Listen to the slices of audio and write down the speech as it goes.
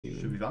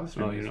Should be fine. I'm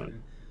Oh, streaming. you're not.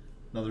 Streaming.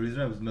 No, the reason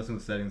I was messing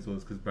with settings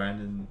was because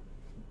Brandon.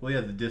 Well,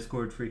 yeah, the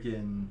Discord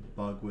freaking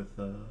bug with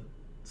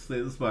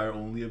Slay the Spire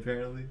only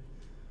apparently.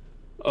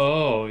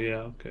 Oh,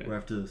 yeah, okay. Where I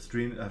have to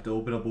stream, I have to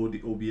open up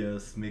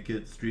OBS, make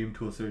it stream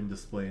to a certain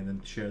display, and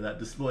then share that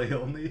display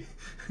only.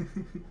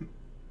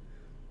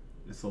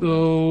 It's so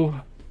bad.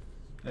 So,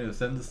 Anyway,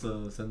 send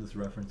this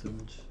reference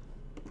image.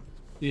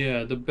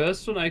 yeah, the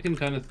best one I can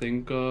kind of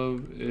think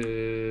of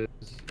is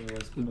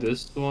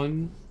this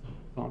one.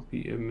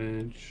 Copy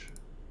image.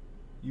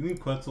 You mean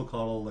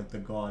Quetzalcoatl like the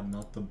god,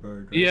 not the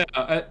bird, right?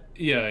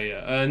 Yeah,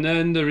 yeah. And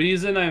then the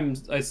reason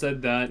I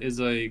said that is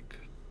like,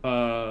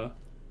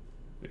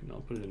 wait, no,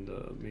 I'll put it in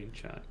the main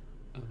chat.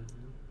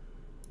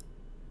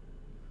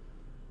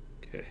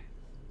 Okay,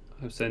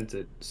 I've sent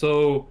it.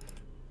 So,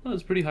 oh,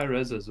 it's pretty high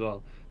res as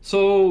well.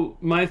 So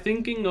my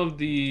thinking of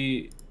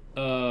the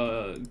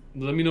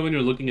let me know when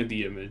you're looking at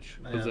the image,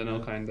 I because am, then I'll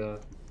yeah. kind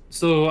of.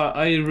 So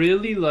I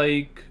really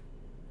like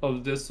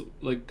of this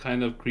like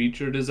kind of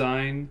creature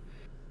design,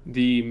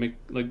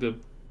 like the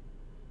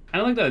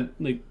kind of like that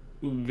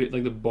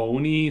like the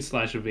bony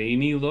slash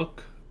veiny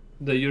look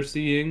that you're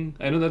seeing.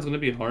 I know that's gonna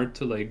be hard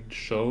to like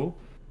show,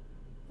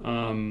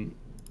 um,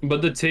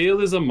 but the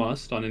tail is a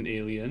must on an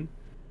alien.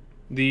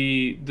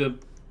 The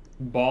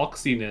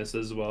boxiness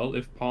as well,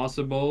 if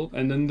possible,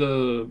 and then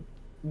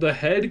the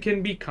head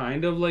can be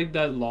kind of like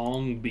that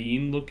long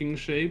bean looking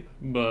shape,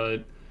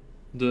 but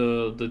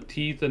the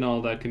teeth and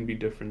all that can be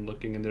different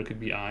looking, and there could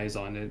be eyes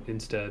on it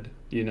instead,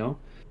 you know?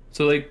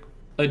 So like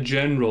a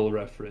general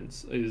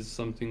reference is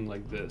something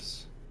like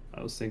this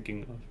I was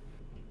thinking of.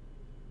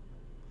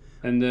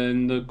 And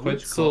then the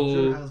Which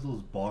culture Quetzal, has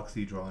those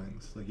boxy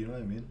drawings? Like, you know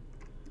what I mean?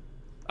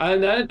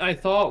 and that I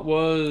thought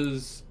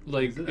was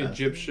Is like it Aztec?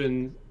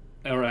 Egyptian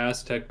or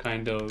Aztec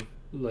kind of,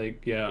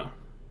 like, yeah.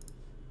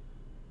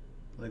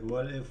 Like,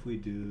 what if we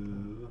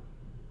do?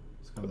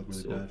 It's gonna look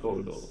really bad for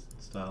Quetzalcoatl. this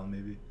style,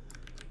 maybe.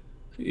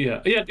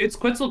 Yeah, it's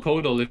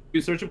Quetzalcoatl. If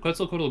you search up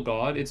Quetzalcoatl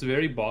God, it's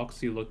very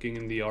boxy looking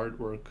in the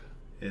artwork.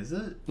 Is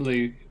it?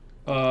 Like,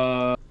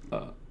 uh,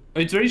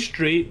 it's very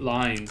straight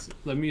lines.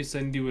 Let me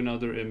send you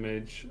another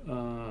image.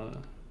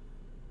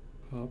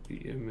 Copy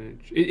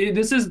image.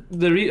 This is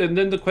and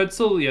then the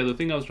Quetzal. Yeah, the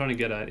thing I was trying to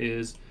get at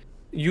is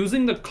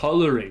using the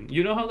coloring.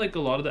 You know how like a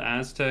lot of the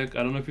Aztec.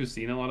 I don't know if you've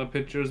seen a lot of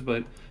pictures,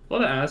 but a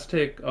lot of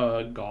Aztec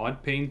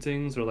god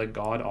paintings or like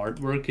god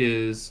artwork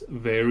is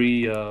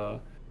very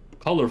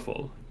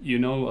colorful. You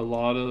know, a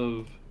lot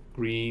of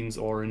greens,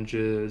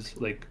 oranges,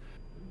 like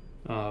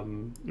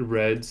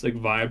reds, like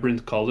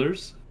vibrant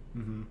colors.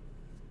 Mm-hmm.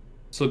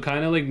 So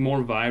kind of like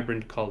more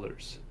vibrant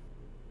colors.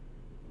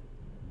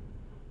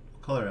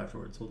 Color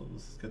afterwards. Hold on,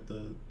 let's get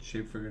the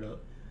shape figured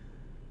out.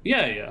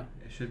 Yeah.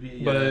 It should be,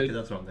 yeah, But okay,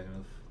 that's what I'm thinking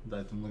of.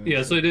 I'm looking at the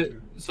yeah, same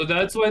picture. so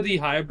that's why the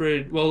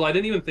hybrid, well, I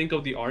didn't even think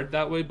of the art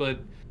that way, but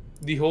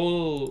the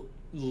whole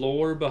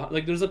lore behind,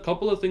 like there's a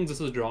couple of things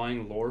this is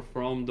drawing lore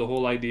from, the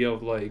whole idea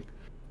of like,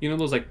 you know,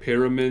 those like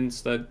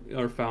pyramids that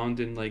are found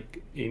in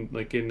in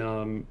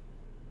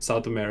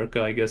South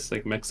America, I guess,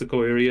 like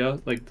Mexico area,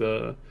 like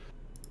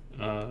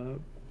uh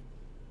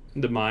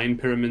the Mayan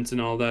pyramids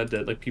and all that,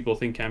 that like people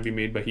think can be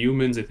made by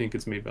humans. They think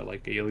it's made by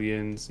like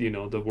aliens, you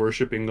know, the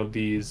worshipping of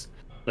these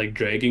like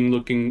dragon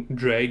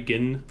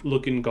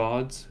looking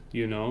gods,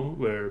 you know,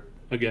 where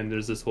again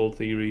there's this whole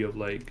theory of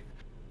like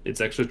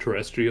it's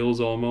extraterrestrials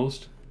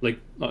almost, like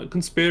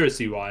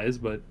conspiracy wise,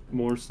 but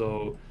more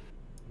so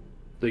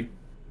like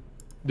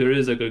there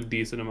is like a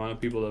decent amount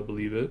of people that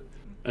believe it.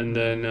 And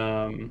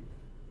Mm-hmm. then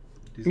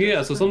These guys yeah,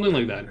 just so have something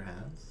like that. regular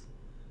hands?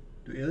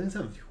 Do aliens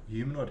have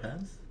humanoid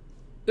hands?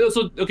 Yeah,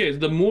 so okay,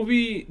 the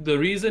movie, the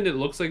reason it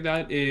looks like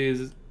that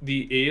is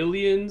the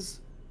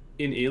aliens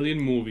in alien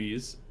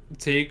movies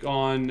take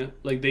on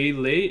like they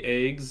lay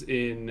eggs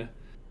in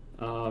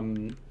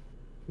um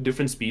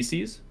different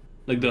species,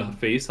 like the Mm-hmm.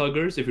 face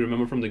huggers, if you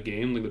remember from the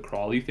game, like the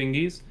crawly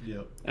thingies.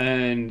 Yep.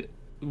 And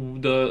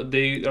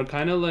they are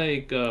kind of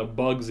like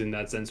bugs in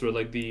that sense, where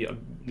like the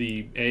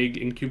egg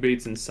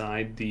incubates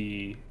inside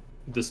the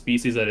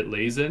species that it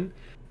lays in,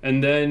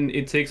 and then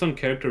it takes on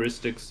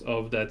characteristics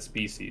of that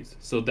species.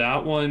 So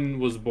that one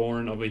was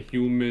born of a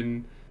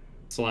human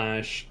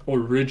slash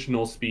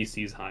original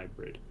species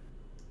hybrid.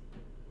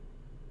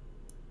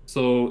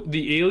 So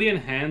the alien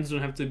hands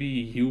don't have to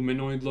be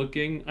humanoid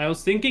looking. I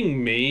was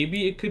thinking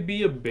maybe it could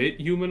be a bit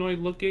humanoid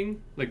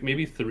looking, like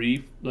maybe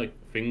three like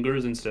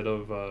fingers instead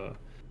of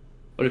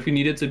or if you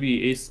need it to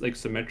be like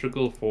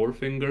symmetrical, four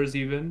fingers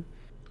even.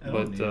 I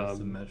don't But need it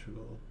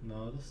symmetrical.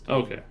 No, just still.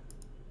 okay.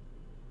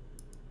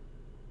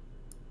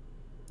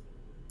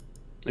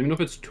 Let me know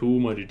if it's too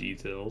much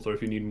details or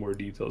if you need more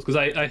details. Because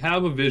I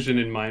have a vision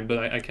in mind, but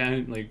I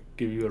can't like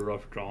give you a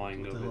rough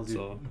drawing What the of it. hell's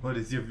your, So what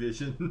is your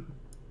vision?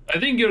 I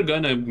think you're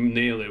gonna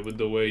nail it with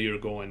the way you're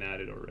going at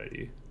it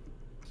already.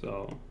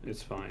 So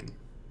it's fine.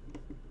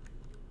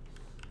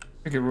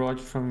 Make it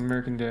Roger from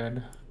American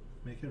Dad.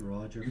 Make it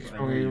Roger. He's I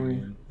so know you alien.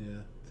 mean.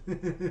 Yeah.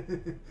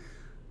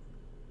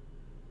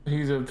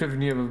 He's a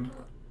epiphany of a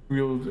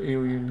real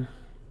alien.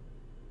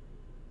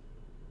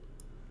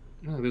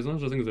 No, there's no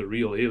such thing as a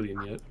real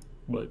alien yet.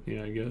 but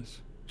yeah, I guess.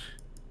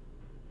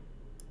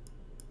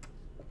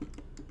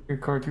 In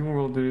Cartoon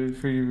World did it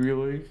pretty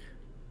real.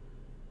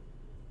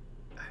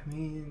 I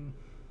mean,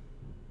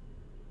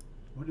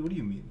 what do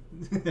you mean?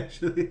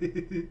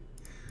 Actually,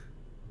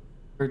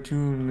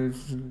 Cartoon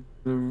is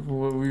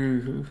what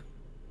we're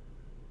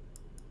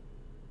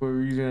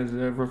using as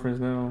a reference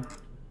now.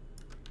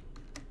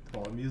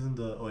 well, I'm using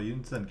the. Oh, you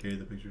didn't send Carrie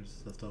the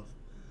pictures. That stuff.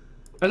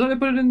 I thought I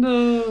put it in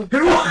the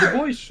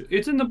boys.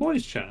 It's in the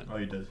boys chat. Oh,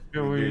 you did.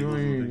 Yeah, You gave those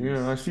little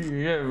yeah, I figures.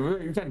 see. Yeah,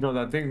 you can't draw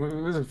that thing.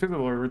 This is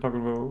physical we're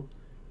talking about.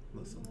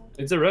 Listen,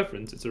 It's a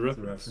reference. It's a it's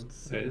a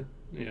reference. reference.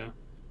 Yeah.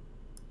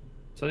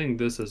 So I think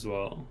this as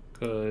well,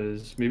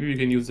 because maybe we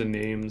can use the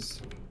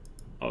names,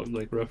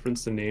 like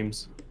reference the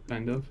names,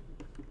 kind of.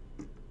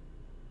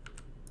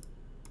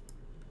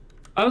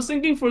 I was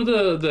thinking for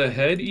the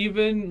head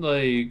even,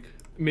 like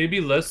maybe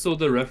less so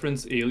the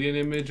reference alien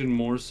image and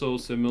more so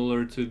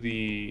similar to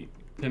the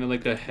kind of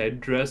like a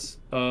headdress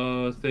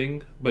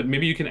thing, but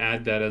maybe you can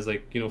add that as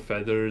like, you know,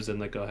 feathers and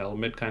like a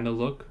helmet kind of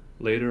look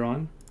later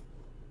on.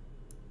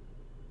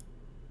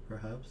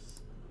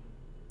 Perhaps.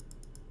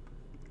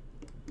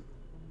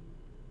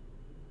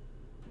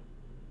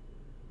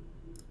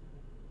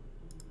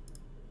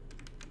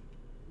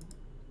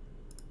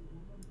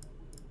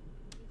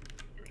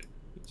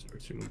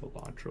 Start doing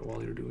Balatro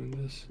while you're doing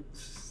this.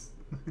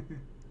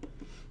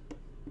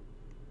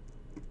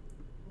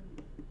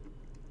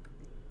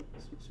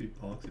 It's supposed to be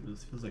boxy, but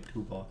this feels like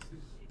too boxy.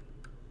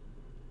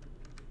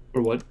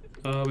 For what?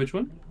 Which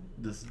one?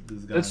 This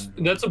guy.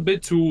 That's a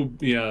bit too,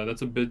 yeah,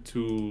 that's a bit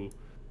too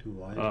too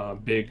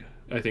wide. big.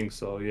 I think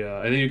so, yeah.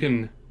 I think you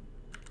can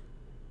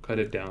cut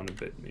it down a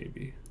bit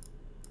maybe.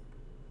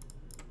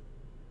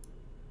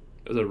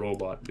 As a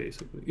robot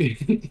basically.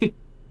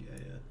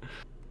 Yeah.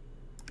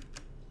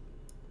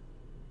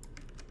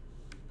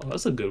 Oh,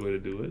 that's a good way to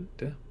do it.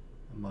 Yeah.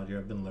 I'm out here.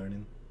 I've been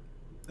learning.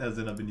 As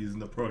in, I've been using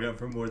the program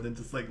for more than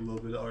just like a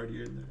little bit of art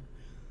here and there.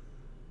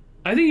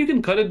 I think you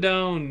can cut it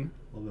down,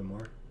 A little bit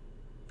more.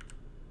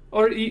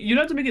 or you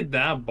don't have to make it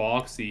that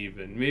boxy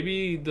even.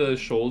 Maybe the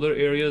shoulder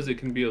areas it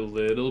can be a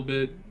little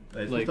bit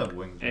It's like supposed to have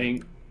wings.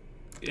 Right?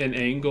 and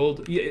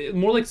angled. Yeah,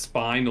 more like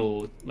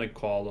spinal like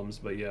columns.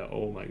 But yeah,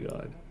 oh my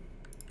god.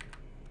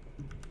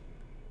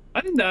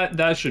 I think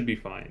that should be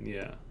fine.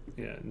 Yeah,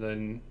 yeah.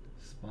 Then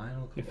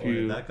Spinal. if Oh, yeah,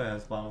 you that guy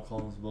has spinal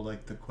columns, but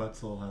like the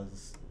Quetzal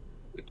has.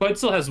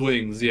 Quetzal has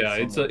wings. Yeah,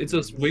 it's a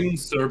Somewhat winged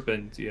wings.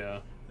 serpent. Yeah.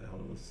 Wait,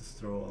 hold on, let's just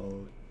throw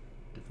out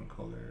different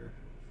color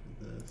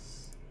for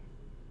this.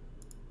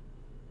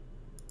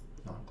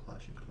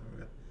 Non-clashing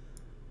color.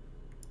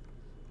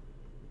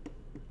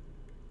 Okay.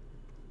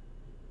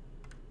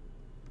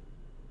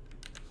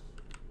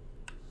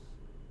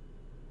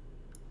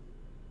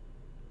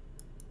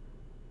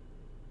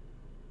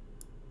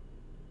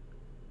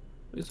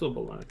 It's a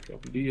Balatro.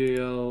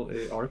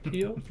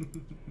 Balarkio?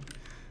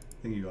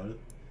 I think you got it.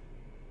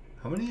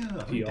 How many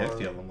decks do you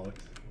have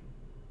unlocked?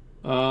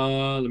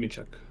 Let me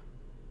check.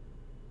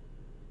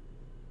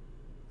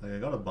 Like I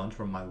got a bunch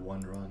from my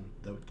one run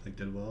that like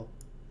did well.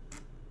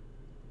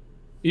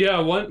 Yeah,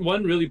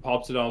 one really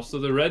pops it off. So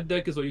the red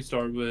deck is what you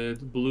start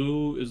with.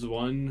 Blue is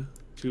 1,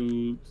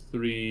 2,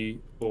 3,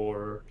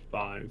 4,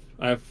 5.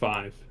 I have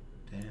 5.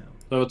 Damn.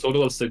 So a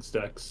total of 6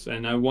 decks.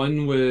 And I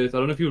won with, I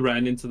don't know if you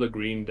ran into the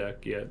green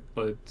deck yet,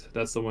 but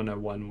that's the one I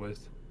won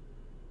with.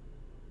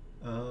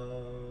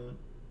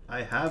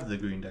 I have the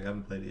green deck. I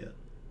haven't played it yet.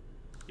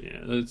 Yeah,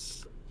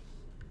 that's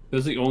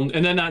the only.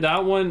 And then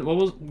that one, what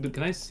was?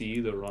 Can I see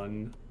the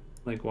run?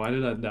 Like, why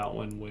did that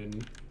one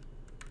win?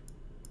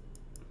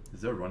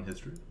 Is there a run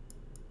history?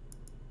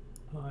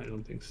 I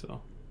don't think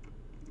so.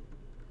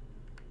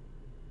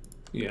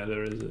 Yeah,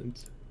 there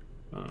isn't.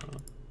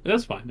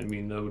 That's fine. I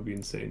mean, that would be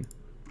insane.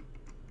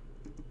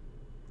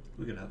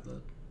 We could have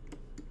that.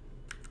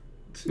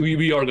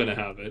 We are gonna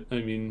have it. I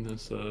mean,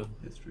 that's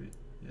History.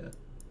 Yeah.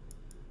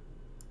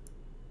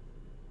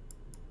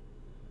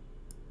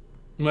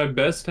 my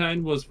best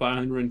hand was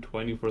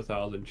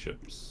 524,000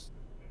 chips.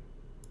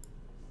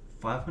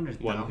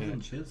 500,000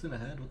 chips in a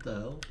head? What the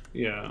hell?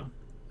 Yeah.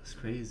 That's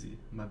crazy.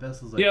 My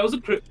best was like Yeah, it was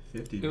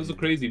 50. it was a maybe.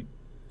 crazy.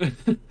 This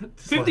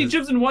 50 was-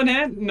 chips in one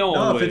hand? No,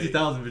 No, way.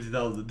 50,000,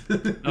 50,000.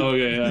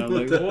 Okay, yeah, I'm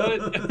like,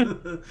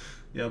 what?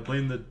 Yeah,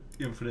 playing the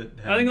infinite.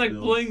 I think like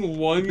builds. playing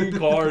one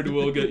card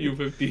will get you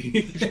 50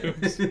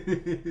 chips.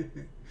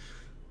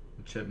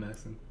 Chip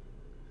maxing.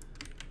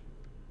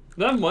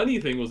 That money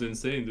thing was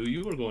insane, dude.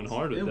 You were going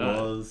hard with It that.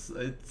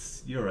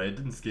 was. You're right. It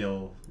didn't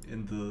scale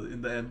in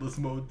the endless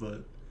mode,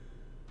 but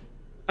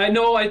I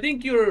know. I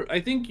think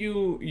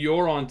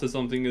you're onto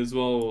something as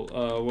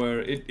well, where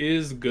it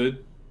is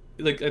good.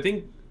 Like I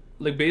think,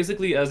 like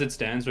basically as it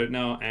stands right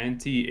now,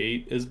 anti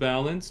 8 is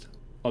balanced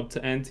up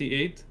to anti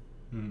 8.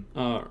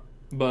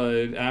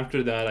 But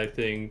after that, I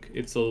think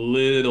it's a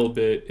little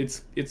bit.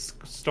 It's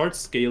starts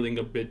scaling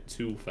a bit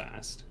too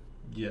fast.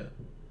 yeah.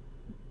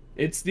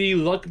 It's the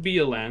luck be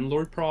a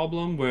landlord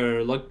problem,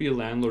 where luck be a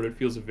landlord it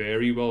feels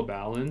very well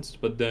balanced,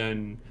 but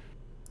then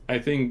I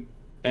think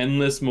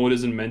endless mode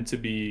isn't meant to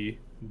be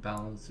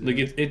Balance. like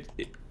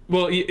yeah.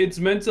 Well, it's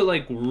meant to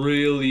like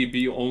really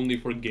be only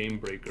for game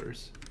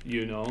breakers,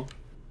 you know?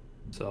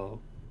 So,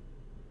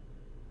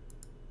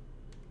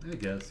 I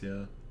guess,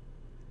 yeah.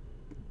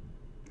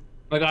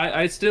 like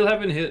I still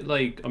haven't hit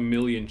like a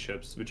million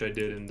chips, which I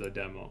did in the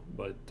demo,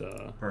 but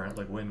Per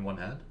like win one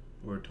hand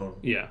or total.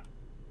 yeah,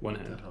 one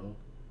What the hand. hell?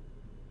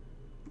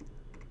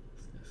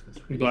 That's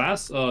crazy.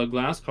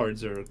 Glass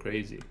cards are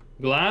crazy.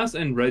 Glass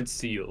and red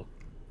seal.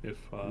 If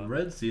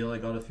Red seal, I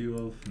got a few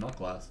of. Not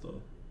glass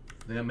though.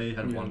 I think I may have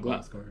had Yeah, one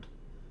glass card.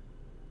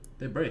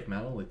 They break, man.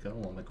 I don't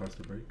want my cards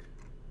to break.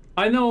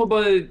 I know,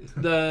 but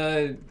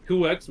the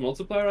 2x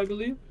multiplier, I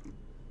believe.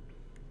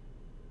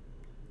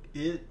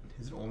 It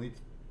is only.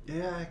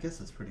 Yeah, I guess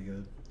that's pretty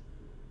good.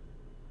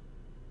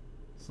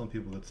 Some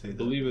people would say that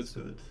Believe it's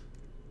it's-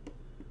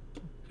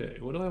 good. Okay,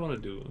 what do I want to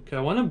do? Okay,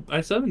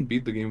 I still haven't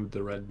beat the game with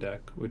the red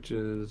deck, which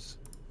is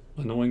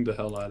annoying the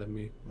hell out of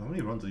me. How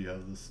many runs do you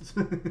have this?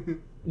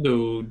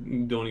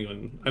 Dude, don't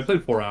even. I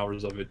played 4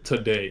 hours of it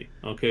today.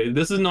 Okay,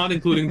 this is not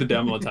including the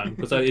demo time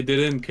because it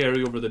didn't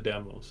carry over the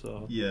demo.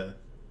 So Yeah.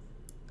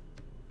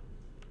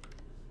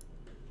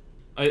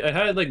 I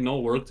had like no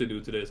work to do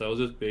today, so I was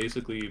just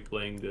basically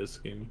playing this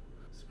game.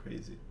 It's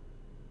crazy.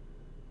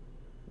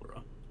 Bruh.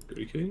 Are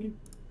you kidding me?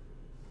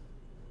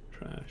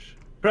 Trash.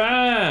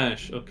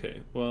 Trash! Okay,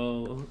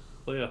 well,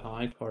 play a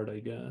high card, I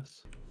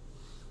guess.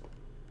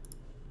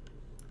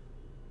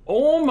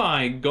 Oh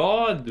my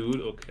god,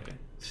 dude. Okay.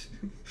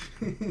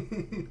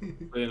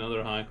 Play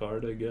another high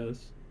card, I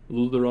guess.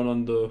 Lose the run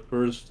on the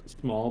first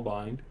small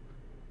bind.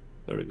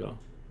 There we go.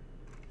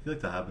 I feel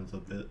like that happens a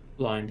bit.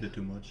 Blind. Did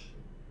too much.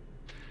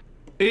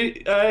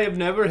 I have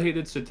never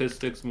hated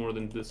statistics more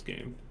than this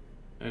game.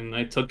 And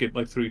I took it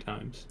like 3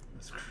 times.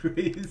 That's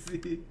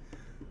crazy.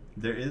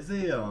 There is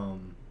a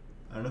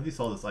I don't know if you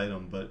saw this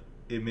item, but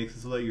it makes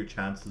it so that your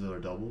chances are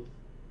doubled.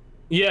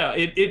 Yeah,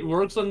 it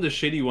works on the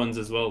shitty ones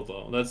as well,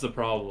 though. That's the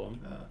problem.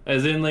 Uh,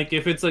 As in, like,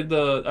 if it's like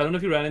the... I don't know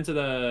if you ran into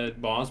the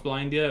boss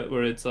blind yet,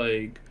 where it's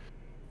like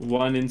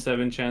 1 in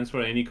 7 chance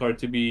for any card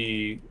to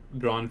be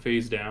drawn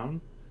face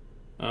down.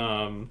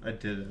 I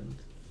didn't.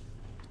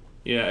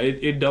 Yeah,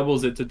 it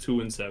doubles it to 2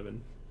 in 7.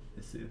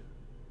 I see.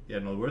 Yeah,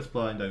 no, the worst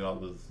blind I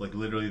got was like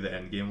literally the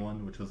end game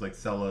one, which was like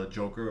sell a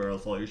Joker or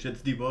else all your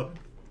shit's debugged.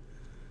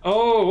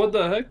 Oh, what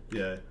the heck?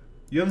 Yeah.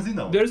 You haven't seen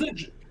that one? There's a...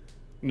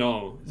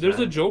 No, there's a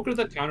Random. Joker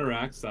that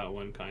counteracts that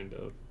one, kind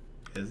of.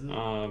 Is it?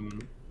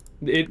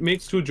 It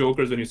makes 2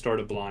 Jokers when you start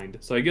a blind.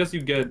 So I guess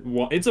you get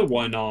one... It's a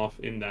one-off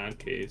in that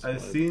case. I've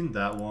but- seen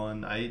that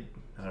one. I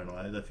don't know.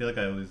 I feel like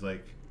I always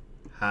like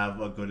have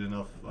a good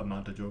enough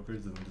amount of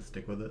Jokers and just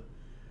stick with it.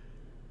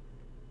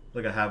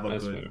 Like I have a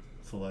That's good fair.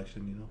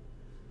 selection, you know.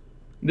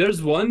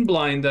 There's one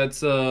blind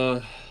that's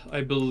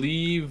I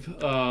believe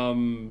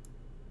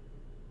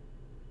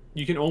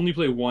you can only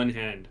play one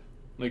hand.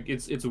 Like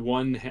it's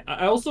one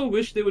I also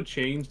wish they would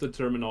change the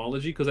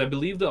terminology because I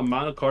believe the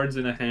amount of cards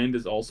in a hand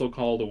is also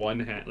called one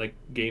hand, like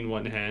gain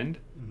one hand.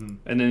 Mm-hmm.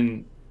 And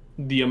then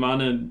the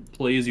amount of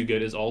plays you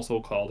get is also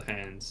called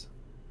hands.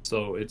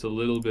 So it's a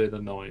little bit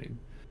annoying.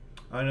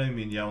 I know what you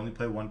mean. Yeah, only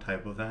play one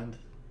type of hand.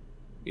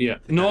 Yeah.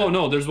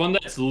 No, there's one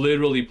that's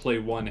literally play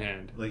one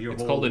hand. Like your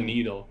It's called a whole-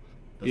 needle.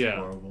 That's Yeah.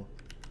 horrible.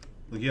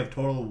 Like you have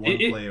total one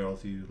play or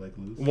else you like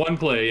lose. One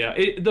play, yeah.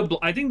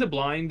 I think the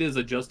blind is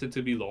adjusted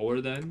to be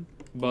lower then,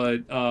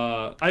 but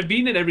I've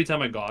beaten it every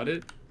time I got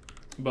it,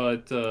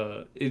 but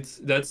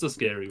that's the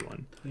scary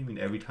one. What do you mean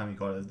every time you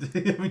got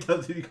it? Every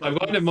time you got I've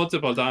gotten it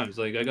multiple times.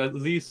 Like I got at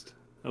least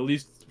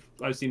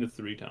I've seen it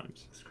 3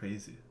 times. It's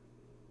crazy.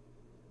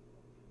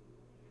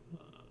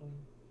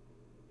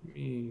 Let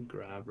me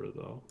grab her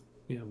though.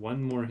 Yeah,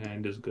 one more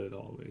hand is good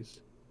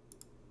always.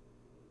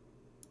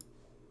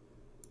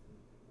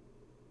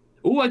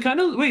 Oh, I kind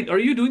of wait. Are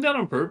you doing that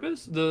on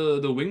purpose?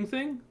 The wing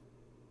thing?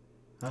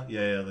 Huh?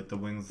 Yeah, like the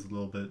wings a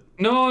little bit.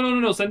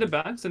 No. Send it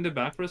back. Send it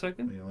back for a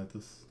second You know, like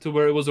this. to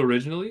where it was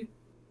originally.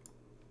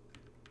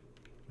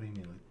 What do you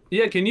mean, like?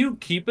 Yeah, can you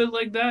keep it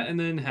like that and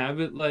then have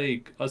it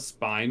like a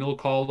spinal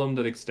column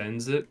that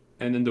extends it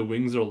and then the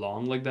wings are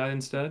long like that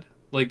instead?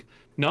 Like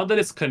not that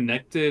it's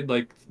connected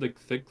like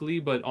thickly,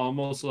 but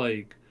almost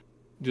like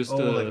just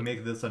like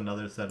make this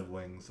another set of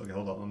wings. Okay,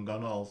 hold on. I'm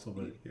gonna also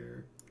put it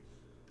here.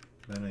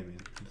 I know what I mean.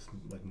 Just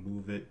like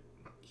move it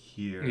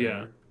here.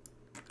 Yeah.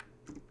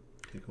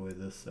 Take away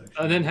this section.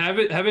 and then have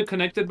it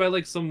connected by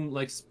like some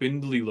like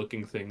spindly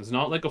looking things,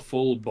 not like a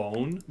full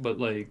bone, but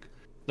like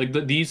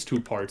these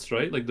 2 parts,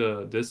 right? Like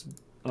this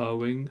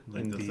wing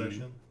like and this the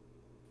section.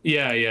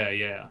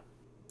 Yeah.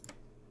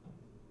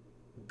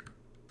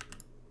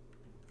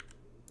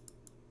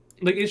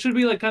 Like it should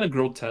be like kind of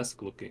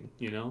grotesque looking,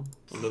 you know,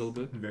 a little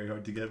bit. Very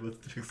hard to get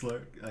with pixel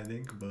art, I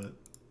think, but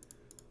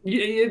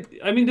Yeah,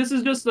 I mean, this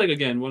is just like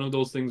again one of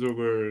those things where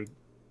we're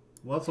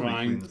we'll also be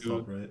Trying clean this to-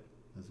 up, right?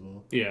 As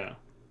well. yeah.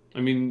 I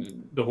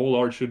mean, the whole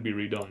art should be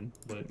redone,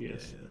 but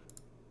yes. Yeah.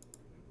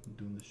 I'm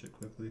doing this shit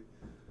quickly.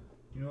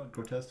 You know what?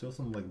 Grotesque, there's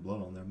some like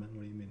blood on there, man.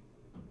 What do you mean?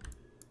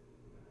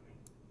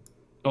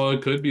 Oh,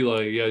 it could be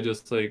like yeah,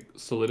 just like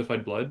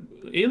solidified blood.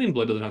 Alien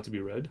blood doesn't have to be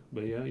red,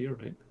 but yeah, you're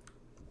right.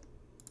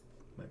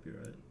 Might be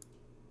right.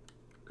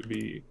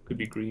 could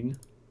be green.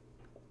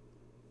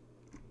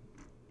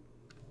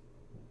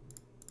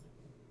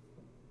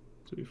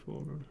 Three,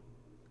 four.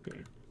 Okay,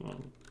 well.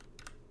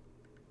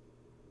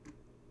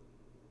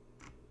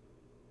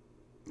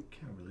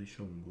 Can't really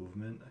show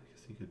movement. I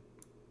guess you could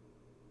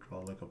draw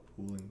like a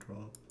pooling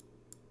drop.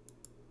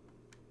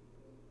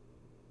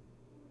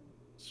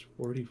 It's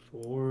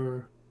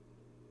 44.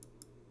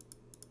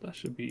 That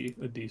should be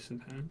a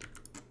decent hand.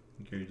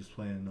 Okay, you're just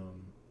playing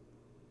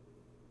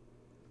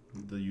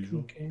the usual.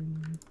 Okay.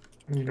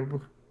 Yeah,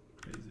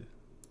 Crazy.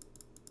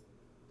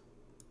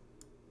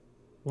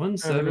 One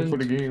let's go seven for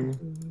the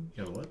game.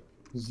 Yeah, what?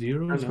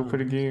 0 Let's go for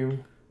the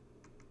game.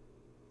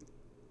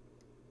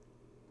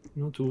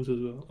 No twos as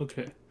well.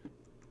 Okay.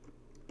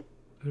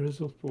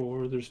 There's a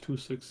 4. There's 2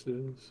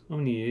 6s. How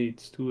many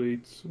 8s? 2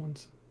 8s. 1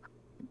 7.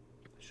 I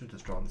should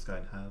just draw this guy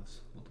in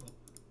halves. Hold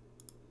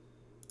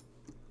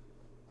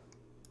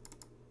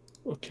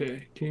up.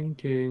 Okay. King,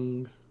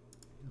 king.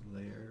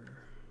 Layer.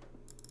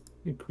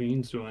 How many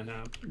queens do I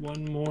have?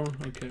 One more.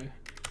 Okay.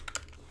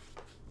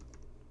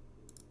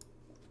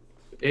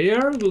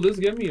 AR, will this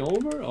get me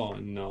over? Oh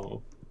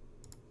no.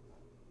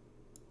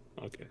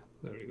 Okay,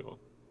 there we go.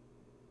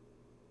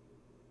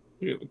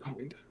 Really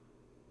kind.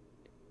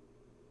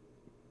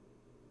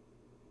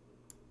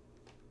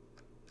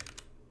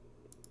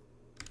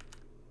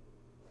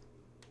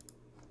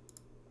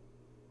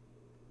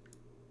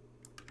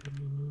 The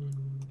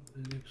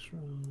next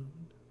round.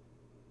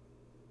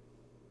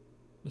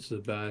 This is a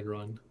bad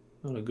run.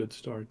 Not a good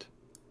start.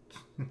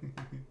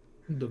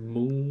 The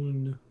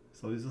moon.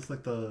 So it's just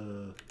like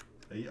the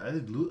I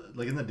did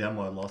like in the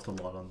demo I lost a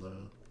lot on the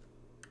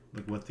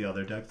like with the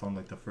other decks on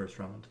like the first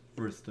round.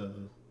 First deck.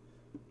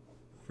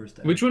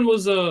 Which one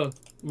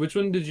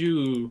did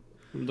you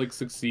like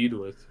succeed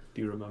with?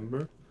 Do you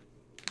remember?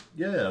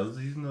 Yeah, I was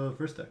using the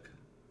first deck.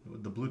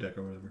 The blue deck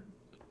or whatever.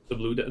 The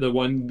blue the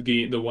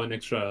one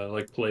extra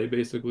like play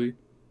basically.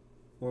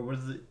 Or what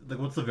is it like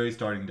what's the very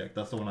starting deck?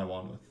 That's the one I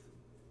won with.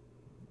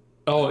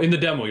 Oh, in the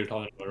demo you're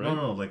talking about, right?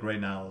 No, like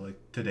right now, like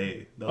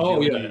today. That Oh,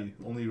 was the yeah.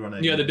 only run I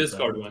Yeah, did the with that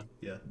discard one.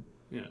 Yeah.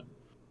 Yeah.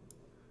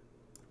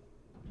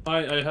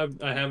 I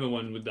haven't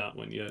won with that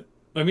one yet.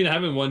 I mean, I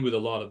haven't won with a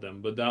lot of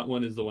them, but that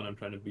one is the one I'm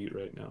trying to beat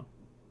right now.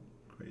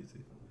 Crazy.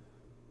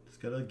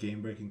 Just got a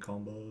game breaking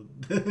combo.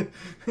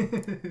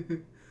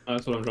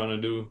 That's what I'm trying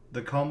to do.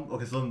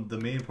 Okay, so the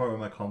main part of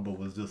my combo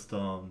was just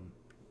I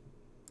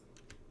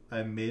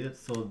made it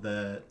so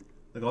that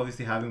like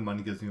obviously having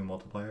money gives you a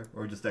multiplier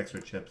or just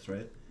extra chips,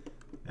 right?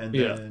 And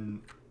Yeah. then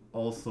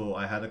also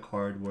I had a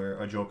card where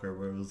a joker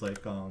where it was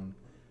like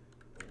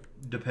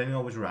depending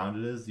on which round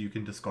it is, you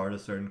can discard a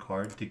certain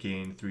card to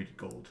gain 3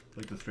 gold,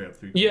 like the straight up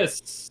 3 gold.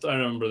 Yes, I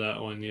remember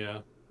that one. Yeah,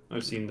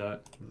 I've seen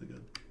that. Really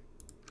good.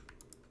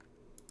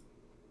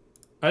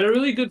 I had a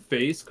really good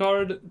face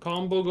card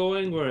combo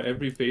going where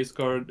every face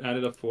card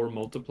added a 4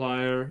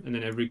 multiplier, and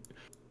then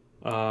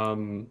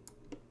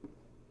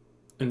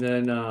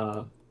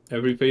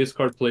every face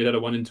card played had a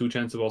 1 in 2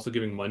 chance of also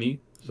giving money.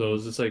 So it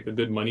was just like a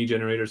good money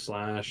generator /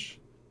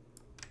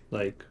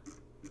 like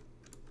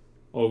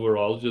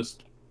overall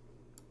just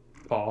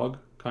pog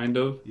kind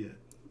of. Yeah.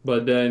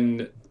 But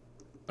then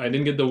I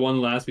didn't get the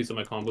one last piece of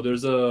my combo.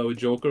 There's a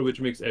joker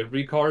which makes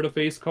every card a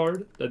face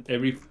card. That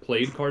every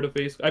played card a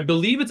face. I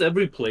believe it's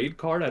every played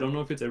card. I don't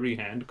know if it's every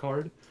hand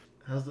card.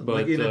 How's it, But,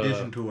 like in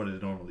addition to what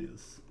it normally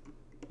is.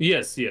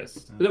 Yes. Okay.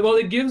 Well,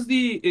 it gives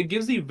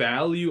the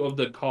value of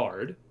the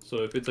card.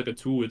 So if it's like a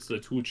 2, it's the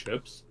 2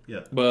 chips.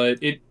 Yeah. But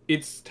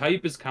its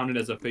type is counted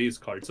as a face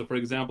card. So for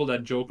example,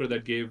 that joker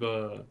that gave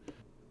a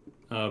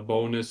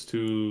bonus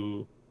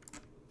to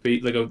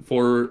like a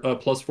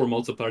 +4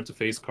 multiplier to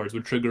face cards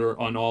would trigger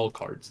on all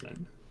cards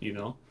then, you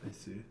know? I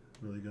see.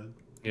 Really good.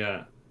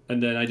 Yeah.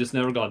 And then I just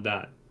never got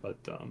that. But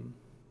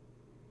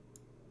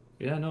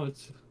yeah, no,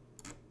 it's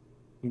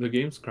the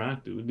game's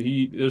cracked, dude.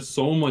 There's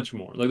so much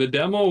more. Like the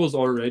demo was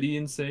already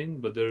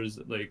insane, but there's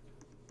like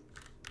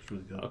It's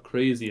really good. a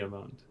crazy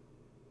amount.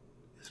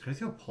 It's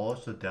crazy how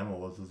polished the demo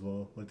was as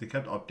well. Like they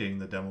kept updating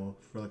the demo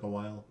for like a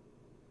while.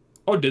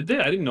 Oh, did they?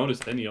 I didn't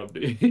notice any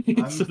updates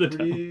I'm to the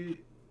demo.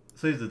 pretty.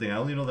 So here's the thing. I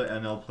only know that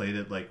NL played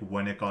it like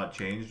when it got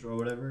changed or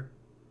whatever.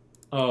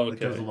 Oh, Like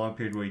there was a okay. long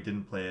period where he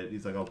didn't play it.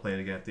 He's like, I'll play it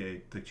again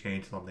if they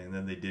change something, and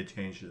then they did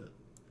change it.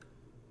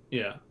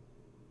 Yeah.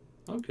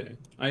 Okay.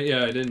 I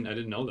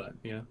didn't know that.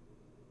 Yeah.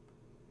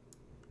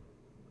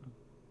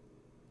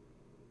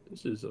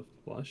 This is a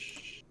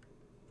flush.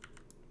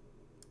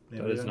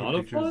 Anybody is got any not a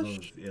pictures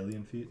flush? of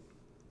alien feet.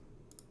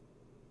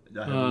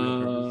 I have a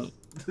real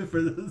purpose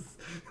for this.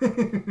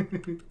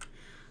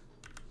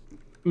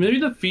 Maybe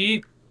the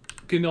feet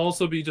can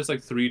also be just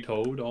like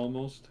 3-toed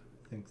almost.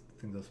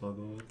 think that's what I'll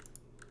go with.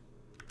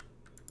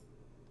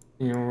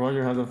 You know,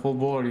 Roger has a full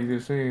body,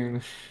 just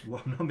saying.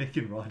 Well, I'm not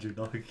making Roger,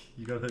 dog.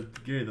 You gotta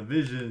get the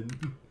vision.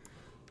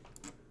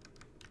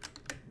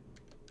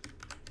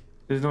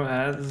 There's no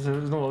ads,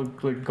 there's no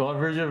like god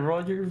version of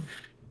Roger.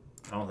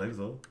 I don't think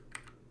so.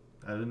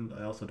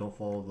 I also don't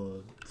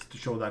follow the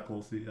show that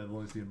closely. I've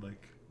only seen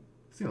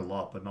seen a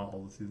lot, but not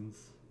all the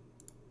seasons.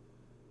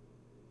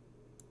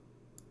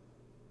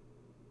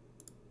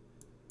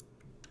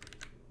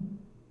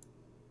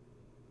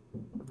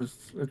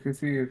 Okay,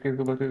 see, okay,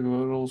 go back to the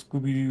old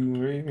Scooby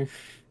Doo, right?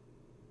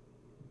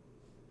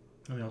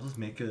 I mean, I'll just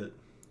make it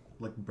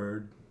like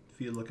bird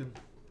feet looking.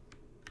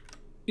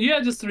 Yeah,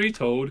 just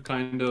three-toed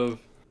kind of,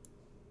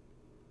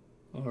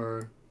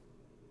 or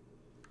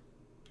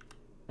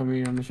I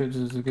mean, I'm sure this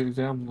is a good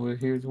example, but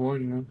here's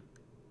one, you know.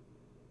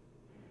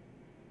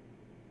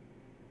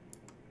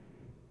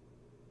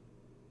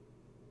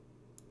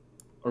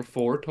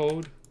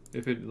 four-toed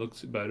if it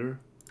looks better.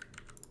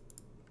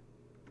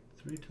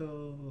 Three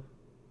toe.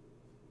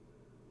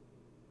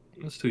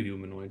 That's too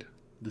humanoid.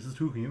 This is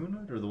too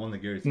humanoid, or the one that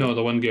Gary sent? No,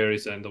 the one Gary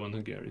sent. The one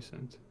that Gary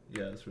sent.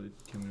 Yeah, it's really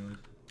humanoid.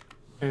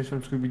 There's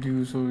some Scooby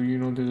Doo, so you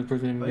know there's a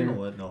person in But you know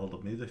there. what? No, hold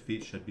up. Maybe the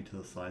feet should be to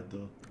the side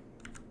though,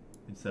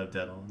 instead of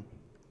dead on.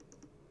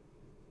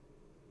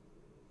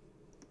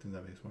 I think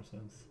that makes more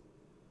sense.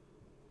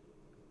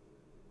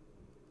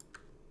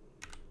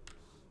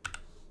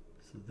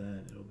 So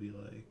then it'll be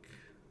like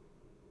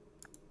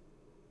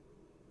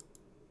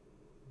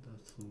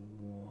that's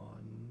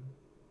one.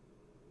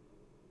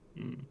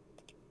 Hmm.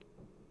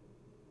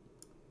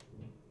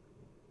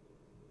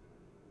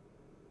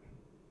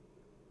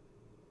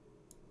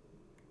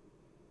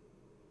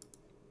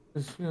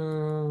 This,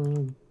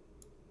 I'm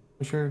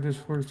sure this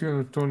works. You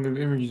have throwing the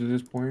images at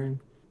this point.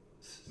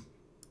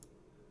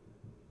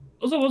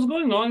 Also, what's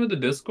going on with the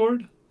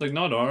Discord? Like,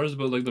 not ours,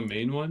 but like the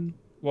main one.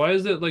 Why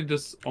is it like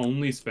just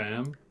only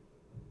spam?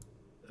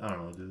 I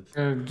don't know, dude.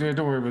 Yeah,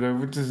 don't worry about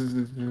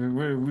that.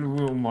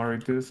 We'll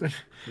moderate this.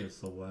 It's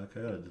so whack. I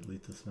gotta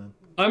delete this, man.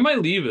 I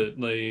might leave it.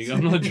 Like,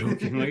 I'm not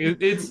joking. Like,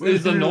 it's Wait,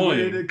 it's you're waiting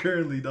annoying. it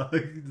currently, dog.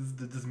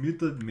 Just mute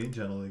the main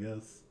channel, I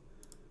guess.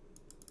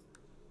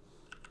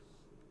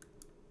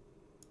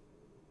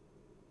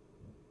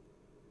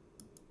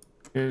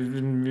 Yeah,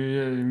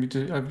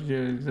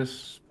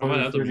 that's I might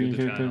have to probably mute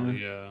the 30 channel.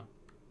 Yeah.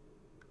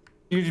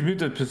 You just mute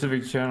the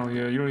specific channel,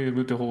 yeah. You don't need to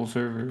mute the whole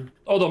server.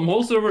 Oh, the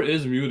whole server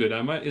is muted.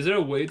 I might. Is there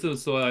a way to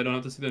so I don't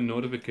have to see the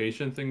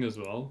notification thing as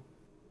well?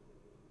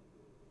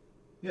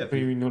 Yeah. If What do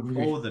you you, mean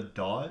notification? oh, the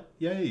dot.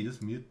 Yeah, you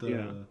just mute the.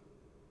 Yeah.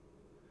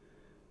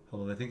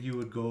 Hold on. I think you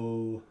would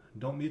go.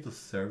 Don't mute the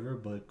server,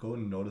 but go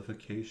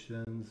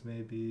notifications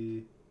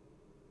maybe.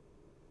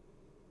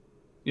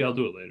 Yeah, I'll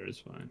do it later. It's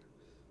fine.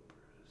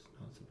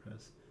 Not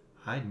suppress.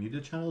 Hide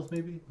muted channels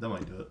maybe. That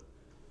might do it.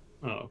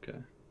 Oh, okay.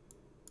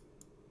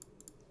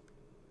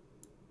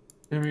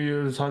 Maybe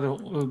just hide all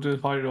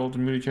the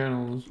muted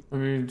channels. I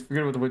mean,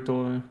 forget about the white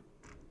door.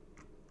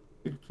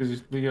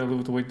 Just live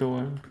with the white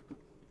door. What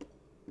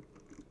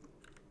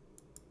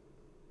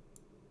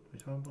are you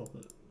talking about?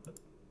 What?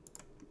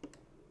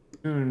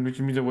 Which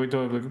means the white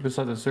door, like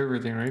beside the server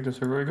thing, right? The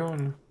server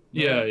icon.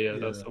 Yeah, yeah,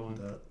 that's the one.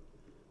 That.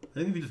 I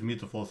think if you just mute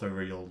the full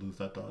server, you'll lose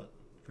that dot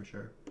for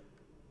sure.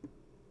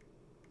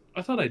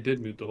 I thought I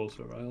did mute the whole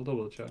server. I'll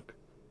double check.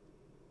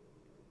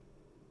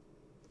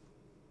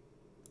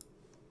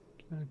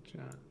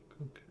 Jack.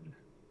 Okay.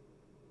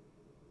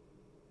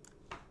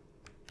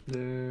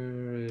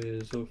 There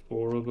is a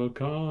four of a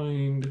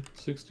kind.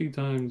 60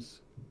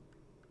 times.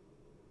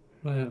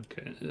 Right,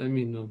 okay. I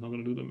mean, I'm not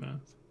gonna do the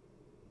math.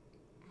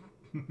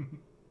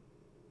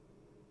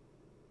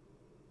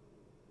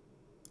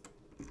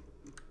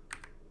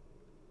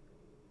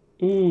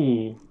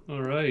 Ooh,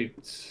 all right.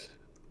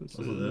 This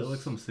Also, they're like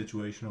some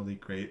situationally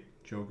great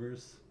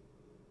jokers.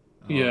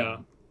 Yeah.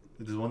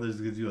 There's one that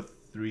just gives you a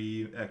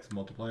 3x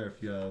multiplier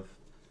if you have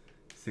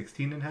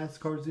 16 enhanced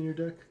cards in your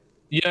deck.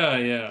 Yeah,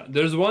 yeah.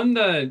 There's one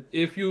that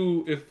if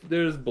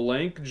there's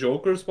blank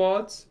Joker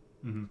spots,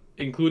 Mm-hmm.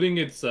 including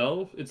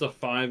itself, it's a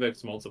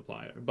 5x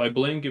multiplier. By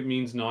blank, it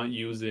means not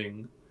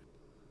using,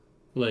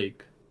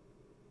 like,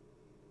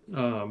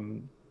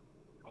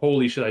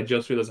 holy shit! I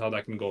just realized how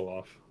that can go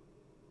off.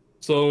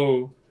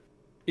 So,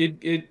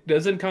 it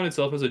doesn't count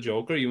itself as a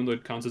Joker, even though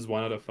it counts as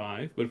 1 out of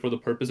 5. But for the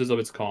purposes of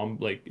its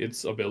like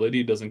its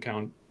ability, it doesn't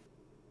count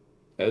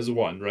as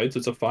 1, right? So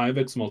it's a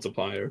 5x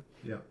multiplier.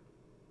 Yeah.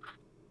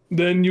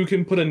 Then you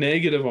can put a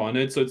negative on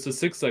it, so it's a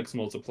 6x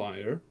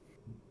multiplier.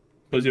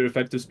 Because your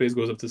effective space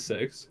goes up to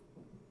 6.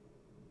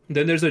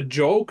 Then there's a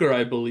Joker,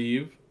 I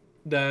believe,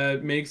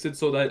 that makes it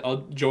so that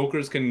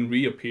Jokers can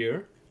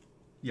reappear.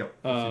 Yep.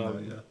 I've seen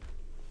that,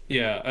 yeah.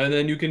 Yeah, and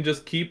then you can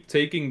just keep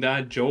taking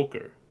that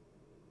Joker.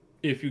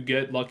 If you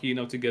get lucky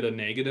enough to get a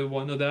negative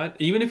one of that.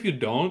 Even if you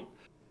don't,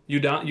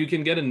 you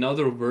can get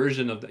another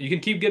version of that. You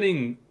can keep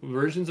getting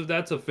versions of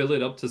that to fill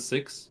it up to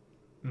 6.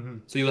 Mm-hmm.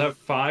 So you'll have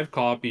 5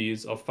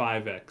 copies of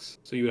 5x.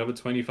 So you have a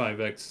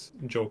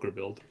 25x Joker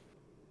build.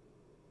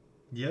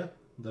 Yeah,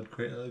 that'd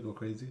go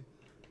crazy.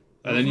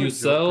 And then you Also a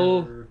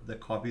sell... Joker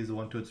that copies the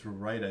one to its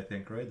right, I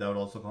think, right? That would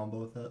also combo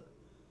with that.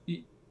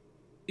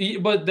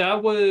 But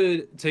that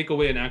would take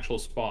away an actual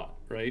spot,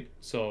 right?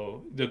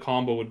 So the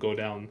combo would go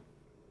down.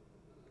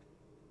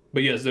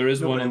 But yes, there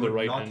is No, one but on it the would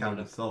right not hand. count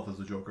itself as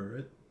a Joker,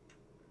 right?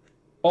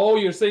 Oh,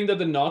 you're saying that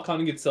the knock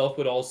counting itself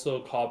would also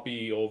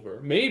copy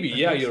over. Maybe, I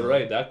yeah, think you're so.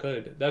 right.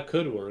 That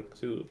could work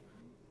too.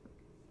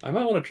 I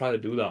might want to try to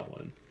do that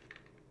one.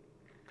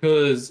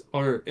 Cause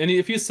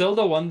if you sell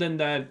the one then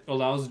that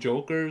allows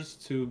jokers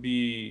to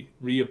be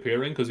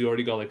reappearing, because you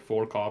already got like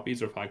 4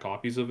 copies or 5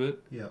 copies of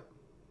it, Yeah.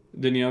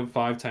 then you have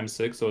 5 times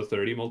 6, so a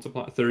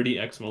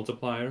 30x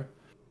multiplier,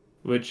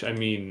 which I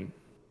mean,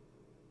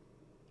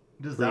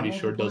 Does that pretty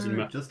sure doesn't multiplier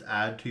matter. just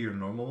add to your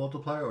normal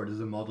multiplier, or does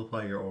it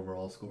multiply your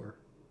overall score?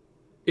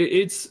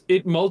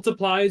 It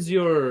multiplies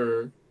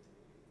your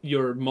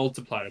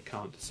multiplier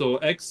count. So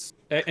any x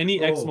Oh, I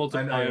know what you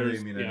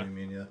multipliers, mean. I know yeah, what you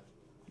mean. Yeah.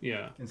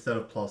 yeah, Instead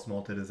of plus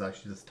mult, it is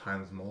actually just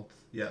times mult.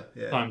 Yeah.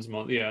 Yeah. times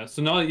yeah.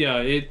 So now, yeah,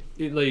 it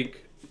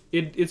like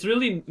it's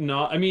really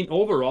not. I mean,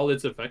 overall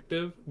it's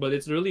effective, but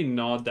it's really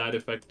not that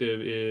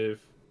effective if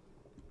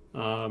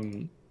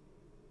um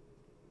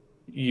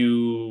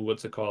you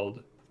what's it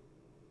called?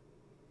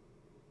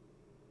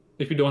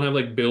 If you don't have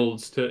like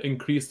builds to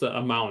increase the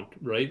amount,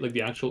 right? Like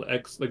the actual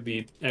x, like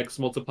the x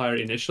multiplier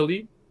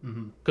initially.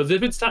 Mm-hmm. Because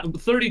if it's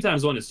 30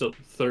 times 1 is still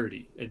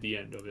 30 at the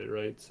end of it,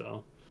 right?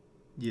 So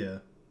Yeah.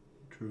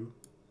 True.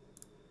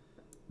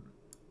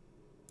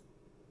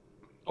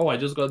 oh, I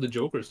just got the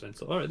Joker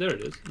stencil. All right, there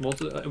it is.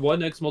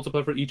 1x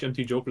multiplier for each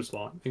empty Joker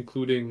slot,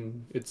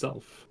 including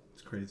itself.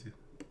 It's crazy.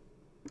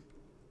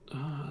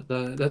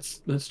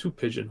 That's too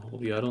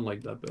pigeonholed. Yeah, I don't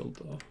like that build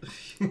though.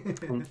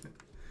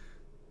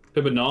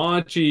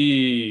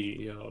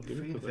 Fibonacci. Yo, give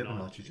me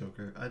Fibonacci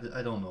Joker.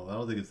 I don't know. I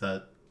don't think it's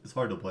that. It's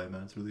hard to play,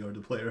 man. It's really hard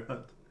to play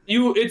around.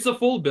 It's a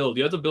full build.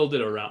 You have to build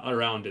it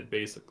around it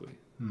basically.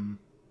 Hmm.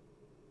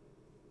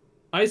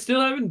 I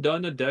still haven't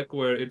done a deck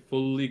where it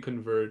fully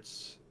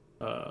converts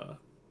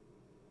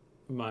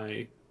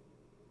my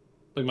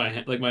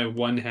my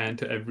one hand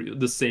to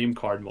the same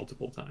card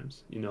multiple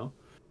times, you know?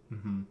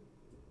 Mm-hmm.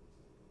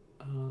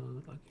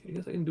 I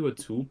guess I can do a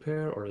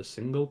 2-pair or a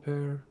single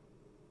pair,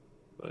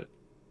 but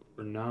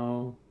for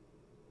now,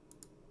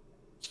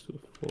 let's do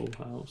a full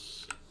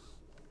house.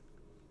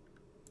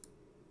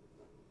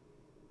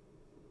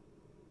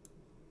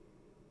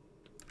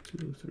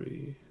 Two,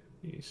 three,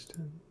 ace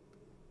 10.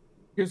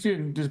 I guess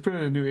you just put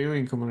a new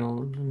alien coming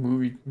out, a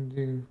movie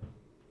thing.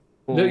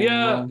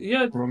 Yeah, so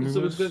it's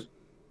Romulus. good.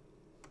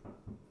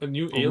 A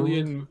new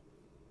alien.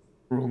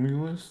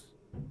 Romulus.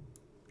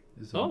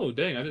 Oh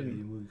dang! I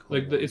didn't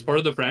like it's part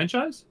of the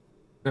franchise.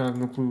 Yeah, I have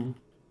no clue.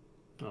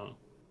 Oh.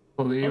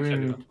 Oh, the I'll check it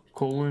alien out.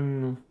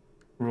 colon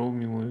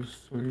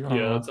Romulus.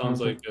 Yeah, that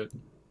sounds like it.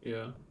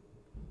 Yeah.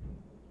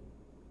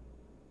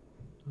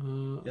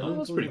 Oh,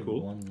 that's pretty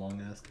cool. One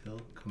long ass tail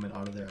coming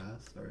out of their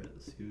ass. Alright,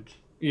 it's huge.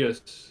 Yes.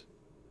 Is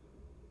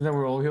that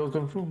where all heels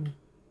come from?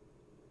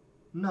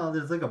 No,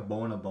 there's like a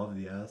bone above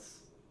the ass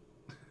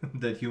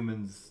that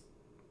humans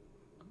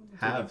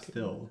have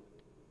still.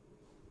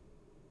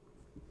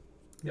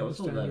 Yeah,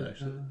 what's all that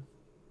actually?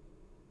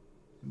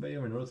 Anybody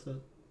ever notice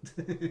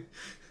that?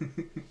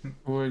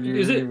 What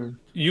Is it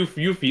you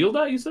feel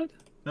that you said?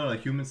 No,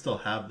 like humans still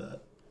have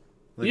that.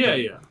 Like yeah,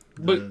 yeah.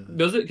 But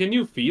does it? Can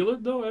you feel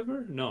it though?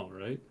 Ever? No,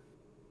 right?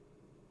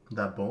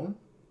 That bone,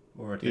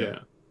 or a tail?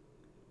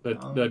 Yeah.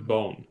 That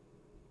bone.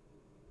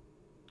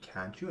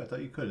 Can't you? I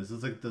thought you could. This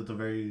is like the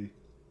very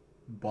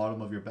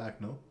bottom of your back,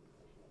 no?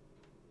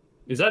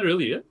 Is that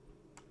really it?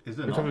 Is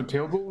it It's on the not?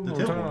 tailbone? The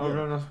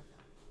tailbone,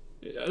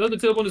 yeah. I thought the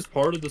tailbone is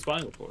part of the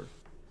spinal cord.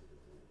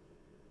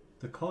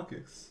 The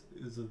coccyx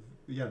is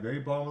very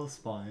bottom of the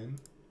spine.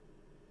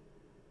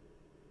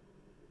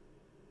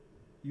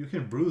 You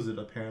can bruise it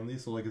apparently,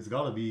 so like it's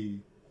gotta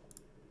be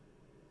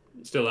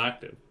Still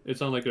active.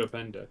 It's not like your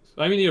appendix.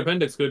 I mean, your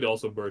appendix could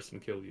also burst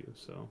and kill you.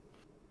 So.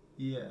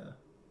 yeah.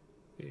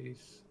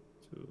 Ace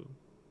 2.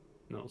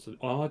 No, so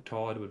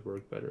Todd would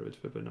work better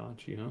with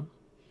Fibonacci, huh?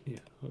 Yeah.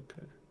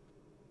 Okay.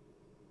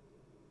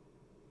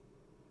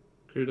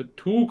 Create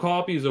 2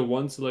 copies of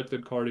one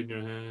selected card in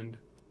your hand.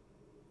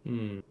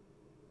 Hmm.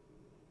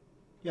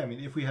 Yeah, I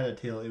mean, if we had a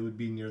tail, it would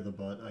be near the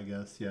butt, I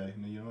guess. Yeah,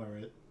 you know,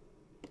 right?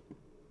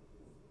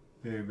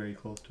 Very, very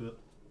close to it.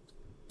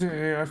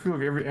 Yeah, I feel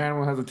like every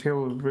animal has a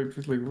tail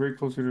very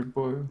close to their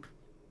butt.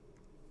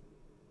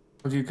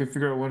 But you can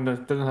figure out one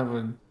that doesn't have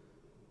a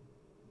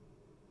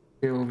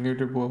tail near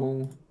their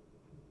butthole.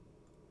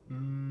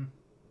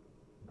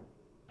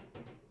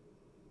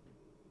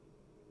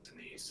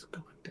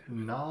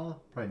 Nah,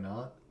 probably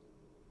not.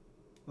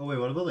 Oh wait,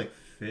 what about like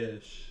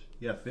fish?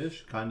 Yeah,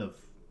 fish kind of.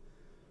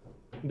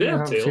 They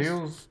have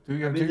tails. Do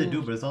you I have mean, tails? they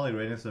do, but it's not like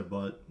right next to their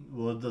butt.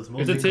 Well, that's It's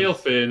mostly a tail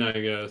fin, I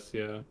guess.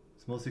 Yeah.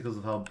 It's mostly because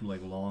of how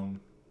like long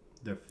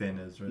their fin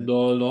is, right? The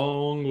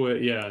long way.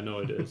 Yeah, no,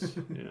 it is.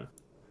 Yeah.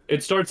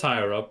 It starts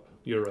higher up.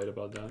 You're right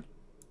about that.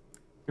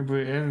 Yeah, but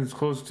it ends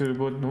close to the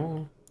butt,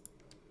 no?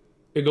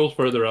 It goes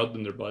further out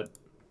than their butt.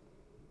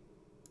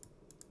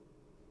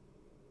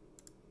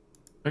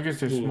 I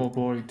guess they're Ooh. small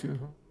body too,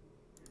 huh?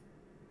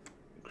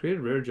 Create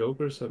rare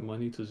joker, set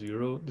money to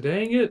 0.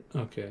 Dang it!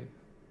 Okay.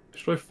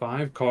 Destroy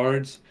 5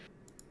 cards.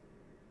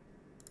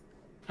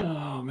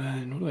 Oh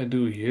man, what do I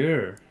do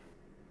here?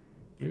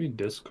 Maybe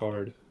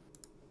discard.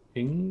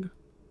 King.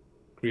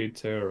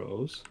 Create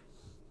arrows.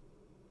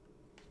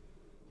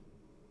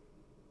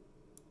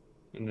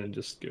 And then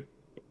just skip.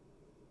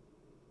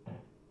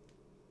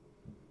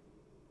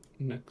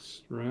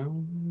 Next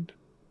round.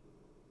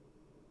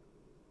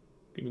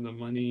 Give me the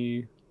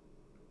money.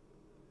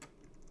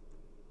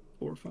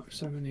 4, 5,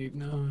 7, 8,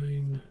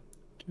 9.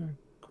 Jack,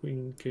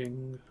 Queen,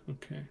 King.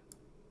 Okay.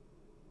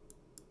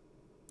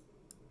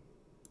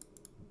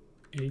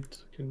 8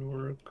 can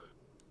work.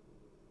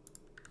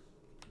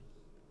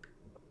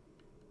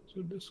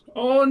 So this.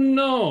 Oh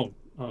no!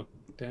 Oh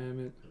damn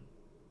it!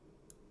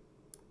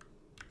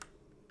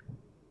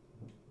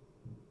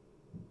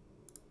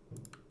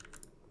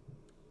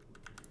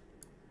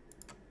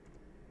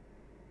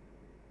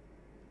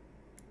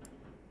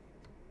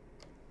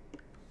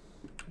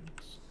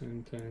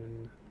 And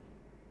then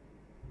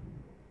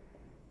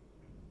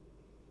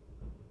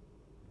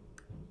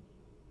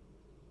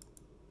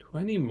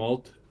 20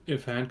 mult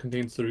if hand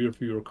contains 3 or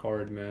fewer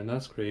card, man.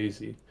 That's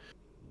crazy.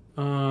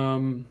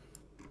 Kind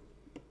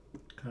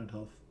of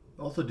tough.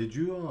 Also, did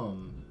you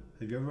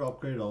have you ever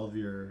upgraded all of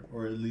your,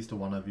 or at least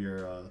one of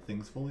your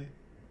things fully?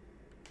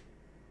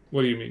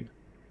 What do you mean?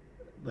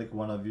 Like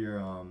one of your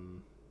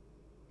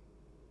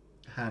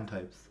hand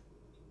types.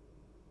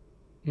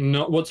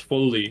 No, what's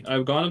fully?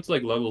 I've gone up to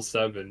like level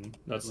 7.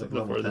 That's Like like the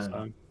level furthest 10.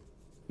 time.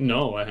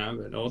 No, I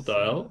haven't. Oh, what the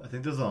hell? I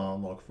think there's an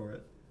unlock for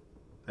it.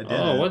 I did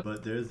Oh, it, what?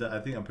 but there's that.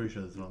 I'm pretty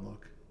sure there's an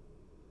unlock.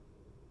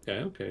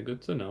 Okay, okay,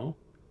 good to know.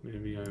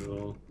 Maybe I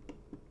will.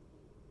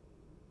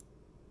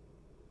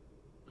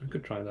 I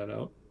could try that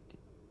out.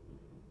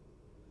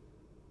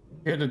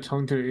 You had the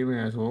tongue to the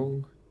alien as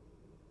well.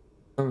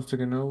 Tongue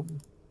sticking out.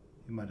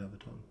 You might have a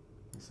tongue.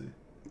 We'll see.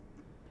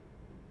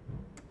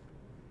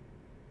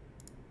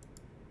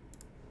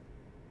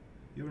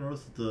 You ever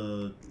notice that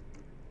the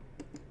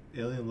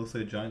alien looks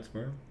like a giant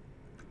sperm?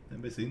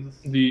 Anybody seen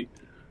this?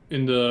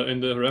 In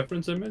the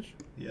reference image?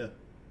 Yeah.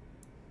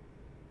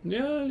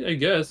 Yeah, I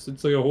guess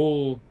it's like a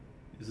whole.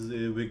 This is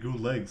it grew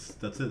legs.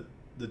 That's it.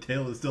 The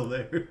tail is still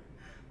there.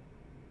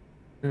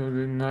 You know,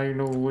 then now you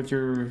know what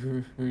you're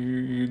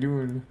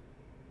doing.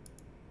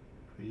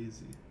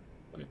 Crazy.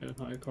 Like a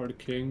high card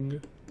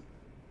king.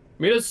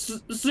 Made a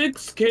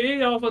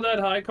 6K off of that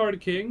high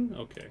card king.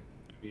 Okay,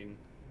 I mean.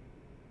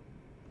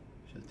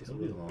 Should It's tail a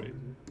be little longer? crazy.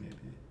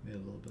 Maybe a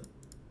little bit.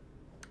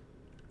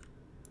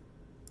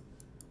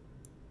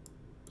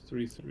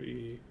 3,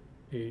 3,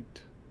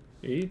 8,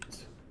 8.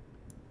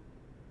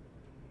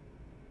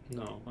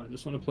 No, I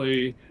just want to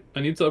play. I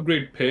need to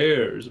upgrade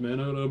pairs, man.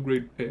 I want to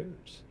upgrade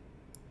pairs.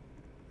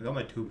 I got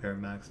my 2-pair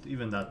maxed.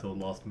 Even that though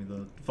lost me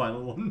the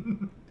final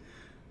one.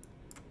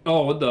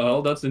 Oh, what the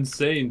hell? That's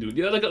insane, dude.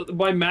 Yeah, like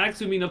by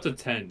max you mean up to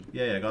 10.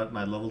 Yeah, I got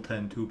my level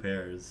 10 2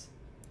 pairs.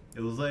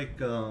 It was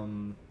like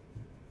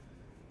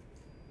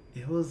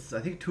it was I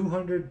think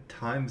 200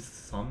 times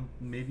some,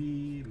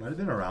 maybe might have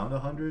been around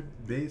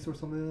 100 base or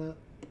something like that.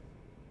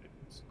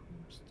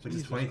 Which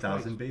is Jesus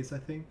 20,000 Christ. base, I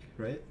think,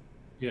 right?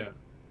 Yeah.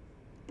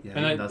 Yeah,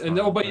 And that's and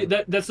not no, bad.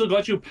 but that still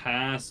got you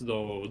past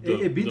though.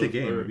 It beat the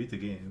game. third. It beat the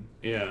game,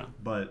 Yeah,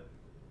 but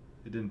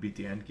it didn't beat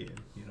the end game.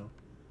 You know,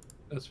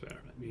 that's fair.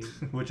 I mean,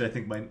 which I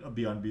think might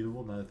be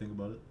unbeatable now that I think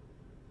about it.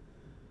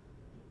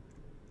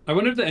 I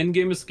wonder if the end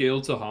game is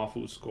scaled to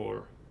Hafu's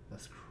score.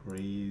 That's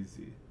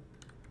crazy.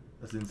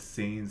 That's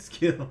insane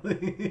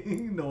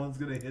scaling. No one's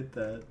gonna hit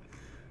that.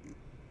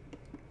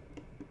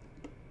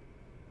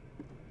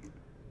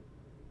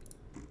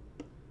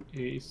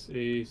 Ace,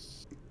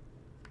 ace.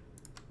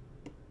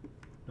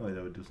 No way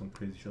that would do some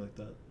crazy shit like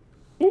that.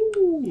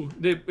 Ooh,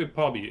 it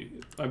probably.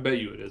 I bet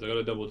you it is. I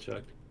gotta double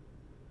check.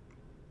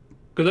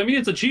 Because I mean,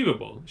 it's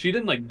achievable. She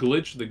didn't like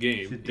glitch the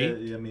game. She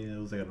did. I mean, it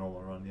was like a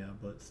normal run, yeah,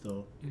 but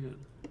still. Yeah.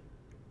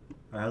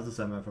 Alright, how's the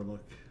semi-for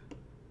look?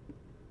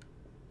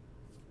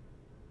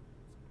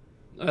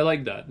 I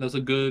like that. That's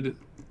a good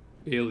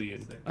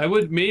alien. Sick. I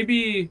would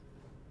maybe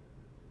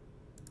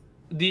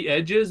the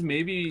edges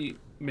maybe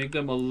make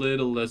them a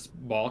little less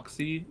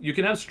boxy. You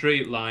can have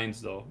straight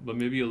lines though, but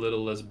maybe a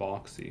little less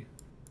boxy.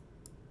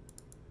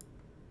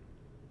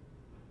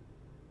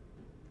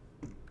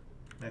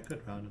 I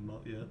could round him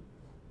up, yeah.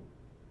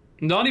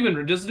 Not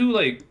even just do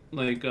like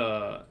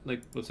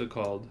what's it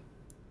called?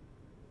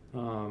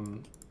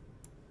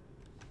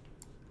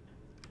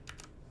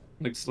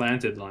 Like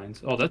slanted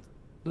lines. Oh, that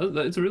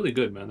it's really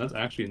good, man. That's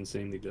actually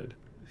insanely good.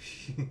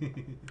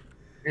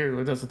 Yeah,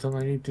 well, that's the time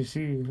I need to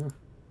see. Huh?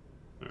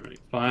 All right,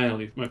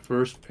 finally my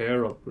first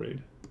pair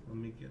upgrade. Let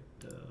me get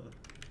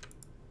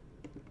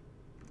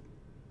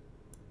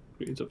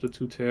Grades up to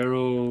 2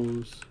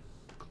 taros.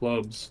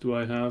 Clubs. Do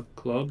I have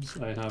clubs?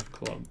 I have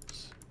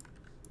clubs.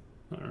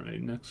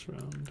 Alright, next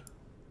round.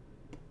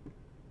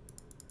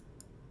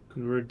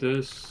 Convert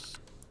this.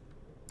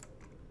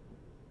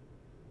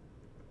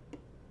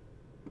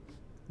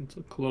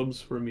 Into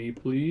clubs for me,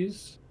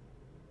 please.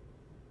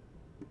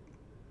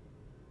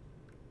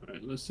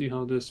 Alright, let's see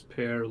how this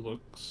pair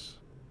looks.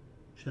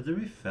 should there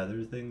be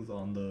feather things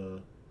on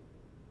the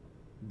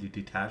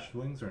detached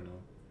wings or no?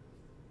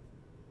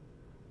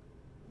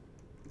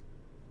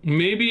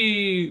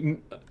 Maybe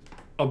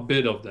a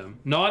bit of them.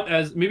 Not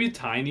as, maybe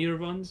tinier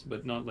ones,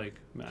 but not like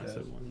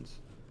massive ones.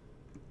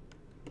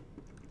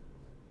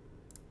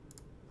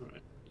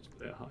 Alright, let's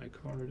play a high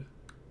card.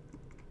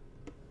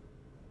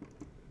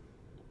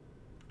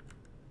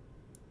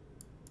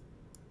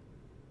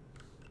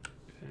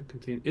 Can't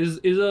contain. Is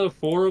a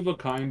four of a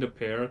kind a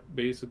pair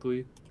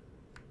basically?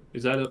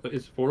 Is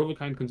four of a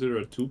kind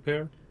considered a two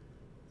pair?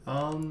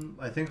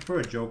 I think for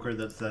a Joker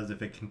that says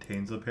if it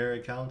contains a pair,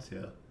 it counts.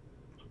 Yeah.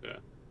 Okay.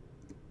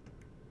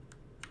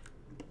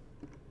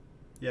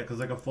 Yeah, because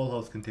like a full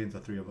house contains a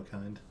three of a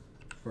kind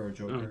for a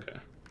Joker. Okay.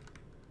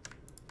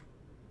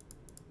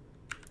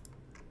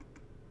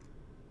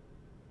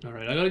 All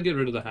right, I gotta get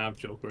rid of the half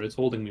Joker. It's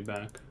holding me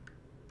back.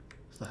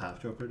 What's the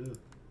half Joker do?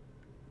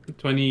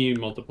 20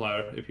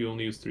 multiplier if you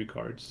only use 3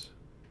 cards.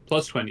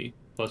 Plus 20.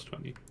 Plus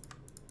 20.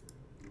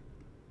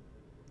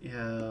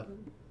 Yeah.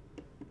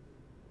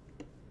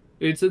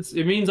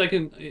 It means I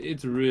can.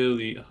 It's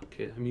really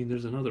okay. I mean,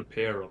 there's another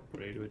pair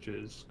upgrade, which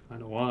is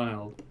kind of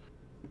wild.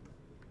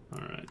 All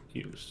right,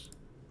 use.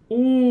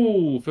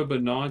 Ooh,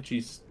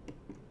 Fibonacci's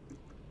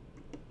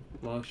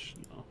flush.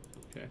 No,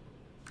 okay.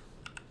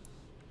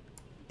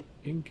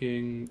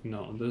 Inking.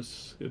 No,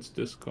 this gets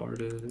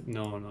discarded.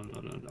 No.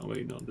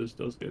 Wait, no, this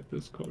does get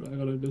discarded. I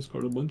gotta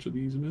discard a bunch of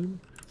these, man.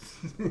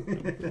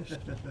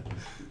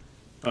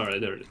 All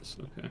right, there it is.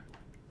 Okay.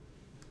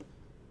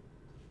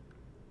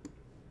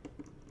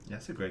 Yeah,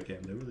 it's a great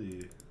game. They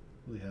really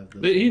have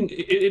this.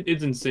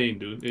 It's insane,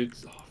 dude.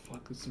 It's oh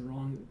fuck, it's the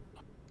wrong.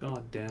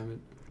 God damn it.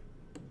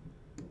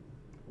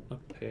 A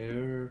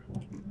pair.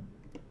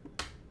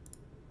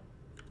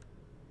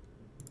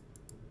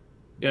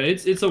 Yeah,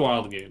 it's a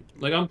wild game.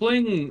 Like I'm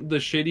playing the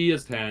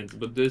shittiest hands,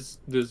 but this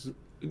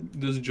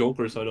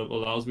Joker setup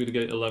allows me to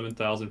get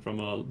 11,000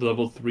 from a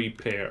level 3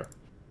 pair.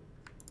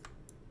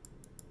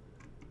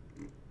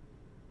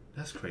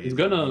 That's crazy.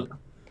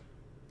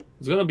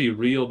 It's gonna be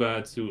real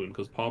bad soon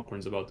because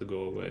popcorn's about to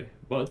go away.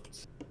 But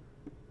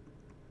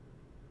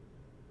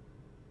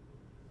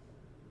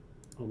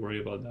I'll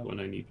worry about that when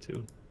I need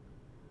to.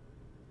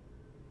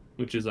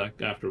 Which is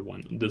like after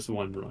this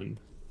one run.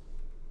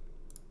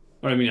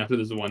 Or I mean after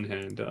this one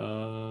hand.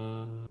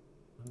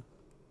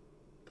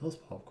 Those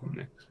popcorn.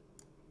 Next.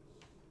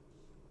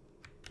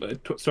 But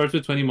it starts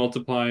with 20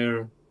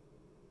 multiplier,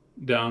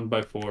 down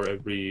by 4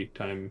 every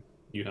time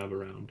you have a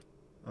round.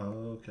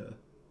 Oh, okay.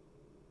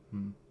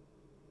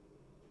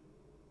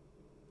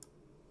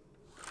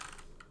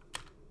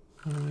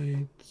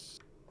 Right.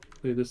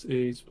 Play this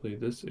ace, play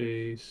this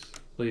ace,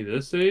 play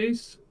this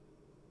ace.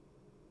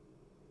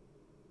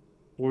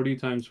 40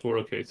 times 4.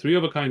 Okay, 3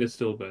 of a kind is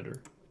still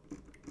better.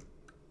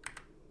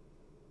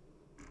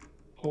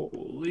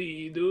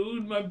 Holy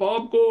dude, my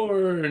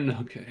popcorn!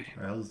 Okay.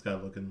 Alright, how's this guy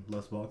looking?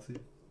 Less boxy?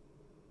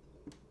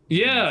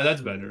 Yeah,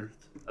 that's better.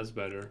 That's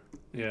better.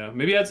 Yeah,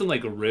 maybe add some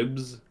like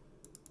ribs.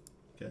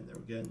 Getting there,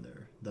 we're getting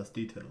there. That's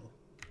detail.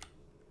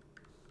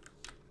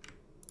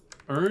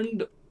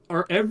 Earned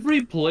or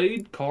every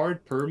played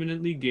card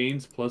permanently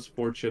gains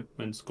 +4 chip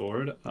when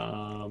scored.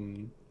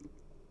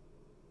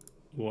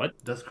 What?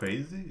 That's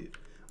crazy.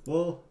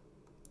 Well,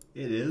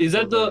 it is. Is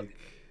that the? Like...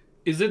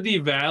 Is it the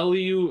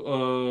value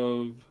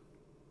of?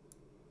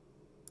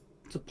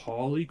 It's a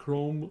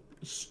polychrome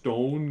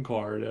stone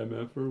card,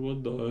 MF, or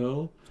what the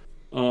hell?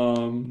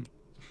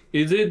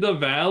 Is it the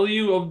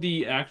value of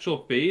the actual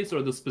face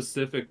or the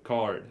specific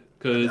card?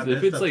 Because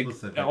if it's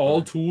like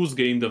all tools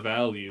gain the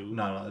value.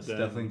 No, it's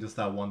definitely just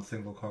that one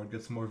single card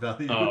gets more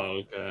value.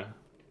 Oh, okay.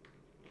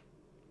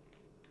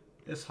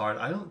 It's hard.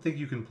 I don't think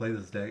you can play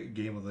this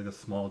game with like a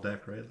small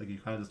deck, right? Like you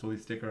kind of just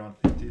always stick around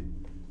 50,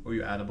 or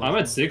you add a bunch. I'm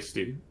at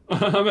 60.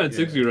 I'm at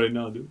 60 right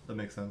now, dude. That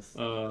makes sense.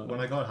 When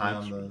I got high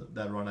on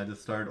that run, I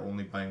just started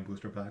only buying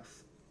booster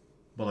packs,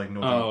 but like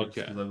no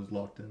because I was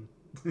locked in.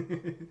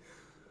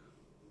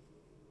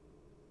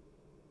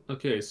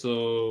 Okay,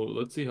 so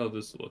let's see how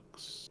this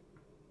looks.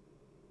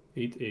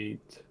 8-8.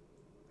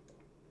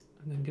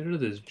 And then get rid of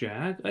this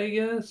jack, I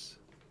guess?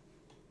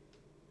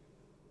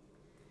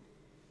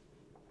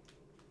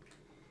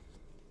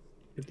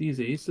 Get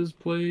these aces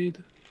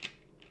played.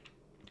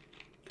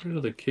 Get rid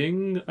of the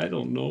king? I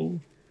don't know.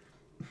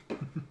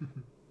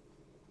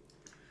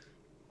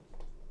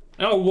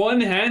 Now, one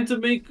hand to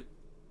make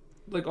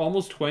like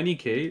almost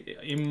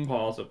 20k?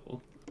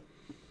 Impossible.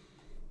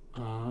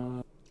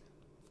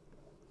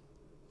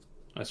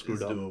 I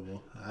screwed up. It's doable.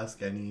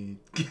 Ask any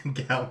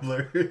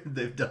gambler.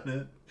 They've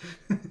done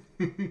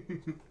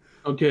it.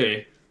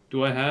 Okay.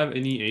 Do I have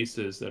any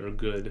aces that are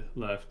good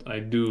left? I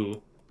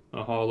do.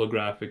 A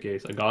holographic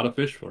ace. I gotta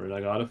fish for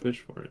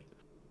it.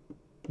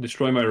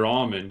 Destroy my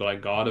ramen, but I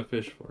gotta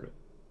fish for it.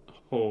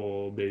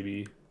 Oh,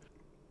 baby.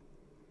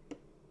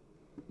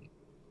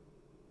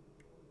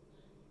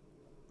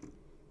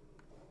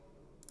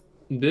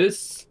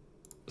 This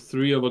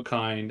 3 of a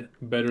kind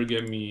better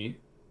give me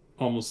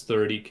almost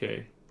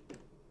 30k.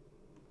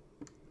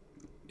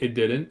 It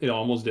didn't. It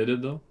almost did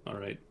it though. All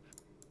right.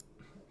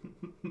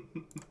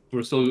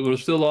 We're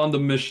still on the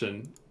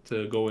mission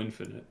to go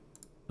infinite.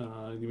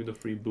 Give me the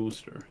free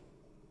booster.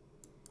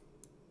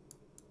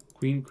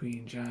 Queen,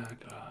 queen,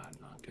 jack.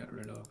 Not get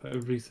rid of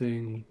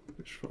everything.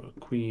 Fish for a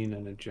queen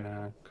and a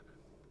jack.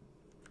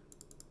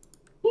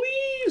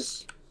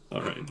 Please.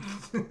 All right.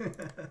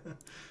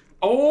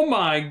 Oh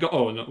my god.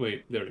 Oh no!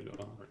 Wait. There we go.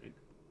 All right.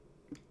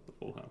 The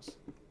full house.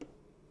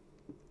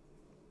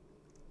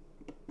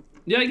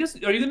 Yeah, I guess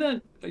are you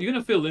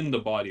gonna fill in the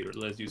body, or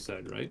as you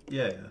said, right?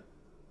 Yeah, yeah.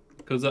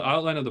 Because the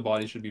outline of the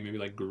body should be maybe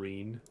like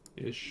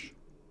green-ish,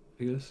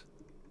 I guess.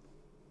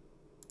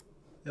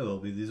 It will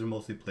be. These are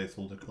mostly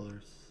placeholder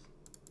colors.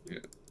 Yeah.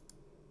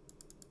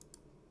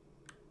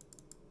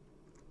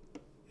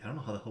 I don't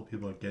know how the hell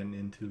people are getting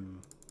into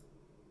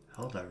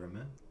Helldiver,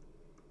 man.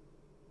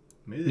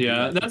 Maybe they do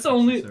Yeah, that for that's the extra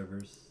only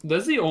servers.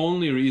 that's the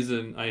only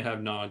reason I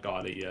have not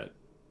got it yet.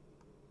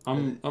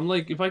 I'm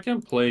like, if I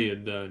can't play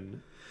it,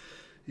 then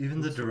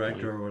Even the what's the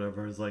director point? or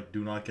whatever is like,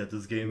 do not get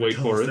this game Wait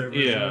until the for it.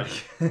 servers Yeah.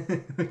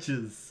 work. Which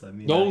is, I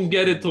mean, Don't actually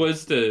get it kinda-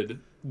 twisted.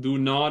 Do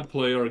not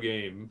play our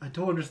game. I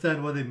don't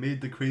understand why they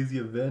made the crazy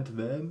event,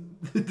 man.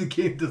 The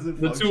game doesn't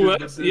The function. 2x? but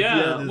there's-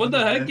 Yeah. there's What an the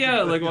heck? event.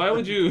 Yeah. Like, why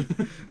would you?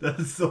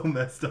 That's so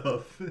messed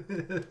up.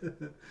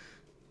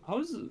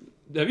 How's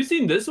have you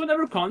seen this one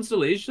ever?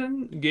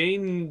 Constellation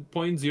gain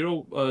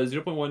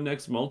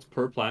 0.1x mult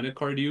per planet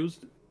card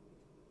used.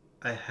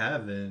 I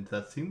haven't.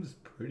 That seems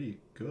pretty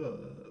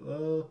good.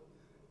 Well,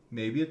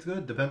 maybe it's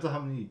good. Depends on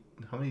how many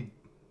I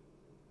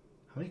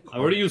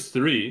already cards. used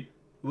 3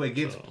 Wait,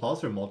 games so-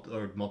 plus or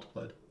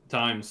multiplied?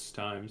 times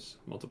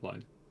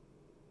multiplied.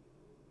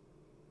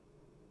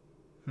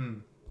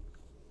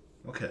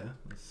 Okay,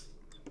 that's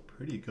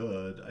pretty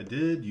good. I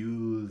did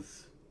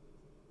use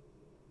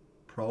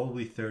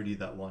probably 30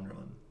 that one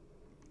run.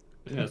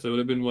 Yeah, so it would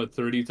have been what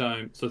 30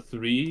 times. So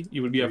 3,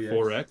 you would be at 3x.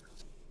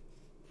 4x.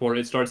 4.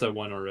 It starts at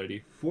 1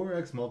 already.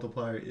 4x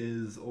multiplier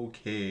is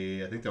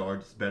okay. I think there are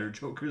just better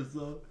jokers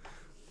though.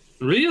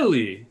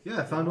 Really?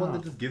 Yeah, I found one Wow.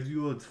 that just gives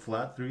you a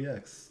flat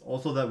 3x.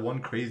 Also that one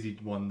crazy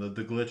one, the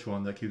glitch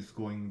one that keeps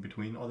going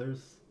between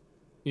others.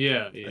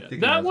 Yeah, think it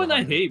That has one I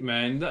 100. hate,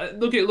 man.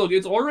 Look,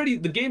 it's already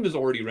the game is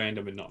already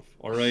random enough.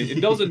 All right, it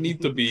doesn't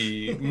need to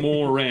be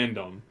more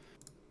random.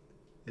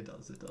 It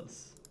does, it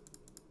does.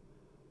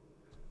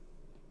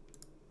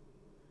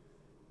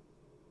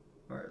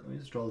 Alright, let me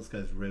just draw this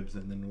guy's ribs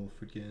and then we'll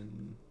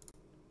freaking...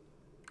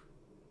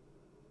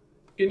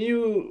 Can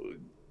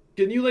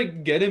you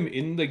like get him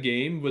in the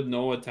game with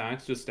no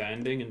attacks, just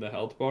standing in the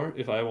health bar?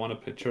 If I want a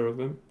picture of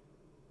him,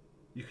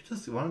 You could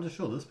just, why don't you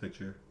show this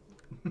picture?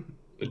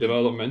 the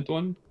development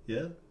one.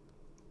 Yeah?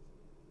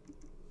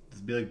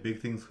 Just be like, big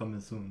things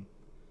coming soon.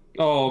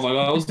 Oh my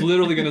god, I was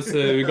literally gonna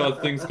say we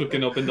got things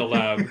cooking up in the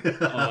lab.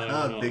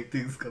 Oh, no. Big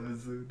things coming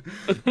soon.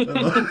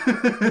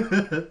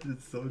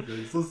 It's so good.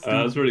 It's so stupid.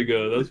 That's pretty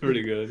good. That's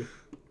pretty good.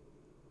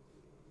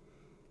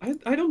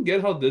 I don't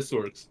get how this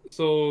works.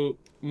 So,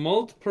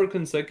 mult per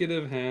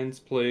consecutive hands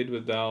played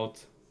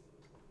without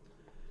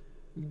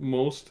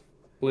most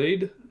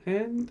played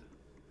hand?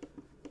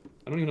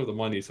 I don't even have the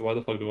money, so why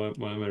the fuck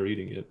why am I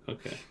reading it?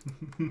 Okay.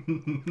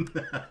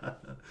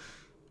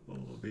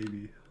 Oh,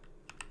 baby.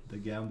 The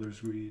gambler's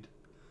greed.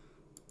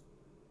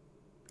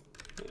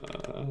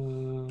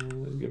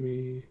 Give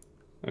me...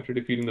 After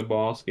defeating the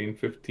boss, gain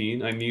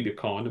 15. I need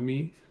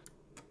economy.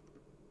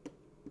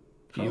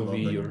 I love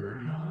POV that.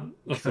 or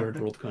a third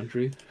world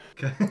country.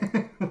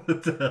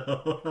 What the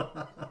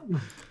hell?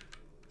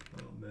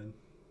 Oh, man.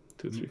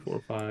 2, 3,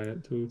 4,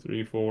 5. 2,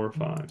 3, 4,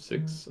 5,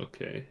 6.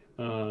 Okay.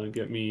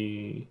 Get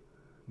me...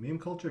 Meme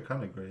culture,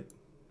 kind of great.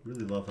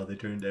 Really love how they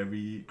turned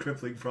every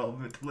crippling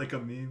problem into like a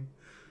meme.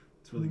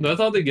 It's really That's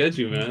how they get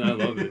you, man. I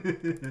love it.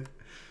 it.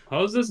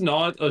 How is this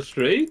not a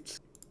straight?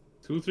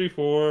 2, 3,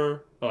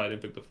 4. Oh, I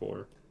didn't pick the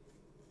 4.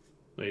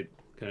 Wait,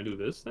 can I do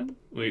this then?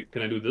 Wait,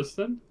 can I do this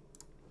then?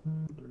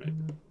 Alright.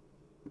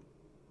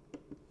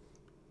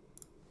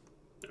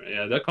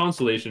 Yeah, that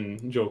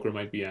Constellation Joker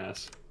might be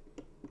ass.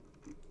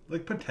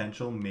 Like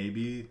potential,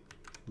 maybe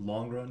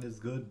long run is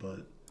good, but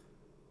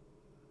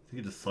I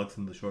think it just sucks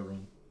in the short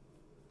run.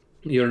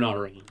 You're not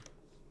wrong.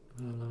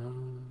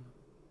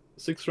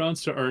 6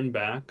 rounds to earn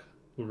back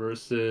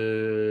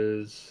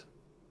versus...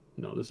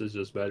 No, this is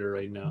just better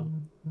right now.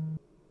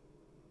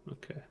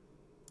 Okay.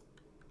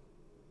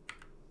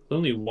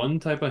 Only one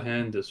type of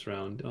hand this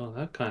round. Oh,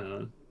 that kind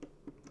of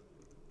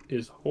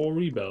is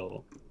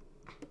horrible.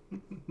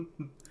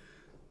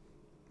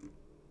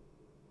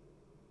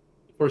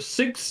 For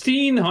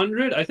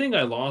 1600, I think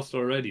I lost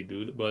already,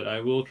 dude, but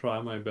I will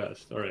try my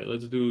best. All right,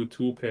 let's do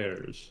 2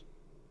 pairs.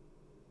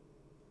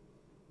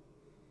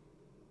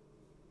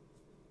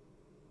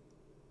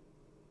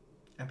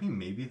 I mean,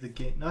 maybe the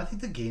game. No, I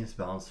think the game's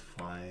balanced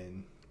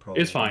fine.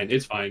 Probably. It's fine.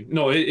 It's fine.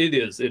 No, it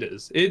is. It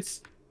is.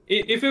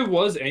 If it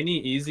was any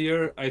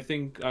easier, I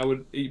think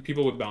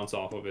people would bounce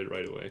off of it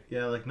right away.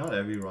 Yeah, like not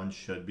every run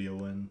should be a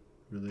win,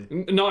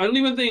 really. No, I don't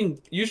even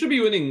think you should be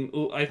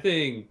winning. I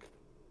think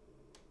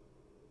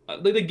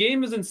like the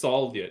game isn't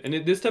solved yet, and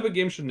this type of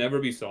game should never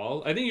be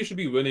solved. I think you should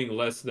be winning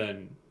less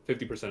than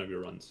 50% of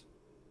your runs.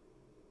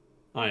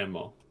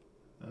 IMO.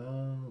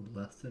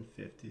 Less than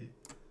 50.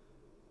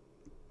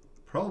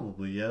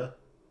 Probably, yeah. You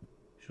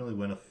should only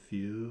win a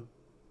few.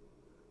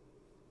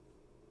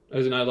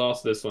 As in, I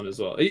lost this one as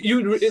well. Like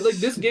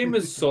this game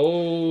is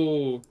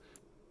so.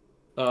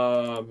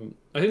 I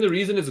think the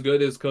reason it's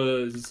good is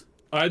because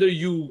either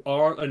you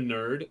are a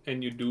nerd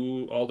and you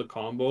do all the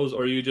combos,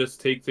 or you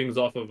just take things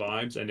off of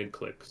vibes and it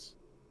clicks.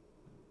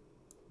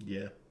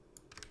 Yeah.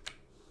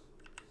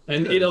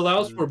 And Yeah, it it's,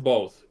 allows for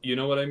both. You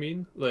know what I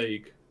mean?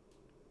 Like,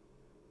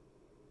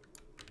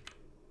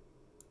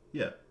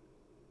 yeah.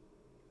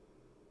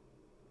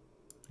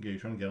 Okay, you're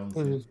trying to get on the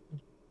What scene. is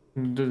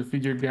Does it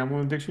feed your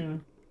gambling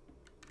addiction?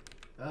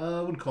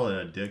 I wouldn't call it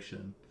an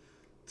addiction.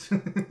 Say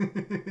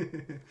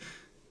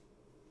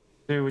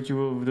what you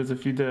will, but does it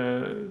feed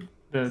that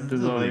It doesn't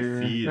really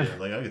desire? feed it.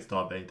 Like I can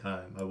stop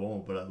anytime. I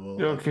won't, but I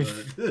will. Okay.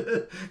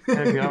 But...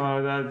 Heck, I'm out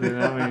of that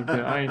then.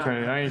 I ain't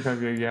trying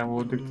to be a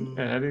gamble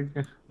addict.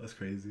 That's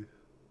crazy.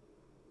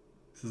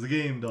 This is a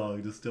game,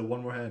 dog. Just still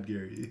one more hand,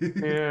 Gary.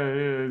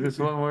 Yeah, just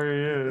one more,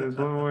 yeah, just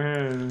one more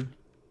hand.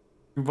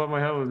 You bought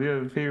my house,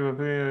 yeah,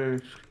 pay.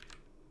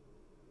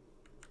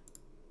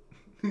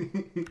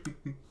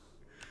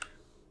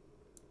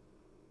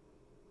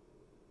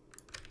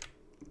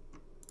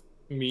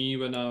 me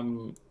when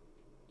I'm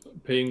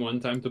paying one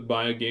time to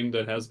buy a game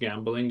that has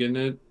gambling in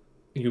it,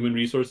 human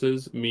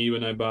resources. Me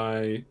when I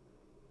buy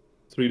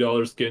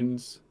 $3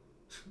 skins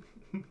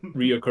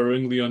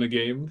reoccurringly on a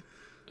game.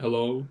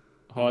 Hello,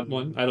 hot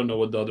one. I don't know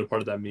what the other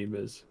part of that meme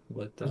is,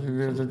 but Those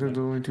are the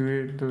only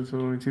two, those are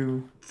the only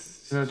two.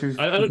 Not two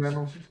I don't-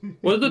 panels.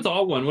 what is the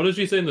top one? What does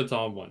she say in the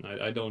top one?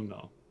 I don't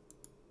know.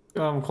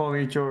 I'm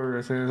calling HR.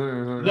 I said,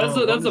 That's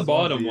No, that's the one's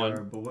bottom VR,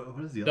 one. But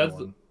what is the other That's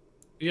one?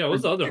 Yeah,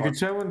 what's the other Giga one?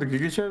 Chat one? The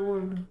Giga Chat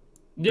one?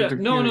 Yeah, the-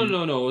 no, yeah.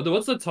 no, no, no.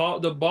 What's the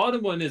top? The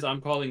bottom one is I'm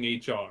calling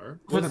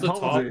HR. What's the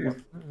top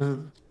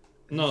one?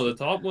 No, the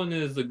top one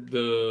is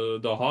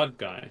the hot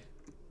guy.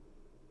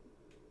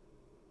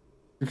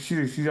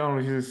 She's I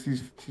don't know,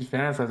 she's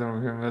fantasizing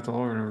over him. That's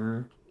all I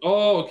remember.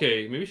 Oh,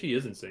 okay. Maybe she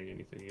isn't saying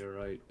anything. You're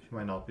right. She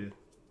might not be. Do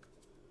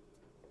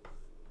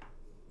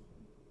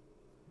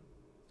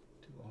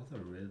all the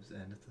ribs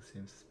end at the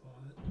same spot?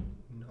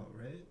 No,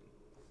 right?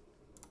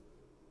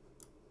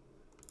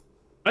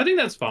 I think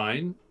that's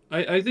fine.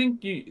 I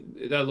think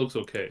that looks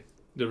okay.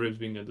 The ribs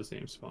being at the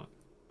same spot.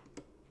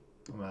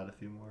 I'm add a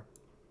few more.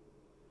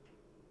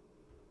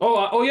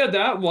 Oh yeah,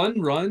 that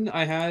one run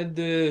I had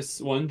this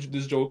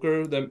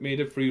Joker that made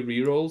it free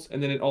rerolls,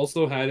 and then it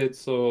also had it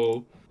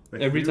so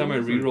Wait, every free time I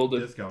rolls or rerolled it,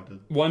 discounted.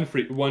 one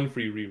free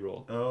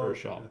reroll Oh, per okay.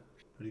 shop,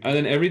 Pretty and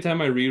good. then every time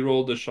I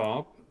rerolled the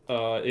shop,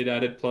 it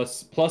added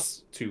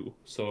plus 2,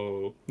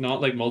 so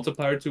not like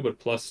multiplier 2, but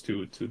plus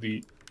 2 to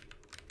the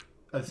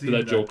I've seen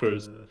that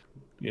Joker's. Oh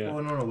Yeah.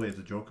 no, wait, it's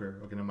a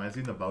Joker. Okay, no, I've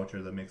seen the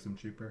voucher that makes them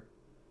cheaper.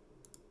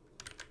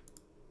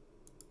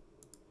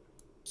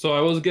 So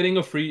I was getting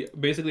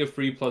basically a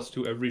free plus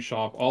 2 every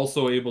shop,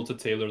 also able to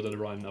tailor the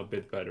run a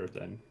bit better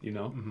than, you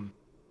know? Mm-hmm.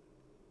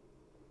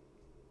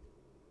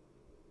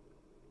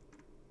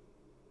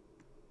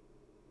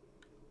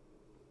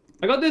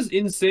 I got this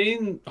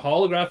insane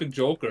holographic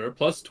Joker,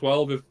 plus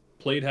 12 if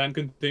played hand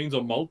contains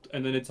a mult,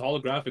 and then it's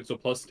holographic, so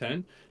plus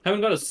 10.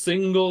 Haven't got a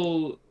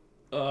single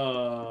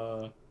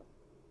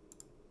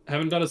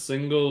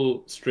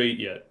straight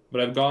yet,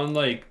 but I've gotten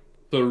like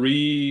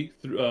 3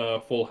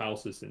 full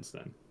houses since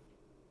then.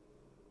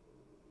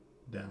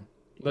 Damn.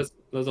 That's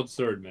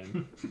absurd,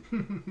 man.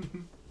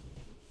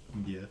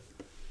 Yeah.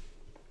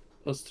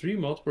 Plus 3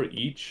 mult per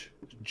each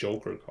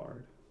Joker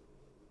card.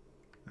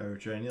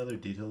 Alright, any other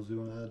details we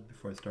want to add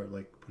before I start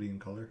like putting in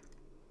color?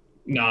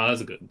 Nah,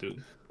 that's a good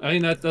dude. I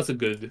mean that's a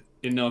good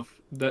enough.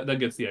 That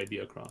gets the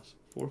idea across.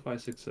 4,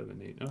 5, 6,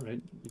 7, 8. All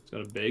right, you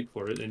got to beg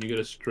for it, and you get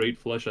a straight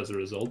flush as a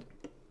result.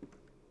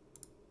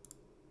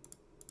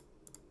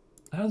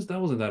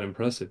 That wasn't that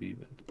impressive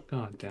even.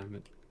 God damn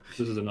it.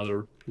 This is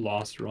another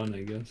lost run,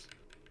 I guess.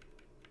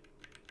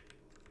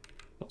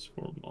 Plus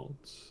 4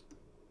 mults.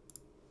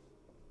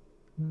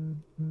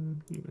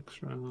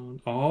 Next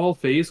round. All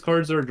face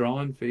cards are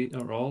drawn face,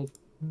 or all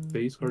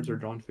face cards are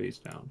drawn face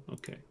down.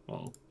 Okay,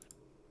 well,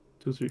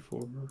 2, 3,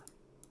 4.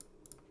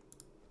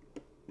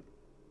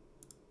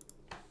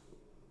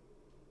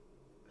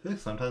 I feel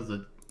like sometimes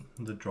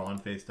the drawn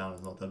face down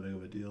is not that big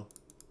of a deal.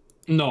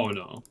 No.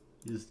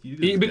 You just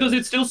Because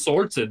guess. it still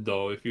sorts it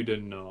though, if you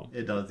didn't know.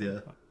 It does, yeah.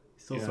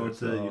 Still Yeah,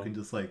 sorts it. You so- can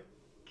just like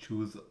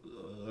choose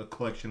a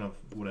collection of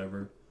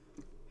whatever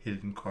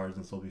hidden cards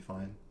and still be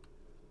fine.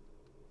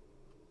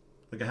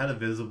 Like I had a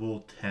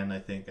visible 10, I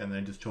think, and then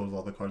I just chose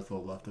all the cards to the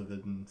left of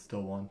it and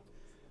still won.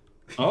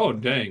 Oh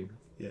dang.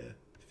 Yeah.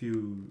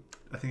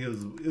 I think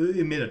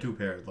it made a 2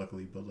 pair,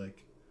 luckily, but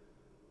like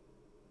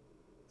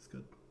it's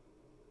good.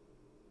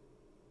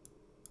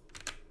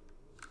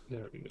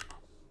 There we go.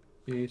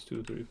 Ace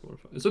 2, 3, 4,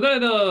 5. So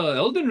that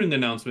Elden Ring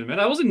announcement, man,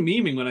 I wasn't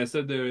memeing when I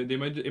said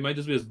it might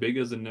just be as big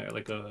as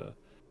like a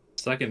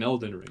second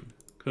Elden Ring,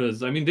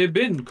 because I mean they've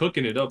been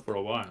cooking it up for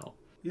a while.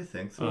 You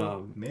think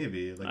so?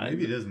 Maybe. Like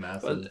maybe it is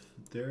massive.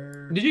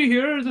 Did you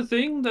hear the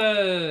thing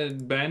that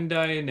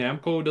Bandai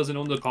Namco doesn't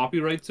own the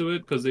copyright to it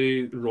because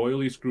they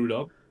royally screwed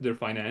up their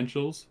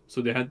financials?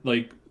 So they had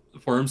like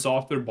Firm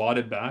Software bought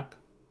it back.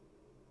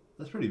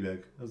 That's pretty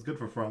big. That's good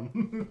for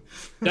From.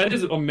 That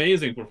is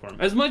amazing for Firm.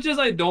 As much as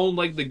I don't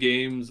like the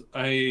games,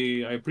 I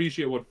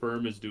appreciate what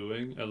Firm is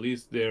doing. At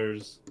least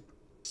there's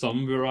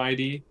some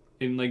variety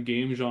in like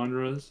game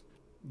genres.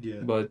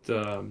 Yeah. But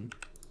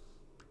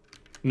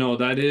no,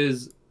 that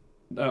is.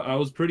 I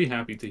was pretty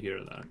happy to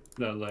hear that.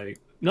 That like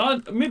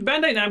Not I mean,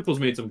 Bandai Namco's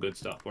made some good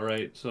stuff, all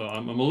right. So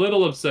I'm a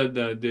little upset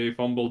that they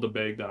fumbled the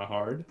bag that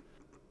hard,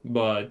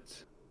 but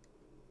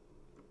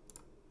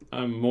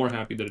I'm more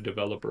happy that a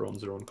developer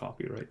owns their own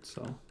copyright.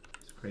 So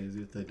It's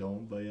crazy if they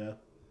don't, but yeah.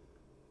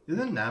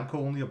 Isn't Namco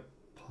only a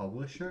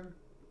publisher?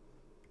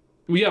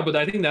 well, yeah, but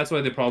I think that's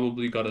why they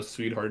probably got a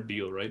sweetheart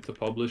deal, right, to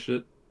publish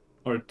it,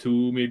 or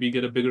to maybe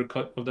get a bigger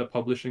cut of that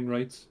publishing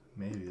rights.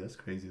 Maybe, that's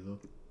crazy though.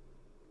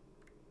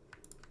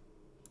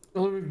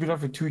 Only been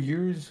out for 2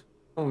 years.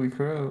 Holy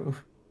crap!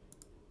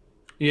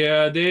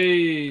 Yeah,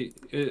 they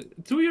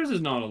 2 years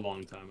is not a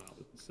long time, I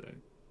would say,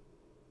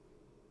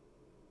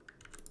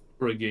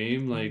 for a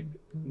game. Like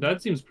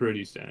that seems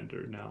pretty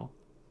standard now.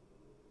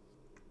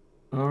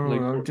 I don't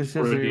Like, know. for- Just for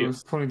a yesterday it game.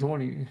 was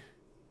 2020.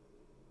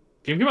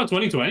 Game came out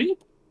 2020.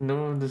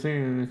 No, I'm just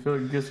saying. I feel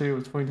like yesterday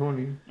was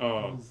 2020.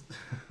 Oh,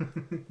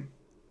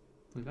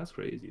 like, that's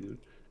crazy, dude.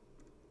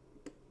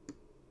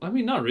 I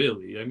mean, not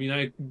really. I mean,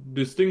 I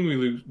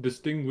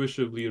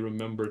distinguishably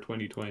remember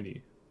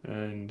 2020,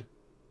 and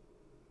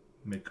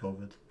Mid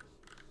COVID.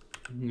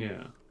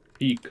 yeah,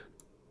 peak.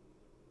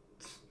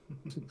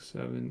 6,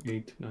 7,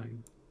 8,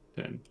 9,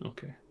 10.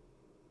 Okay.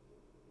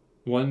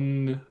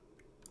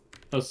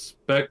 A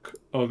spec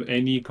of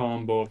any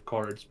combo of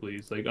cards,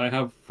 please. Like, I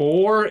have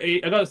 4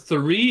 8. I got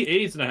 3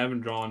 8s and I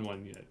haven't drawn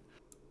one yet.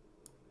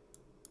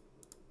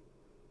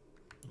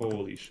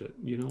 Holy shit.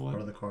 You know What are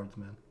what? the cards,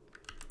 man?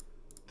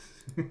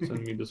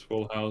 Send me this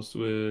full house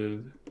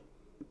with.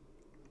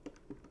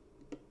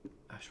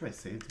 Actually, I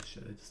saved this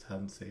shit. I just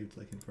haven't saved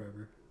like in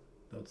forever.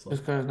 That would This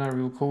suck. guy's not a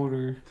real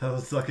coder. That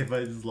would suck if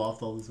I just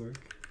lost all this work.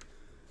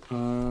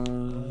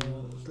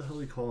 What the hell are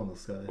we calling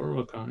this guy? Or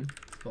what kind?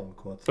 Let's call him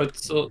Quetzal. But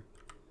so,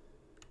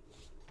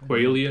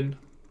 Whatever. Qualian.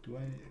 Do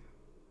I?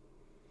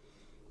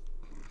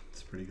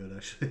 It's pretty good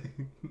actually.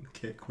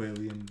 Okay,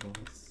 Qualian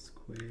boss.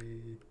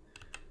 Qualian.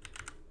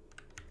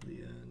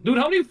 Dude,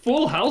 how many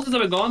full houses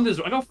have I gone this?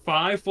 I got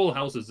 5 full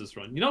houses this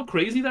run. You know how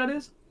crazy that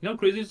is? You know how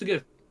crazy it is to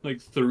get like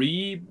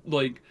 3,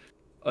 like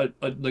a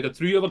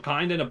 3 of a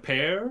kind and a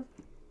pair?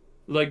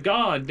 Like,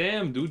 god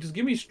damn, dude, just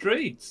give me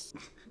straights.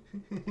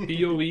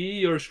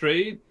 PoE or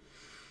straight.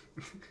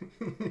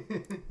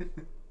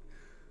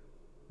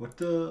 What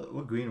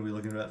green are we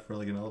looking at for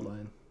like an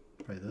outline?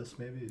 Probably this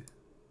maybe.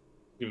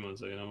 Give me 1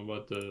 second. I'm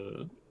about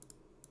to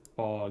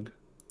pog.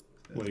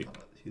 Wait.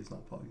 He's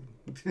not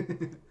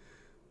pogging.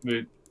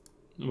 Wait,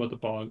 I'm about to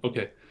pog.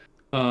 Okay.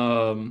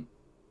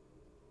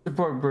 The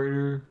part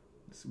brighter.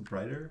 It's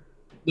brighter?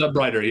 Not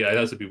brighter. Yeah, it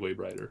has to be way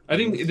brighter. I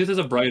think this is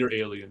a brighter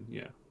alien.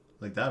 Yeah.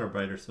 Like that or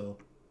brighter still?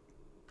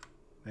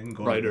 I can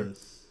go Brighter. to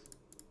this.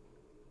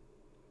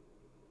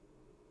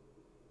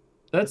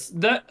 That's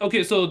that.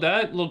 Okay, so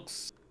that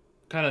looks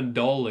kind of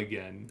dull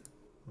again.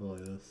 Oh,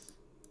 like this.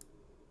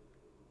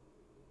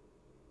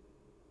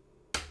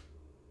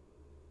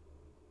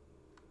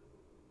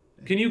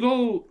 Can you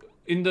go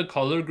in the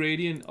color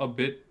gradient a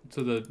bit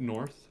to the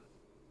north?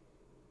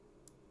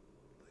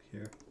 Like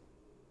here.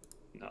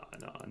 No,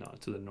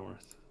 to the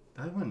north.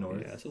 I went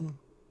north. Yeah, so,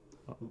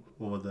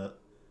 What was that?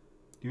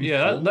 Do you mean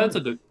yeah, full that's a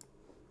north? good.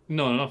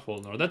 No, not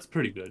full north. That's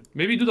pretty good.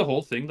 Maybe do the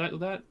whole thing like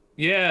that.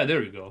 Yeah, there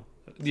we go.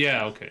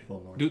 Yeah, okay.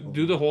 Full north. Do full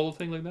do the north. whole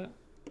thing like that.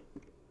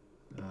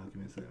 Give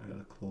me a second. I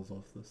gotta close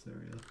off this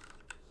area.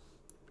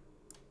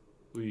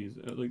 Please,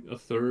 like a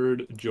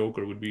third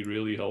Joker would be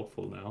really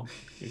helpful now.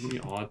 Give me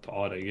odd,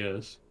 I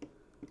guess.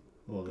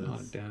 Oh, this.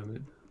 God damn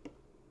it.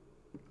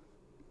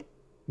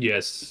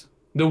 Yes.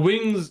 The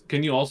wings.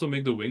 Can you also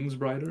make the wings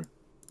brighter?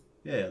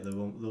 Yeah,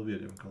 they'll be a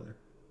different color.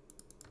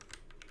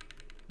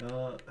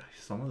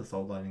 Some of this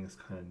outlining is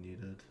kind of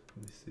needed.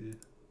 Let me see.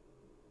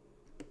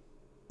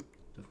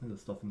 Definitely the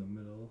stuff in the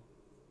middle.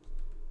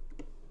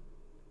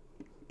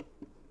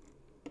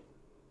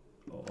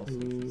 Oh, also,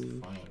 if it's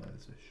Ooh.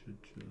 finalized, I should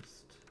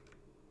just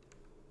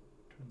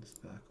turn this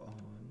back on.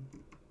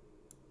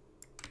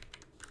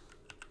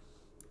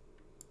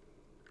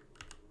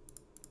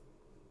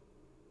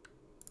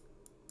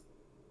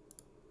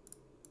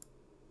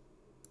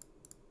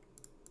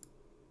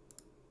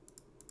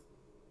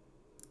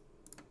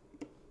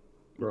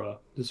 Bruh,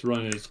 this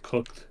run is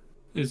cooked.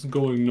 It's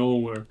going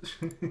nowhere.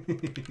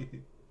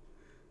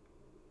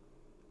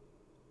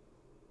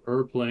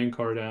 Per playing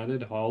card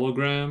added.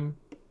 Hologram.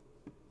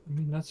 I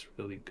mean, that's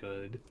really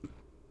good.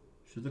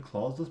 Should the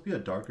claws just be a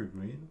darker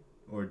green?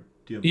 Or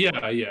do you have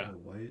Yeah, yeah.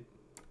 white?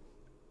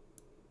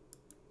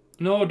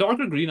 No,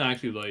 darker green I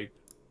actually like.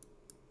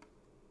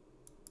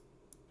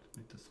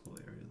 Make this whole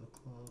area the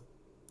claw.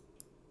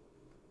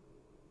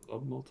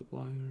 Club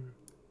multiplier.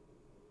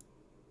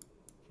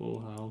 Full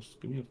house.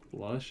 Give me a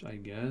flush, I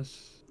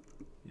guess.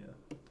 Yeah,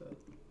 that.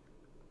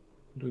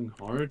 Doing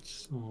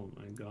hearts? Oh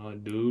my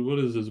god, dude. What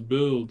is this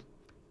build?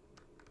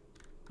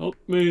 Help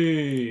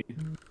me!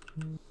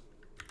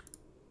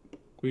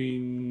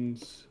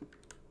 Queens.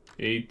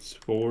 8s,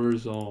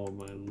 4s. Oh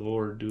my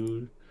lord,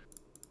 dude.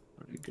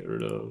 What do I get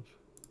rid of?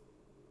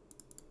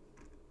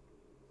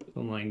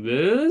 Something like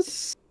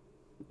this?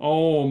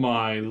 Oh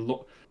my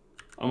lord.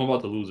 I'm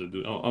about to lose it,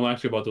 dude. I'm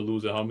actually about to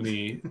lose it. How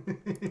many?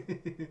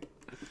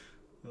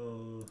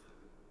 Oh,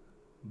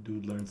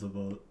 Dude learns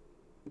about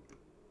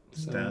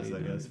stats, I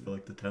guess, for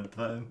like the 10th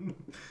time.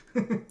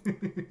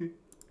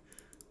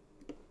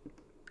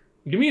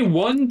 Give me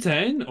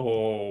 110?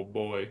 Oh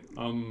boy.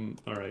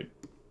 Alright.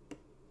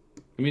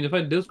 I mean, if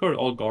I discard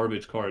all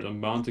garbage cards, I'm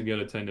bound to get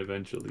a 10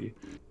 eventually.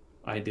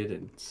 I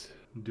didn't.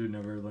 Dude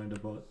never learned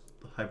about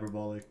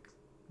hyperbolic.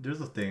 There's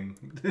a thing.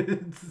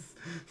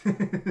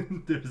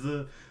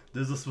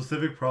 there's a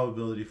specific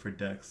probability for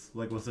decks.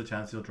 Like, what's the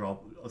chance you'll draw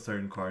a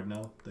certain card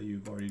now that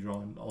you've already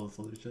drawn all this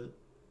other shit?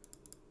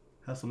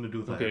 Has something to do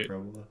with the Okay.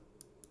 hyperbola.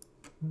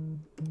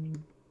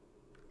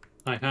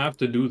 I have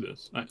to do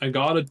this. I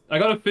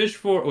gotta fish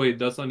for. Wait,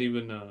 that's not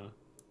even. Okay.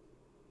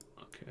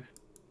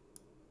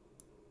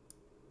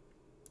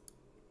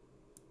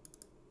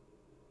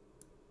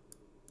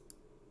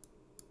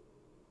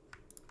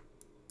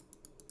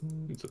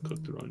 It's a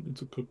cooked run.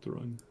 It's a cooked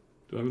run.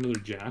 Do I have another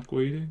jack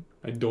waiting?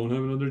 I don't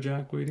have another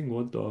jack waiting.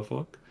 What the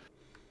fuck?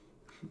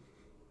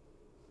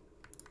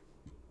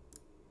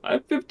 I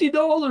have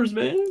 $50,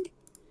 man.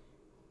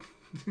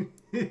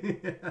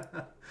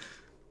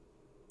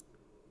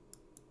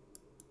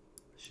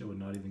 Shit would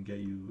not even get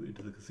you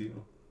into the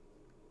casino.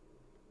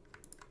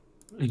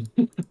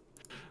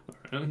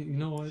 Alright, you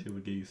know what? Shit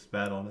would get you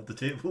spat on at the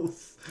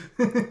tables.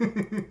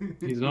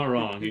 He's not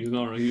wrong. He's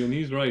not wrong.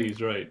 He's right.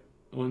 He's right.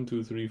 1,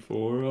 2, 3,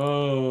 4.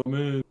 Oh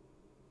man.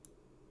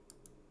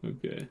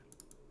 Okay.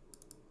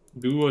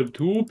 Do a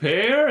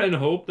 2-pair and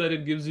hope that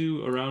it gives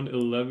you around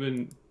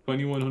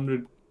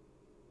 2,100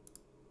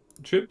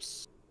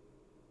 chips.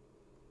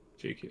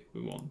 JK,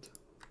 we won't.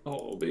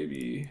 Oh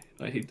baby,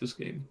 I hate this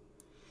game.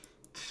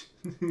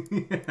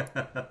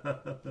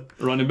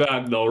 Run it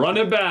back though. Run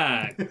it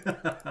back.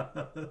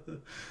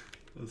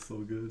 That's so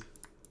good.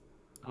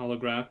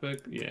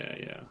 Holographic. Yeah,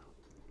 yeah.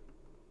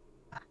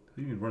 What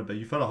do you mean run it back?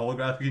 You found a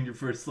holographic in your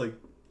first, like,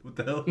 what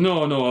the hell?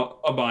 No,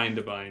 a bind,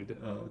 a bind.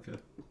 Oh, okay.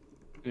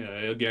 Yeah,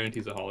 it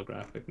guarantees a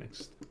holographic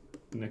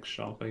next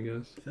shop, I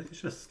guess. I feel like I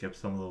should have skipped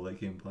some of the late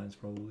game blinds,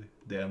 probably.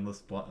 The endless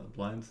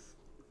blinds.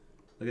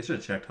 Like, I should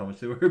have checked how much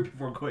they were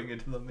before going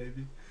into them,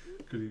 maybe.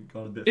 Could have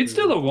gone a bit It's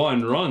further. still a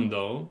 1 run,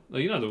 though.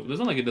 Like, you know, it's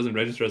not like it doesn't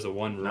register as a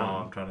 1 run. No,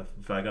 I'm trying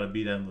to. I gotta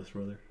beat endless,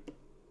 brother.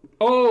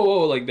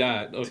 Oh, like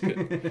that.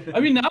 Okay. I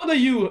mean, now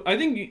that I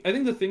think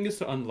the thing is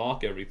to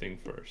unlock everything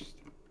first.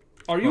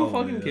 Are you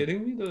Probably, fucking yeah.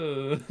 kidding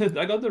me?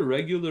 I got the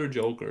regular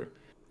Joker,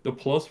 the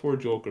 +4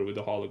 Joker with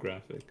the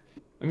holographic.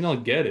 I mean, I'll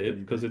get it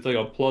because it's like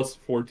a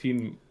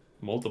 +14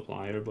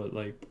 multiplier, but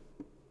like,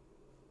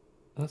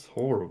 that's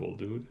horrible,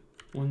 dude.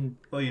 One.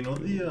 Oh, you know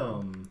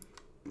the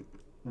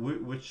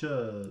which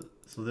so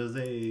there's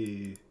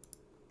a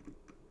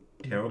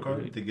tarot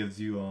card that gives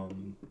you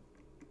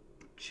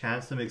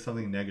chance to make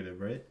something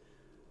negative, right?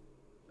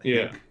 I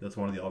Yeah. think that's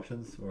one of the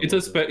options. Or It's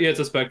was it? it's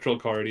a spectral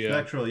card, yeah.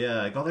 Spectral,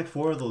 yeah. I got like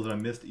 4 of those and I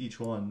missed each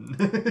one.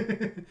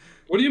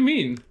 What do you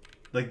mean?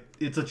 Like,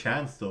 it's a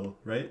chance though,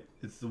 right?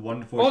 It's the 1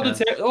 in 4 Oh, chance.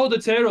 the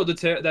tarot,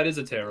 that is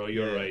a tarot.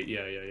 You're Yeah. right.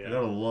 Yeah. I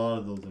got a lot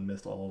of those and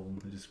missed all of them.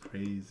 It's just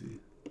crazy.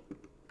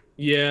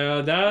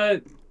 Yeah,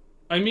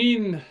 I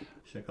mean,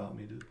 Shit got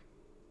me, dude.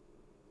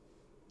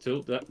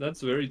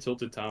 that's very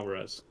Tilted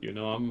Tower-esque. You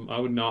know, I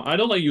would not. I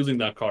don't like using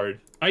that card.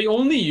 I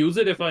only use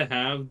it if I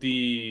have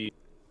the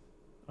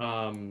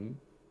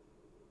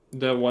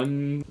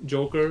one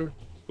Joker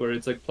where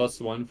it's like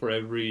 +1 for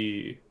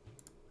every.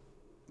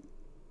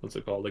 What's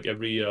it called? Like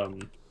every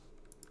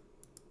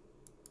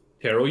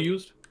tarot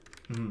used.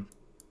 Hmm.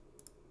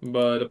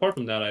 But apart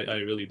from that, I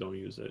really don't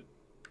use it.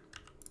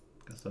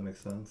 Guess that makes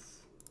sense.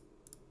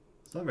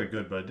 It's not very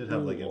good, but I did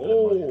have like infinite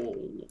money.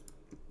 Oh,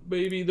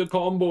 baby, the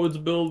combo is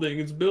building.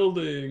 It's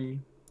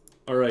building.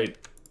 All right.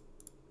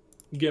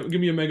 Give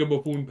me a Mega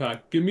Buffoon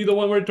pack. Give me the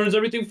one where it turns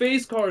everything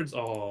face cards.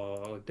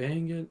 Oh,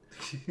 dang it.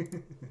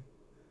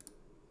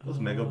 Those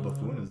Mega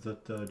Buffoon, is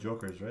that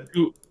Jokers, right?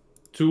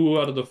 2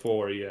 out of the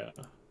 4, yeah.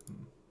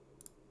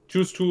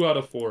 Choose 2 out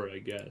of 4, I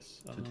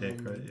guess. To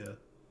take, right? Yeah.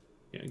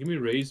 Yeah, give me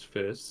Raised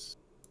Fists.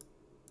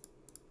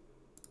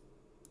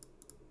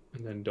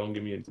 And then don't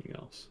give me anything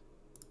else.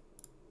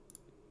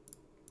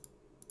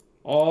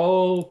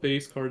 All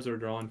face cards are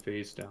drawn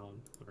face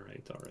down.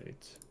 Alright,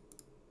 alright.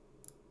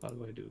 How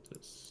do I do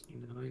this?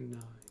 9.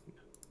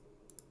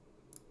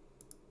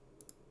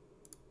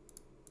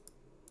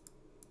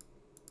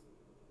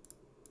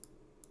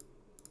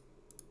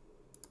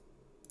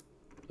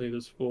 Play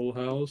this full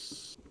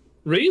house.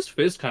 Raised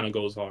Fist kind of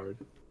goes hard.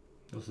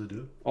 What's it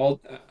do?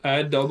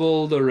 Add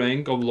double the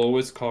rank of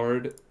lowest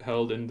card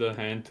held in the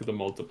hand to the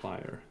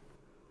multiplier.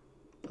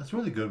 That's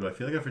really good, but I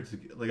feel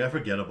like I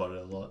forget about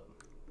it a lot,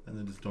 and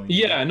then just don't. Use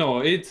Yeah, it. no,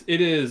 it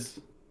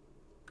is.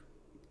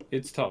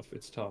 It's tough.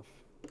 It's tough.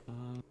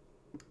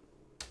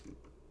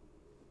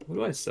 What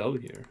do I sell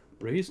here?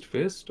 Raised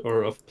Fist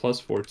or a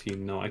 +14?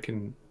 No, I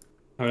would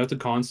have to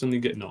constantly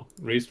get. No,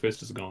 Raised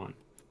Fist is gone.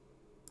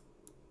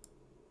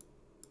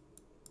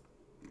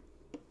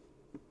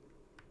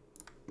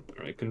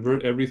 Alright,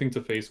 convert everything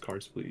to face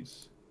cards,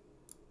 please.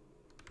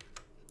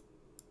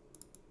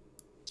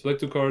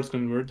 Select 2 cards,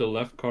 convert the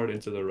left card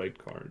into the right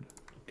card.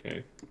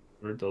 Okay,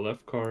 convert the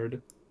left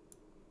card.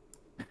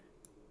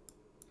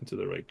 into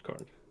the right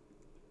card.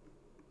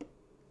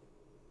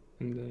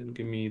 And then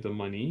give me the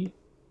money.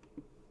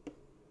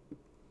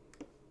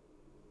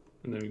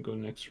 And then we go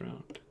next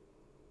round.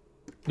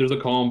 There's a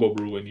combo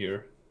brewing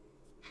here.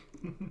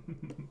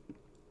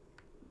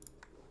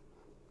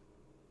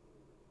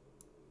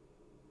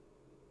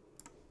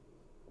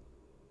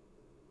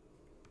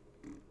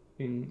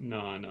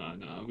 Nah.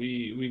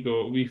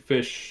 We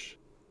fish.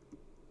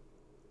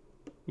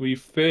 We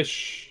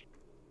fish.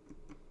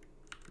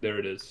 There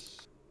it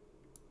is.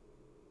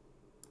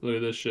 Look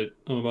at this shit.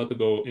 I'm about to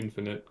go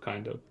infinite,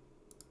 kind of.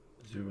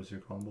 What's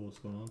your combo? What's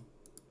going on?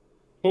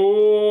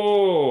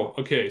 Oh,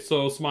 okay.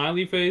 So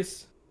smiley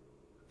face.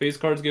 Face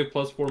cards give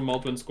 +4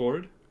 mult when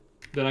scored.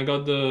 Then I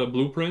got the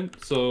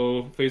blueprint.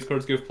 So face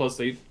cards give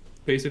 +8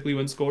 basically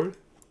when scored.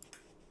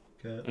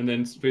 Okay. And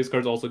then face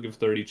cards also give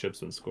 30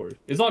 chips when scored.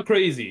 It's not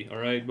crazy,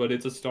 alright, but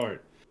it's a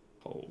start.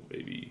 Oh,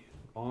 baby.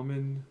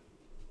 Ramen.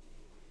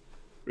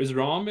 Is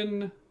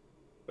ramen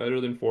better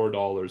than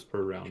 $4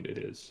 per round? It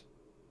is.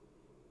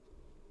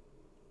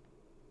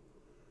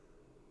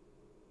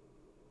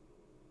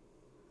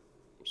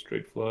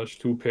 Straight flush.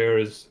 2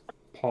 pairs.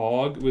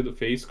 Pog with a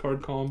face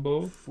card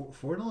combo.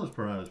 $4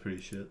 per round is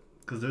pretty shit.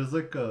 Cause there's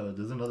like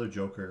there's another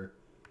Joker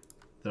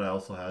that I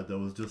also had that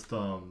was just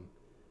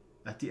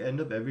at the end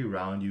of every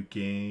round you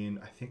gain,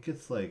 I think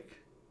it's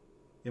like,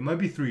 it might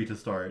be 3 to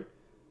start,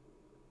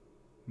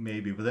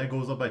 maybe, but then it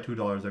goes up by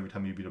 $2 every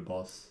time you beat a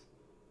boss.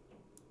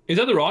 Is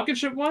that the rocket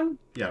ship one?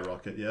 Yeah,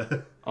 rocket. Yeah.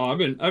 Oh, I've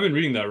been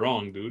reading that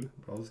wrong, dude.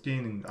 I was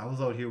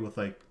out here with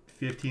like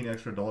 $15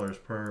 extra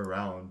per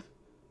round,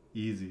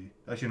 easy.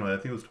 Actually, no, I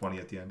think it was 20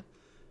 at the end.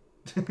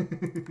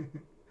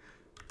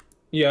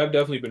 Yeah, I've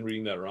definitely been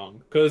reading that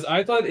wrong. Cause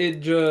I thought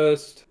it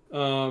just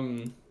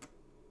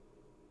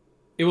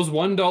it was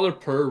 $1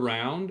 per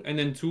round and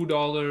then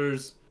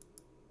 $2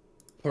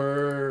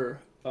 per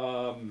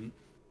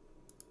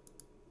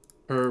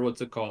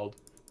what's it called?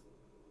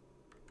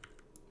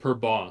 Per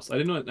boss. I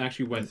didn't know it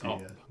actually went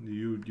up.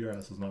 Yeah. Your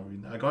ass was not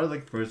reading that. I got it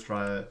like first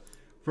shot,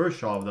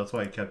 but that's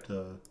why I kept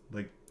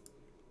like,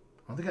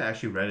 I don't think I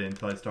actually read it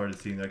until I started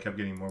seeing that I kept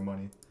getting more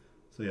money.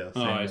 So yeah,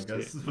 same, I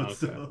guess. But okay.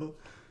 still,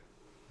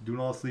 do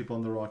not sleep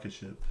on the rocket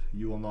ship.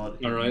 You will not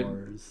hit Alright.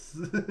 Mars.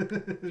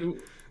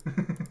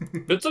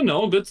 Good to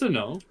know, good to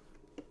know.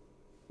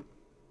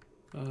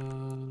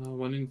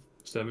 1 in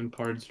 7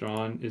 cards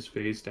drawn is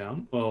face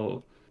down.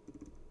 Well,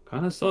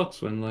 kind of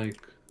sucks when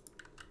like...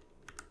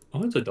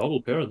 Oh, it's a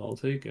double pair though, I'll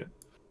take it.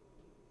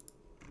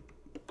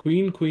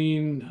 Queen,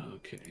 queen,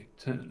 okay.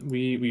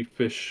 We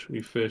fish.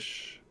 We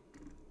fish!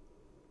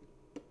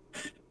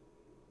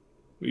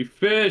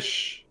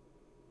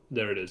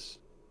 There it is.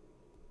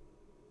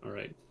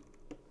 Alright.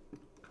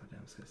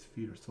 Goddamn, this guy's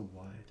feet are so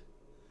wide.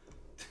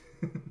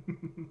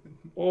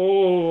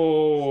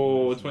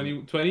 Oh,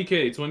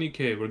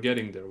 20k. We're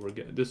getting there.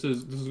 This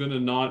is gonna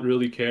not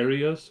really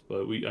carry us,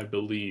 but I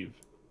believe.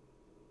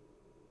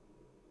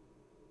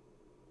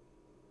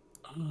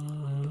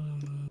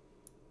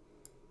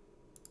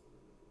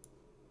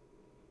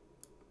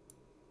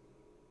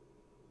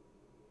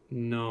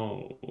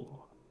 No.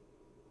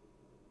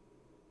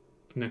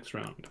 Next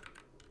round.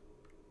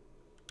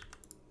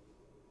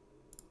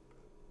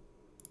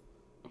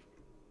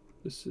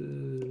 This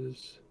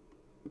is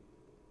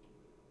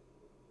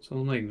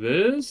something like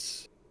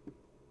this.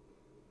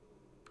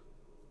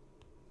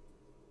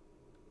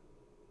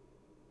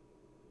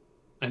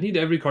 I need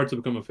every card to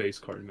become a face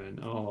card, man.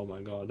 Oh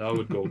my god, that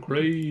would go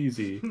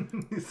crazy.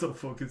 He's so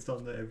focused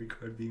on every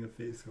card being a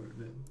face card,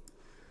 man.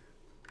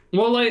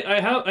 Well, like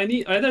I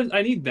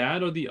need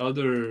that or the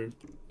other.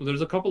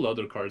 There's a couple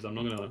other cards. I'm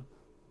not gonna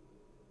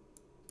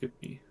skip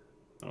me.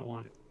 I don't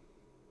want it.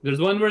 There's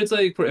one where it's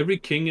like for every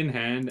king in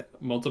hand,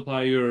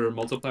 multiply your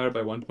multiplier by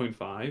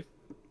 1.5,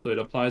 so it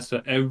applies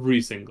to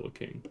every single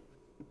king.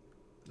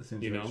 That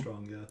seems very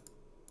strong, yeah.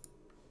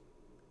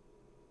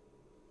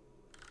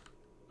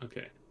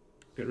 Okay,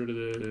 get rid of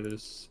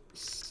this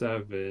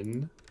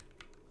 7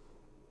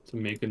 to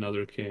make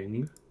another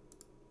king.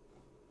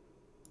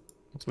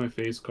 What's my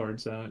face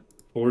cards at?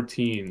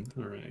 14.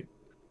 All right.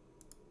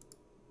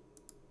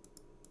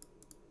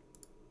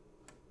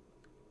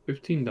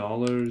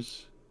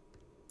 $15.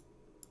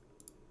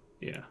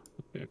 Yeah.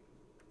 Okay.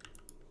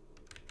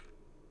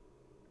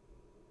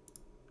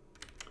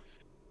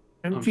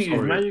 MP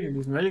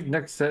is magic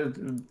next set.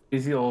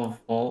 Is he all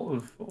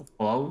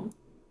Fallout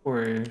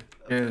or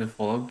the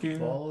Fallout game?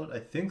 Fallout, I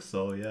think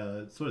so. Yeah,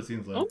 that's what it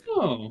seems like.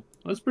 Oh,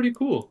 that's pretty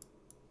cool.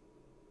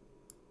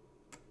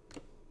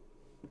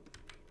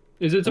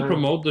 Is it to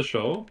promote the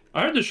show?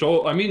 I heard the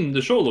show. I mean,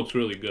 the show looks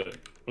really good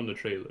from the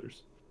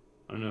trailers.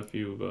 I don't know if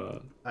you've.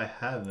 I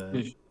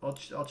haven't. I'll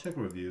check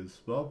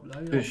reviews. Well,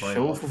 the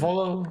show for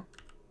Fallout.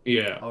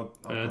 Yeah,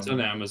 it's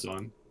on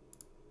Amazon.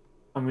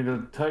 I mean, the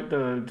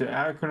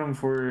acronym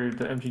for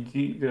the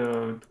MTG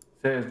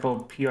set is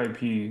called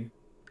PIP.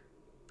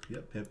 Yeah,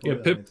 Pip. Yeah,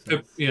 Pip.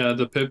 Yeah,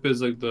 the Pip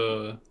is like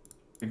the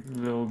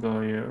little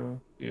guy. Yeah.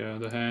 Yeah,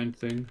 the hand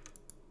thing.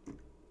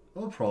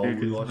 I'll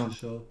probably watch the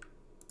show.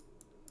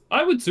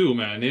 I would too,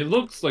 man. It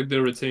looks like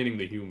they're retaining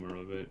the humor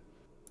of it.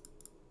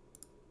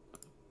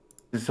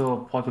 Is it still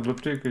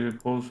apocalyptic? Is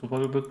it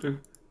post-apocalyptic?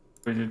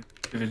 Or is it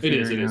It is. It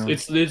figuring is. out?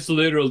 It's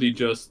literally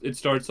just. It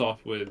starts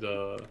off with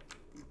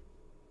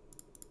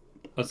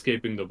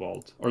escaping the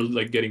vault or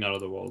like getting out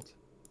of the vault.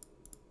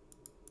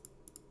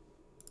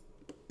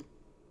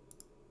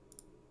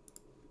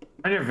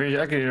 I never finished.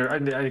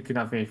 I could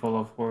not finish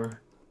Fallout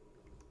 4.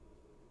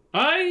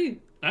 I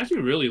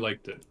actually really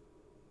liked it.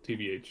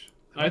 TBH.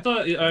 I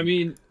thought. I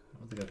mean, I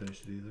don't think I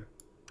finished it either.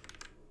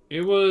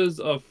 it was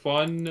a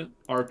fun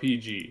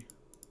RPG.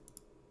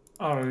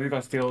 Oh, it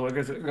got stale. I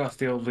guess it got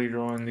stale later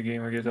on in the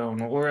game. I guess I don't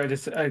know. Or I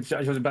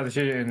chose about the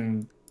shit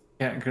and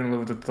couldn't live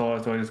with the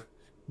thought, so I just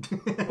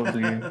closed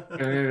the game.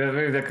 I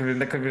mean, that could have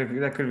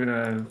been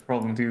a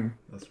problem too.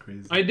 That's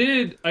crazy. I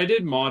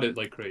did mod it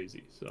like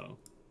crazy. So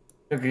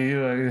Okay,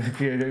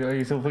 are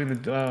you still playing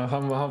the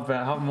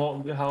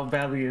how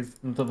badly is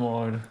the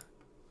mod?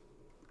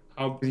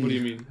 how? What do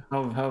you mean?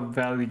 How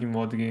badly you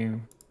mod the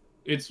game?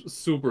 It's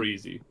super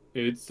easy.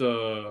 It's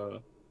No,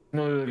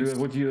 It's-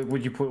 what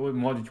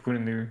mod did you put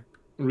in there?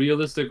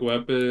 realistic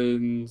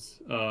weapons,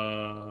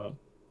 more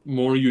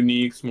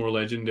uniques, more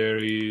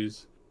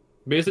legendaries,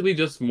 basically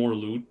just more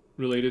loot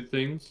related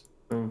things.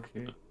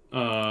 Okay.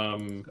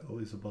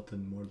 Always a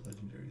button more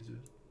legendaries, dude.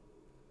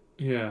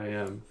 Yeah, I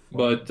am.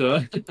 But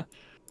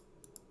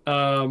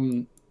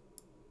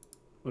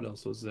what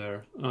else was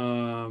there?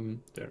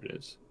 There it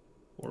is.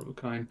 Four of a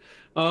kind.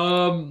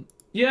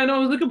 Yeah, no, it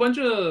was like a bunch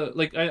of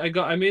like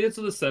I made it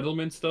so the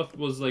settlement stuff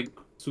was like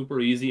super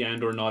easy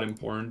and or not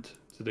important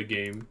to the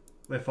game.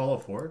 Wait,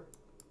 Fallout 4?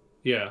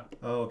 Yeah.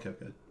 Oh, okay,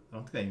 okay. I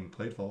don't think I even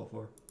played Fallout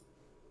 4.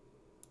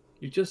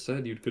 You just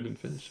said you couldn't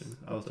finish it.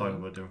 I was talking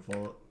about different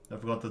Fallout. I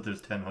forgot that there's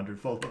 1,000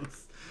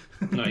 Fallouts.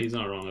 No, he's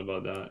not wrong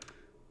about that.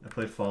 I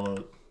played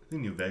Fallout, I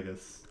think New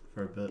Vegas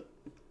for a bit.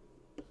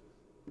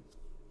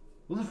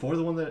 Wasn't 4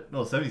 the one that...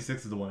 No,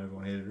 76 is the one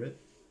everyone hated, right?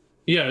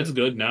 Yeah, it's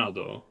good now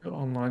though. The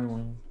online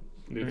one.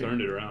 They turned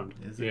it around.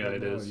 Is it Yeah,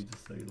 good it now, is. Or you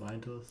just like lying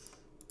to us?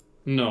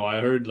 No, I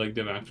heard like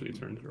they've actually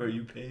turned it Or around.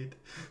 you paid?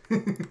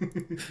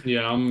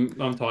 Yeah, I'm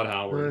Todd Well,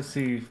 Howard. let's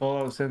see,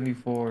 Fallout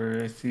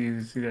 74. I see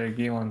that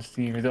game on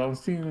Steam. Is it on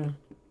Steam?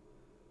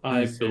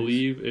 I Six.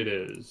 believe it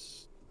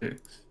is.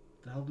 6.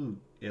 The hell do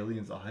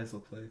aliens' eyes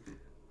look like?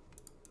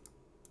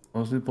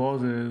 Mostly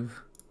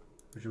positive.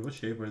 Richard, what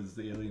shape is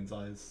the alien's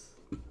eyes?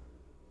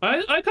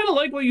 I kind of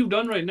like what you've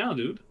done right now,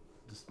 dude.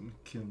 Just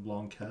a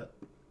long cat?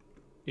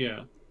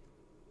 Yeah.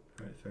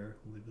 Alright, fair.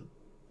 We'll leave it.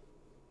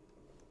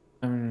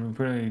 I mean,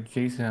 apparently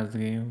Jason has the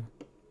game.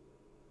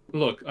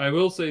 Look, I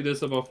will say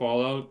this about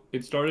Fallout.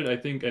 It started, I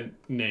think, at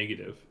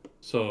negative.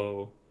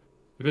 So,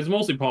 if it's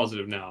mostly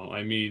positive now,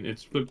 I mean,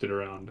 it's flipped it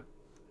around.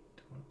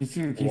 You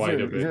see,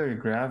 Quite a is bit. there a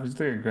graph? Is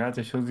there a graph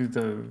that shows you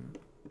the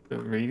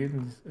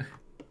ratings?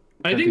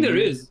 I That think they there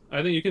do? is.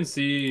 I think you can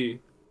see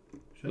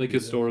Should like be there.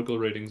 historical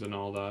ratings and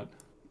all that.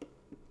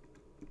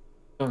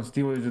 On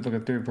Steam, or is it like a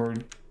third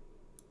party?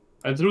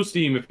 And through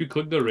Steam, if you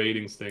click the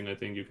ratings thing, I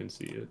think you can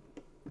see it.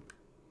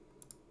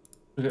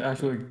 Is it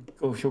actually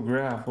show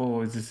graph?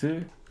 Oh, is this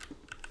it?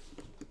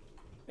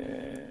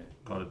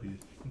 Gotta be.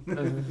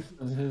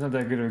 It's not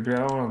that good of a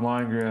graph. I want a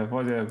line graph.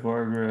 Why is that a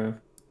bar graph?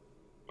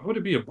 Why would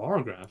it be a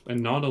bar graph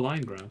and not a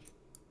line graph?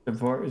 The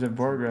bar is a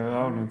bar graph.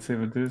 I don't know what to say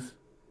about this.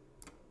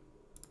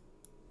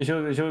 It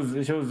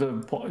shows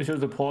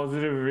the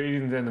positive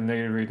ratings and the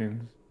negative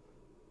ratings.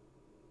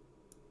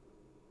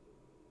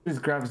 This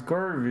graph is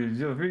garbage.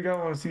 Yo, I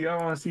want to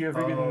see a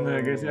freaking.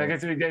 I guess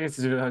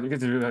it's really hard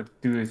to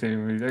do this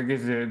anyways. I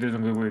guess there's no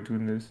good way of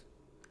doing this.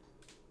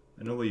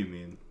 I know what you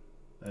mean.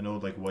 I know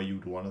like what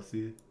you'd want to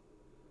see.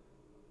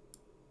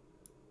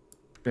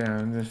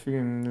 Damn, this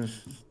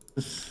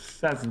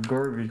that's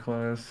garbage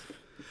class.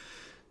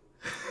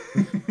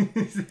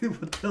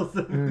 What else?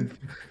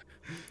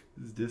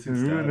 This dissing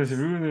stats.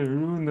 Ruin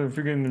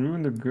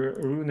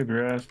the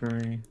grass for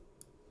me.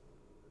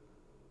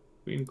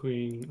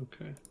 Queen,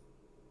 okay.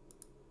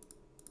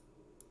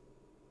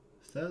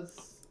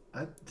 Stats?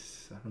 I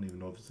don't even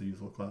know if it's a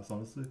useful class,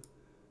 honestly.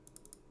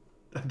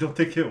 I don't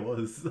think it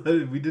was.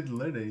 We didn't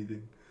learn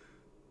anything.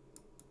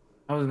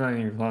 I was not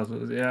in your class.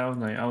 Yeah, I was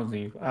not. I was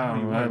in. I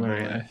don't know. I Like,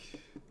 learned.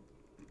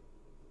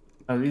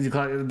 It was easy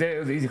class. It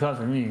was an easy class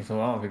for me, so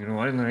I don't think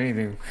I didn't learn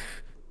anything.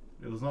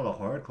 it was not a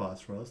hard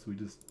class for us. We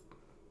just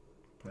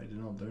probably did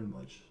not learn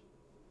much.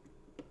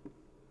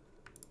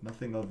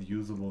 Nothing of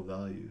usable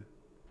value.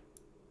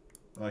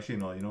 Well, actually,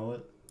 no. You know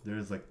what?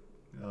 There's like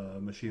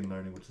machine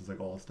learning, which is like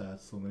all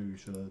stats. So maybe we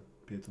should have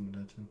paid some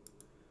attention.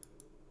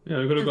 Yeah,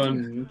 we could have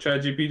gone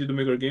ChatGPT to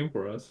make our game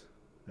for us.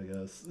 I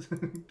guess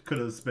could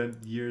have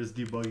spent years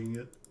debugging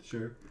it.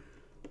 Sure.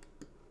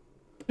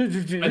 I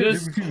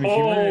just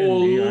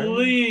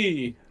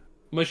holy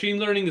machine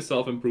learning is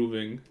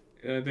self-improving.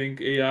 I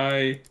think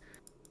AI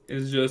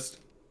is just.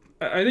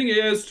 I think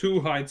AI is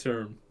too high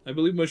term. I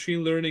believe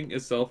machine learning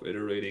is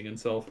self-iterating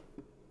and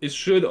It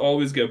should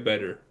always get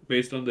better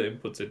based on the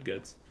inputs it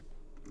gets.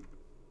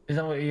 Is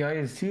that what AI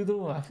is too,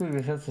 though? I feel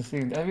like that's the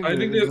same. I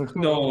think that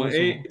no,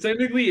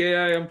 technically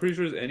AI. I'm pretty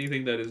sure is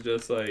anything that is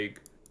just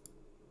like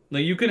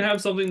you can have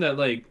something that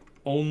like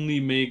only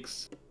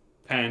makes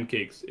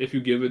pancakes if you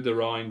give it the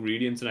raw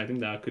ingredients, and I think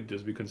that could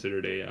just be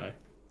considered AI.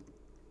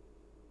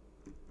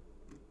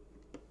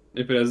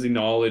 If it has the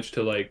knowledge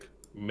to like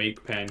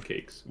make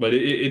pancakes, but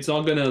it's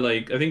not gonna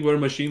like. I think where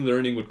machine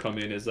learning would come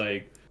in is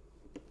like,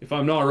 if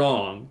I'm not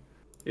wrong,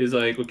 is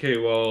like, okay,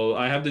 well,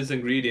 I have these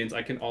ingredients.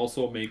 I can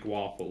also make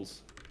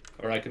waffles,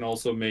 or I can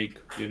also make,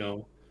 you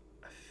know,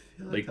 I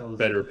feel like that was,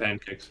 better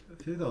pancakes. I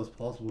feel like that was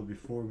possible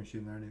before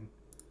machine learning.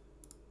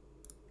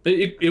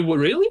 It would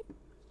really?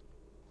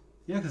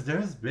 Yeah, because there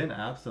has been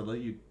apps that let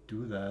you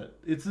do that.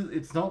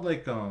 It's not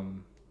like Actually,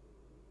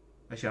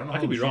 I don't know I how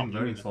could be machine wrong,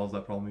 learning maybe. solves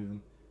that problem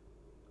even.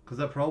 Because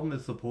that problem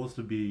is supposed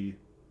to be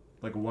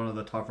like one of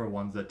the tougher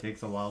ones that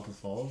takes a while to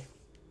solve.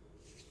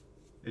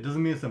 It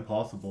doesn't mean it's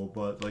impossible,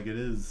 but like it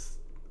is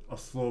a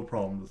slow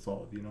problem to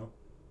solve, you know?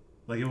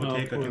 Like it would Oh,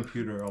 take a cool.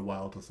 computer a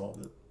while to solve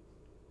it.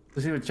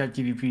 Let's see what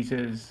ChatGPT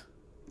says.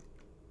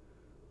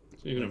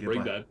 So you're gonna Like, if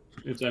break I- that.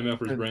 It's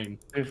MF's brain.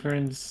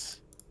 Difference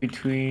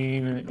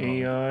between Oh.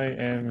 AI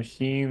and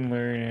machine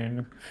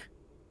learning.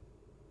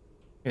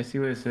 I see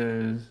what it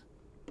says.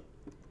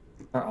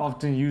 Are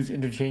often used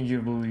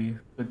interchangeably,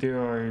 but they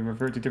are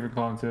referred to different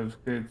concepts.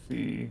 It's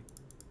the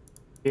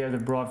AI has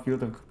a broad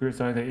field of computer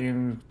science that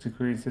aims to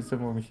create a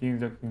system or machines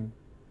that can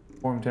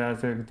perform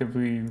tasks that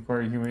typically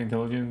require human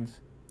intelligence.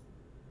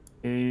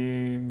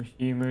 A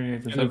machine learning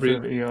is a And every- subset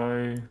of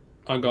AI.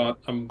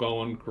 I'm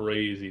going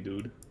crazy,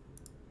 dude.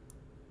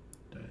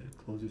 Did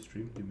I close your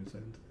stream? Give me a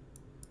second.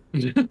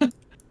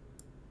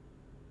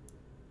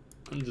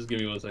 Just give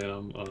me 1 second.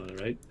 I'm on it,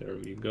 right? There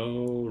we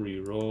go.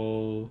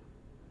 Reroll.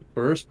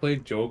 First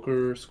played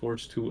Joker,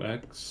 scores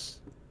 2x. It's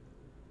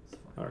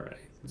fine. Alright.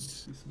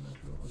 Let's do some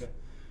metro. Okay.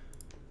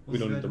 We What's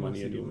don't the need the guy money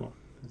doing? anymore.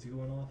 Is he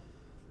going off?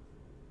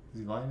 Is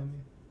he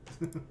lying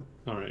to me?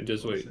 Alright,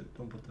 just Oh, wait. shit.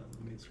 Don't put that on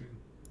the main screen.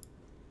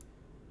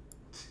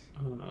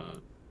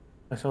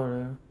 I saw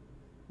that.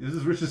 This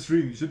is Rich's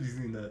stream. You should be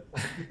seeing that.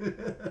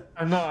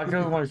 I'm not. I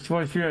don't want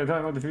to share. I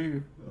don't want to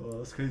see. Oh,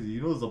 that's crazy.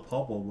 You know there's a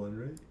pop-up button,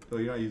 right? Oh,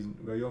 you're not using...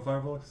 Are you on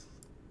Firefox?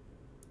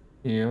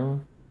 Yeah.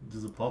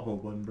 There's a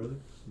pop-up button, brother.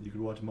 You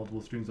could watch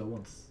multiple streams at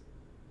once.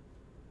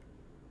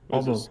 What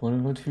is Although, this?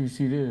 what do you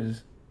see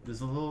this?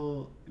 There's a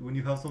little... When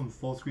you have some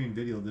full-screen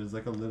video, there's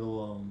like a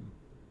little, how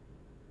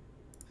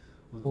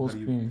do you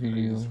Full-screen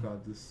video.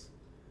 describe this?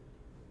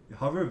 You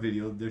hover a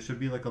video, there should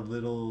be like a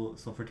little...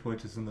 So for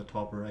Twitch, it's in the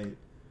top right.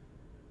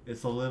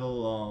 It's a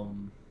little,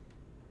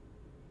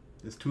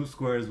 There's 2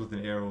 squares with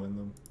an arrow in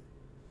them.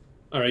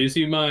 Alright, you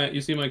see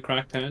my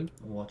cracked hand?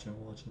 I'm watching.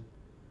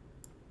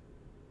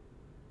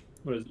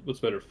 What's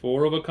better?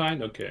 4 of a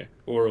kind? Okay.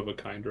 4 of a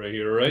kind right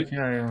here, right?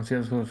 Yeah, I don't see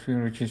that's what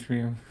stream Rich's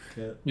stream.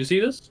 Okay. You see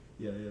this?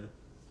 Yeah.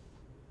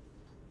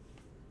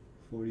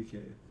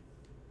 40K.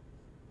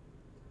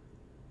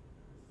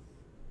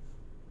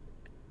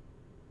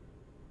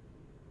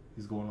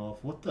 He's going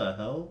off. What the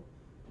hell?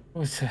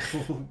 What's that?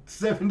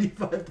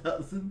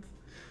 75,000?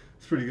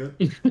 It's pretty good.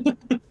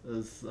 I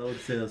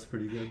would say that's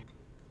pretty good.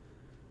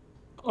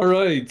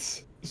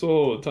 Alright.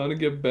 So, time to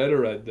get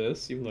better at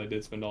this, even though I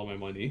did spend all my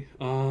money.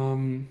 How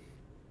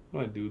do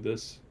I do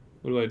this?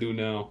 What do I do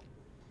now?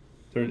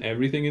 Turn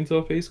everything into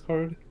a face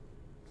card?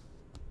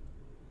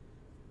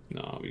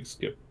 No, we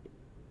skip.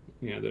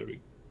 Yeah, there we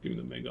give me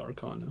the Mega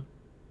Arcana.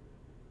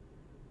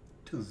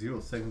 Took 0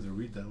 seconds to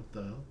read that. What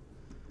the hell?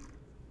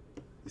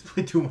 He's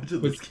played too much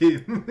of this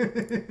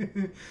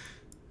game.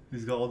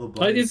 He's got all the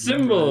buttons. It's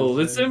symbols,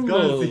 it's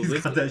symbols. He's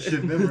got that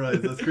shit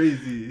memorized. That's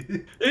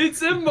crazy. It's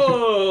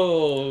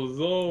symbols!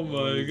 Oh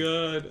my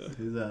god.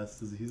 His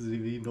ass.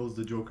 He knows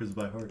the Jokers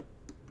by heart.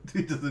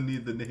 He doesn't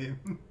need the name.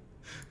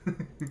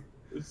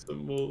 It's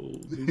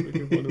symbols. He's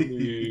making fun of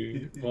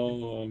me.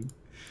 Mom.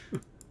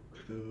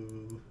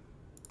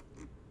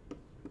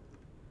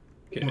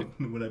 Okay.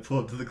 When I pull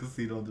up to the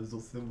casino, there's no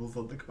symbols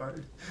on the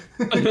card.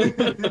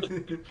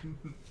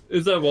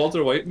 Is that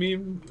Walter White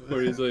meme?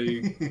 Where he's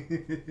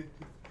like...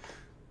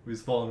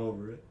 He's falling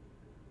over it.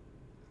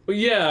 But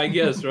yeah, I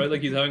guess, right?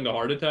 Like he's having a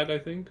heart attack, I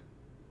think.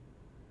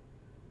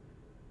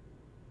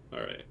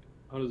 Alright.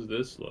 How does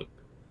this look?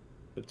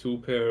 The 2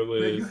 pair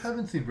with... Wait, you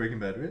haven't seen Breaking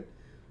Bad, right?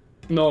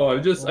 No, I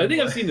Oh think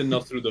my- I've seen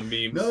enough through the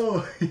memes.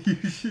 No,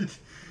 you should.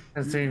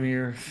 The same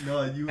here.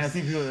 No, you. I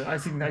think people, I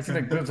seen like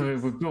clips of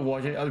it with people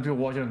watching, other people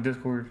watching on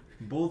Discord.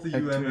 Both of I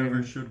you tuned in.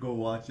 members should go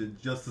watch it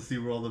just to see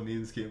where all the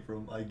memes came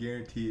from. I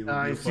guarantee it. Will be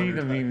I a see funner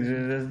the time.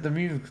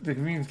 memes. The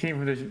memes came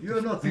from the. You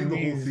have not seen the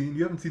whole memes. scene.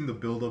 You haven't seen the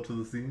build up to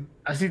the scene.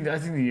 I seen the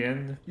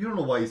end You don't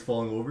know why he's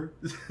falling over.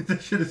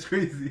 That shit is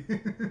crazy.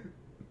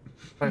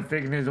 by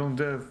faking his own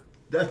death.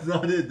 That's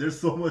not it. There's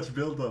so much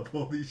build up.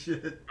 Holy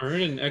shit. Earn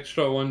an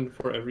extra one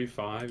for every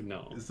 5?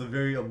 No. It's a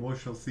very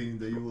emotional scene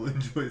that you will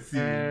enjoy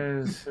seeing.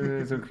 Yes,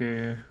 it's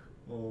okay.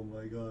 Oh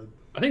my god.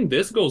 I think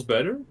this goes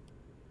better.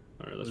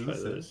 Alright, let's What try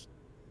does it this.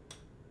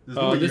 There's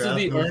no way this your is ass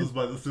the knows earn- this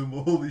by the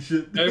symbol. Holy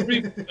shit.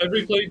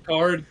 Every played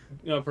card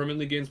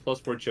permanently gains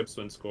 +4 chips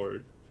when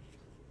scored.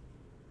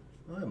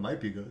 Oh, it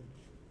might be good.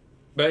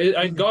 But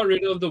I got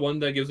rid of the one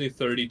that gives me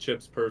 30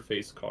 chips per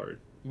face card.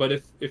 But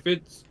if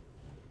it's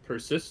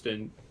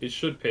persistent, it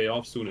should pay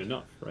off soon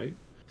enough, right?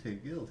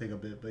 it'll take a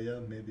bit, but yeah,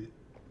 maybe.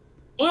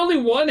 Only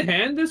one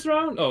hand this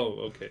round? Oh,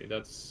 okay,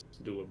 that's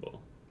doable.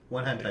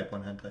 One hand type.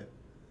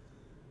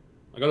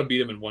 I gotta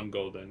beat him in one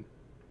go then.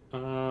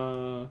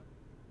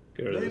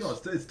 Get rid No, of you know,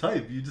 this. it's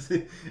type. You just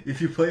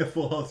if you play a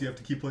full house, you have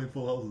to keep playing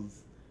full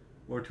houses,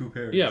 or two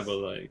pairs. Yeah, but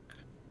like,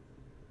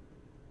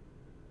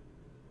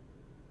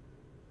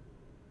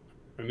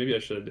 or maybe I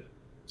should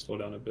slow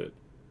down a bit.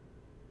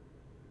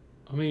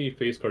 How many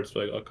face cards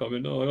do I got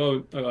coming?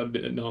 No, I got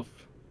enough.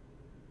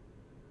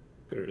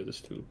 Get rid of this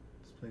too.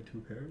 Just play two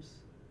pairs.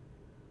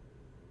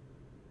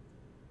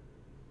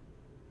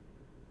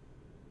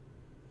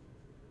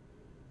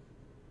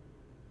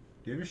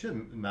 Do you have your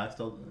shit maxed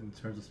out in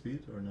terms of speed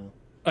or no?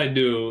 I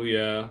do,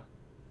 yeah.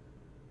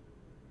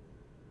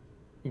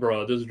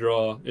 Bruh, this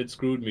draw, it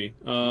screwed me.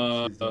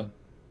 She's done.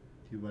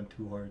 You went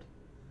too hard.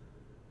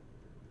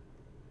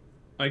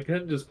 I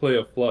can't just play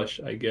a flush,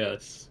 I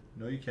guess.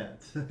 No, you can't.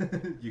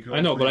 You can I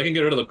know, but I can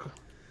get rid of the...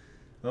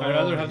 Oh, I'd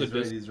rather have the he's right,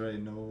 disc. he's right.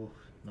 No,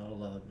 not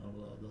allowed.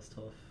 That's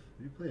tough.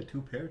 You play a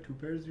two pair? Two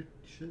pairs? You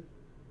shit.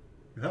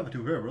 You have a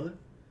two pair, brother.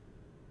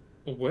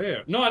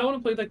 Where? No, I don't want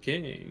to play that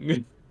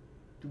king.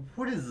 Dude,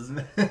 what is this,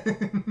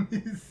 man?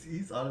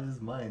 he's out of his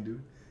mind,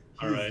 dude.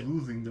 He's Alright.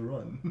 losing the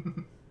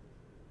run.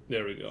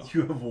 There we go.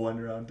 You have one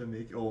round to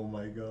make. Oh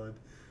my god.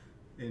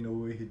 In no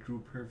way he drew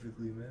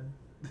perfectly, man.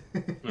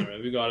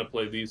 Alright, we gotta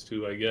play these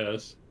two, I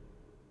guess.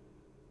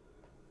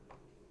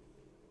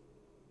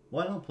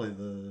 Why not play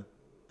the...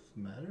 Does it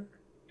matter?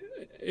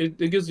 It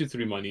gives you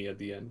 3 money at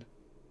the end.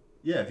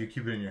 Yeah, if you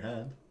keep it in your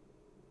hand.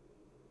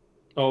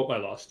 Oh, I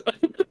lost.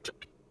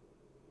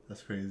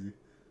 That's crazy.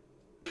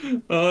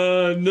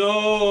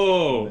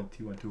 No!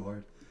 He went too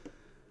hard.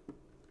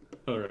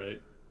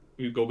 Alright.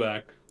 We go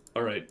back.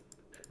 Alright.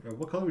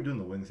 What color are we doing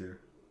the wings here?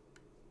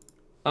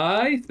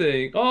 I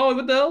think... Oh,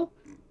 what the hell?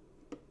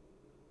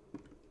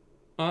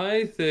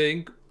 I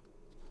think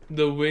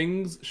the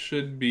wings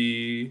should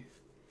be...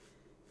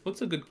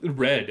 What's a good...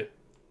 Red.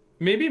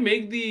 Maybe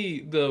make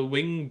the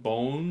wing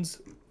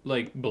bones,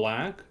 like,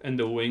 black and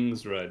the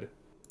wings red.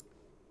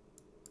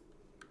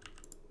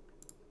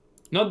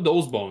 Not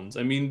those bones.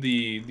 I mean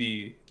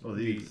the... Oh,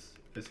 these.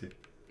 I see.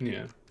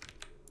 Yeah.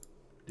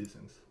 These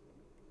things.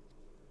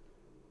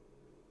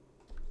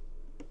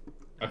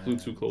 I flew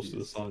too And close to the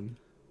these. sun.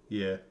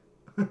 Yeah.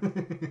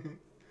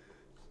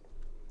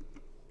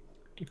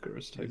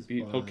 Icarus type These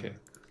beat. black. Okay.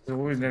 There's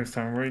always next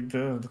time, right?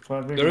 The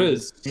clapping. There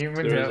is. Game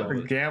There is with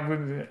always.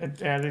 gambling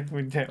addict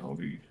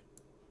mentality.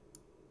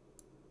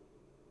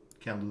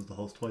 Can't lose the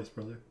host twice,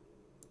 brother.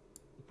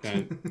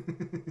 Okay.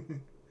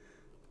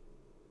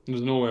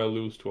 There's no way I'll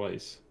lose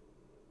twice.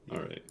 Yeah.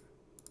 Alright.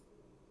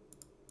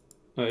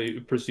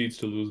 It proceeds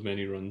to lose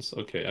many runs.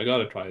 Okay, I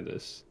gotta try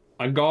this.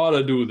 I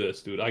gotta do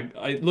this, dude.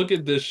 I look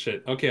at this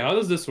shit. Okay, how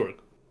does this work?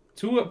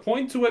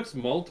 0.2x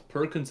mult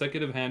per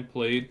consecutive hand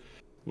played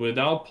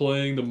without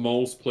playing the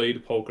most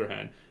played poker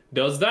hand.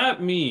 Does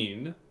that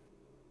mean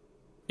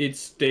it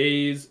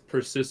stays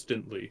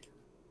persistently?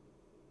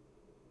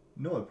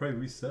 No, it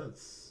probably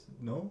resets.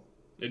 No?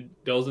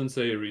 It doesn't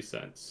say it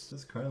resets. This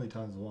is currently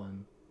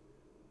 ×1.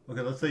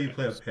 Okay, let's say you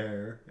play a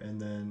pair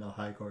and then a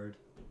high card.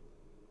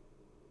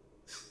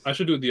 I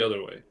should do it the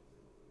other way.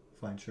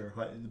 Fine, sure.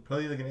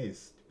 Play like an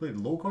ace. Play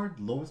low card?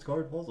 Lowest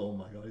card falls? Oh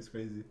my god, he's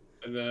crazy.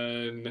 And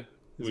then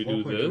It's we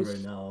do 1.2 this.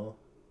 right now.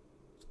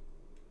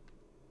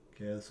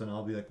 Okay, so now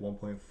I'll be like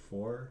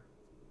 1.4.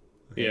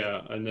 Okay.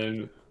 Yeah, and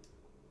then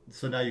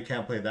So now you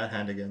can't play that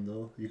hand again,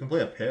 though. You can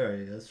play a pair,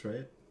 I guess,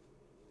 right?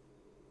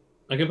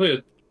 I can play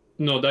a...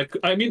 No, that...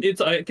 I mean,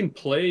 it's... I can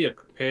play a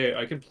pair.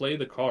 I can play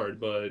the card,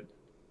 but...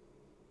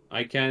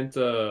 I can't,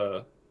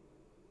 Like,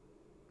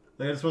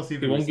 I just want to see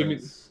if It it won't give me-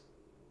 resets.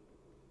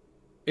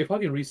 If I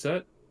can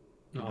reset...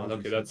 No, does okay,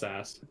 reset. that's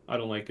ass. I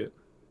don't like it.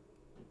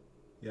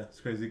 Yeah, it's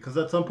crazy. Because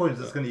at some point,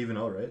 it's just going to even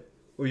out, right?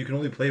 Or you can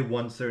only play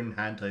one certain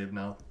hand type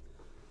now.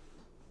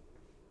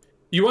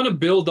 You want to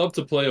build up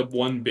to play a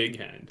one big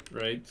hand,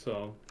 right?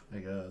 So, I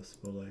guess,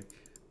 but like...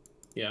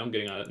 yeah, I'm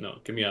getting out of it. No,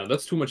 get me out.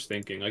 That's too much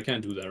thinking. I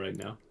can't do that right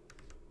now.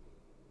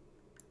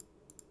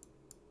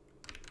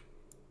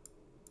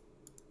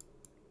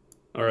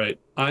 Alright,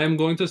 I am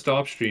going to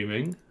stop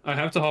streaming. I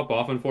have to hop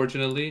off,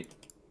 unfortunately.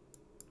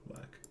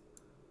 Whack.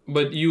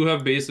 But you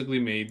have basically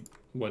made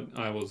what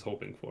I was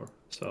hoping for.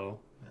 So,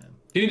 Man,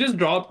 can you just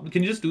drop?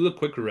 Can you just do the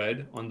quick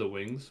red on the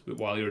wings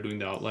while you're doing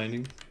the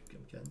outlining?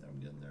 I'm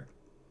getting there.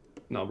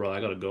 No, bro,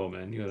 I gotta go,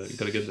 man. You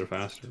gotta get there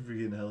faster.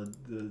 Freaking hell,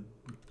 the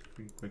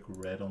freaking quick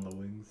red on the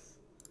wings.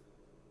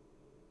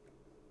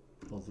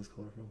 Where's this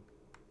color from?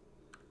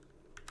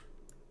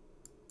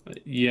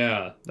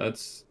 Yeah,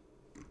 that's.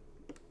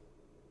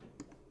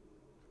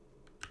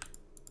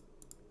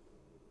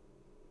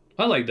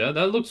 I like that.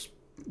 That looks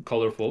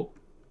colorful.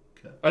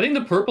 Okay. I think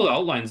the purple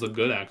outlines look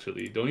good,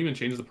 actually. Don't even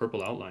change the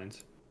purple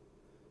outlines.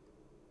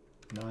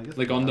 No, I guess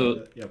Like on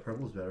the- yeah,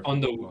 purple's better.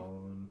 on the-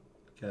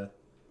 Okay.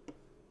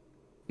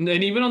 And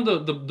even on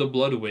the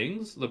blood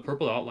wings, the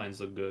purple outlines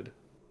look good.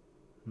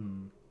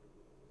 Hmm.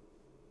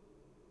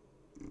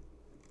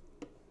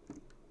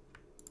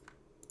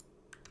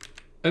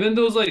 And then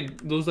those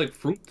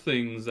fruit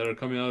things that are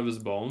coming out of his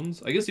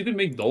bones. I guess you could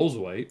make those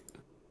white.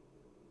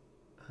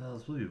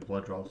 It's supposed to be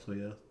blood drops, so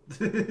yeah.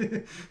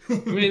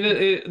 I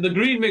mean, the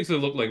green makes it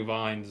look like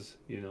vines,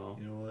 you know.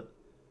 You know what?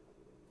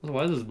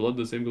 Why is his blood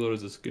the same color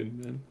as his skin,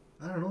 man?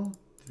 I don't know.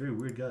 He's a very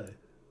weird guy.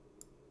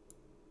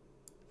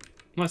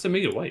 No, I said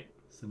make it white.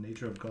 It's the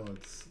nature of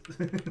gods.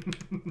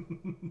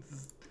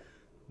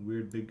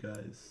 Weird big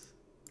guys.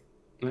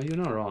 No, you're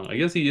not wrong. I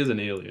guess he is an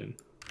alien.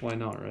 Why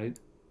not, right?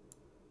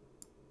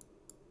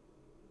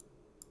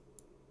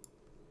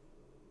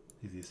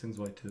 Is these things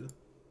white too?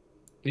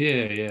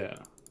 Yeah, yeah.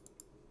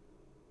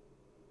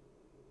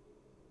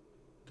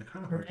 They're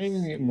kind of We're hard to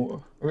adding see. it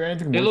more. We're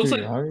adding It more looks to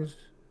like your eyes.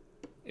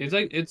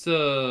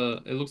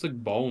 it looks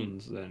like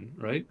bones then,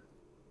 right?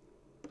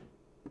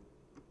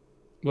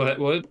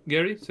 What,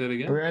 Gary? Say it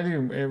again. We're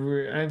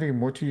adding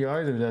more to the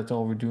eyes, if that's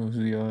all we're doing to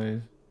the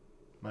eyes.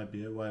 Might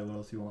be it. Why? What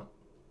else you want?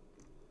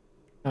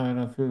 And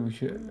I feel we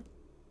should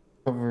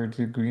cover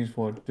the green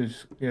spot.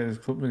 Just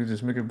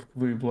just make it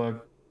completely black.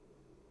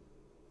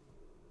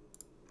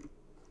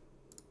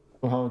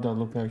 But how would that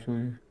look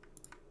actually?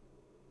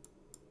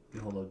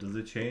 Yeah, hold up. Does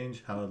it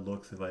change how it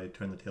looks if I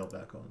turn the tail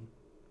back on?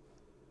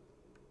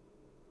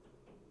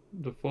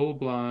 The full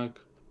black.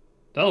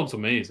 That looks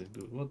amazing,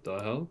 dude. What the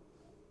hell?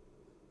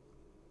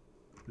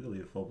 We'll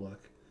leave it full black.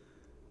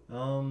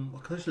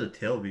 What color should the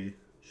tail be?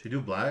 Should we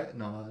do black?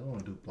 No, I don't want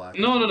to do black.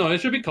 No. It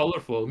should be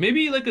colorful.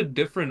 Maybe like a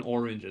different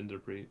orange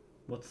interpret.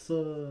 What's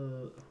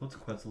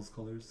Quetzal's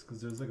colors?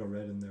 Because there's like a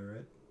red in there,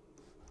 right?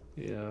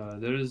 Yeah,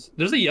 there's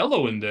a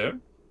yellow in there.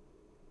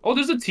 Oh,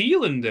 there's a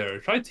teal in there.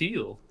 Try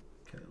teal.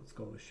 Okay, let's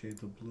go with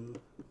shades of blue.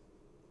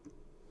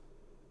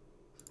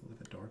 Let's go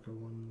with a darker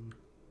one.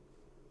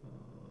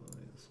 Yeah,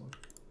 this one.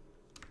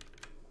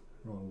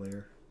 Wrong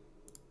layer.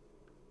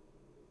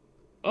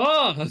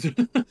 Oh,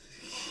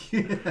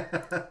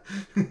 Yeah.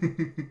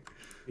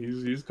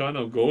 he's kind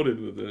of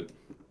goated with it.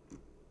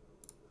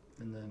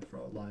 And then for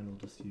outline, we'll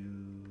just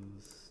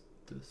use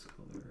this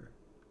color.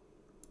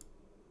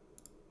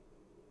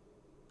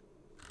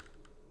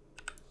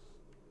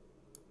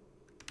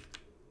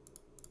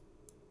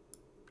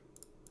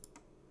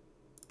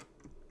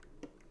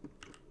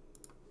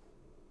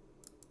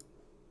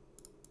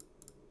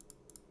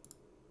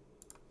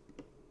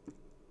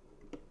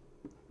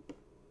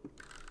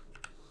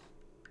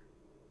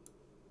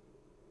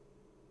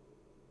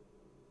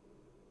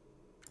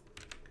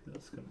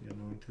 That's gonna be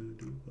annoying to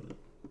do, but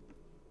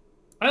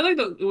I like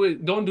the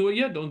wait. Don't do it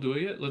yet. Don't do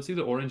it yet. Let's see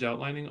the orange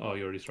outlining. Oh,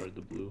 you already started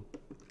the blue.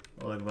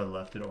 or like if I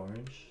left it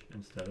orange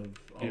instead of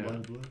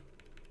outline blue.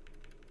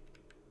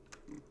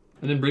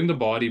 And then bring the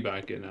body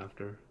back in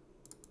after.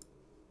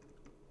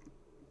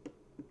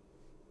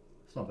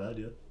 It's not bad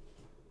yet.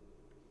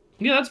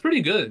 Yeah, that's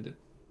pretty good.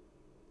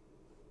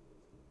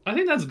 I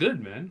think that's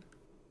good, man.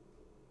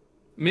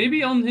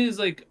 Maybe on his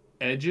like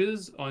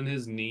edges, on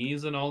his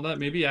knees and all that,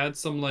 maybe add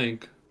some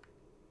like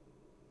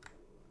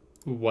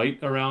white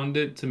around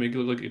it to make it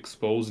look like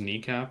exposed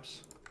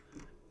kneeccaps.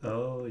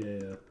 Oh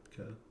yeah.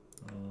 Okay.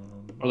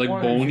 Or like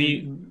Why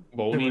bony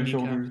my kneecaps.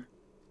 shoulder.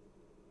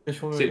 The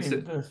shoulder,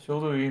 the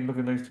shoulder ain't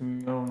looking nice to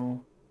me. I don't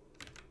know.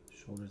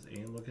 Shoulders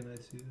ain't looking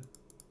nice to you.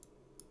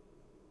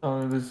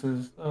 This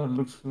is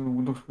looks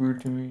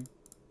weird to me.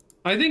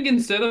 I think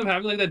instead of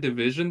having like that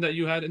division that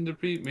you had in the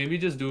pre, maybe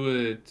just do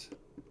it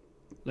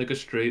like a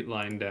straight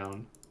line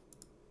down.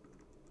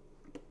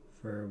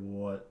 For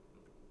what?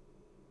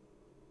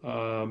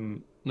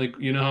 Like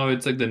you know how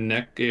it's like the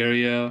neck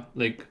area,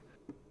 like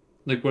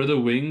where the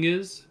wing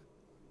is.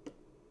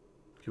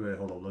 Okay, wait,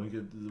 hold on. Let me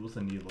get. What's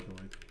the knee looking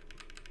like?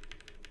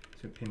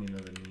 What's your opinion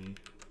of the knee?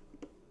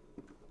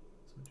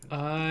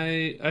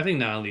 I think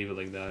now I'll leave it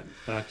like that.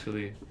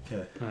 Actually,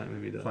 Okay.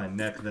 maybe that. Fine.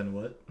 Neck. Then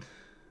what?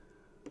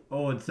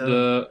 Oh, instead of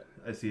The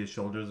I see his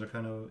shoulders are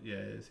kind of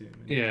I see what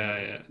you mean.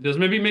 yeah. Just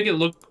maybe make it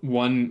look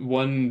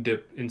one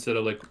dip instead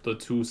of like the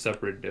two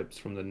separate dips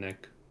from the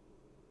neck.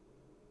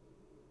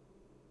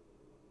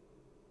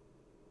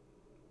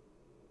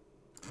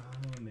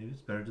 Maybe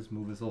it's better just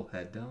move his whole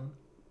head down.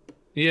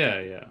 Yeah.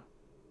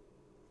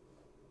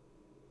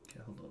 Okay,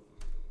 hold up.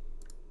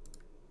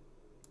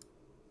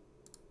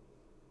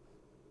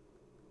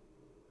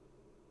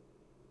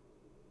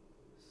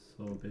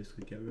 So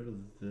basically, get rid of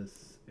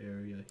this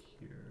area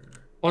here.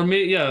 Or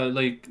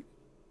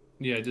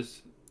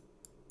just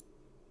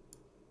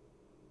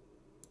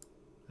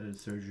I did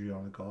surgery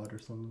on a god or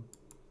something,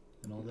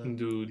 and all that.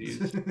 do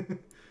these.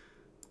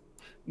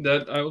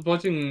 That I was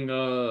watching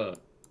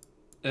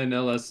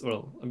NLS,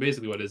 well,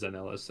 basically what is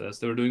NLSS?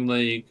 They were doing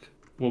like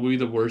what would be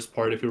the worst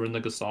part if you were in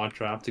like a saw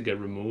trap to get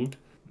removed,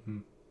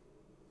 Mhm.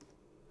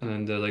 and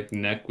then the like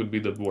neck would be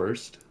the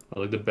worst,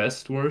 or like the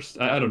best worst.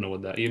 I don't know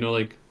what that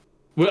like.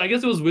 Well, I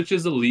guess it was which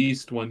is the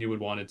least one you would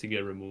want it to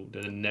get removed,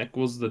 and the neck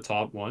was the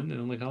top one. And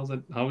I'm like, how's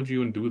that? How would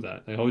you even do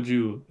that? Like, wouldn't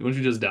you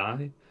just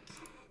die?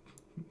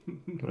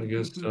 But I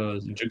guess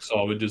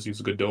Jigsaw would just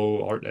use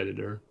Godot art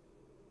editor.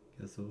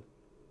 Guess so.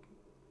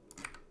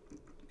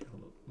 Okay,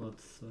 hold up.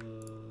 Let's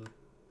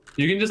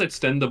You can just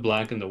extend the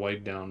black and the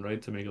white down,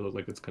 right, to make it look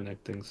like it's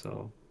connecting.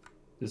 So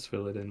Just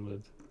fill it in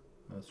with.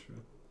 That's true.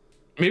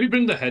 Maybe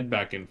bring the head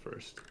back in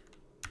first.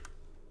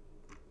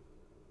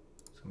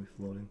 It's gonna be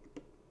floating.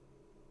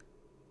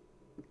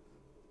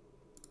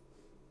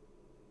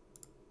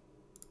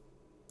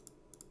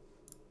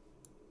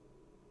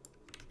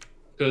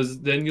 Because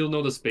then you'll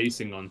know the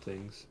spacing on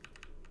things.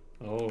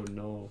 Oh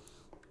no.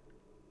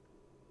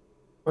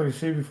 Oh, you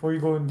say before you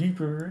go in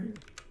deeper, right?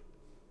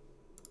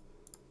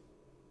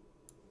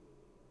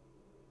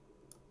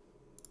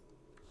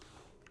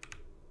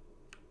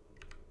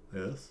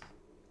 Yes.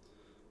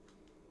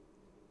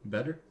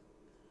 Better?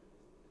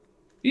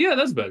 Yeah,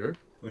 that's better.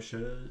 Or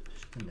should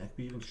the neck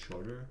be even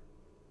shorter?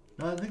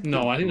 No, I think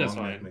No, the I think that's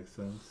long neck fine. makes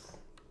sense.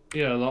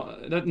 Yeah,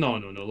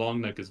 no,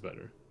 long neck is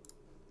better.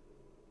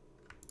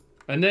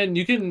 And then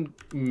you can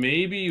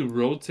maybe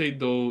rotate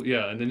though,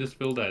 yeah, and then just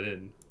fill that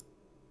in.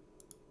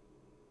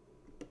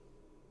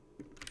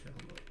 Okay,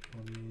 hold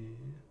on. Let me...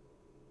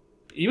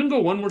 Even go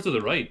one more to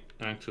the right,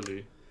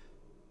 actually.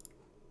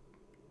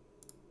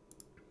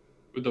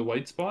 With the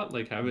white spot,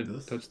 like have Like it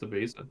this? touch the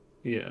base.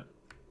 Yeah.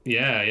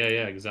 Yeah,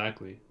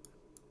 exactly.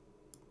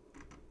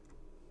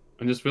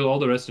 And just fill all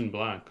the rest in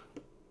black.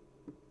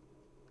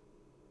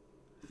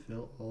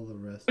 Fill all the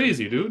rest.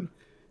 Easy, dude.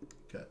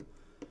 Okay.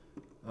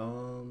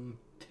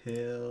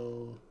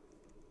 Tail.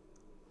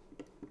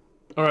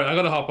 Alright, I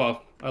gotta hop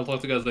off. I'll talk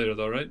to you guys later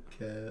though, right?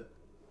 Cat.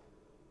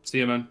 See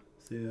ya, man.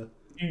 See ya.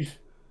 Jeez.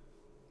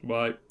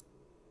 Bye.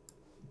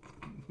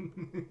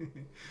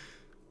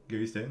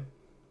 Gary staying?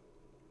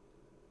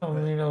 I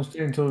mean, I'll stay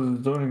until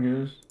the zoning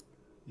is.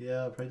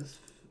 Yeah, I'll probably just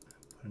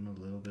put in a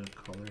little bit of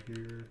color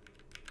here.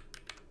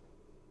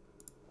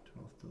 Turn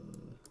off the...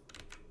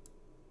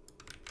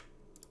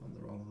 on the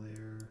wrong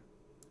layer.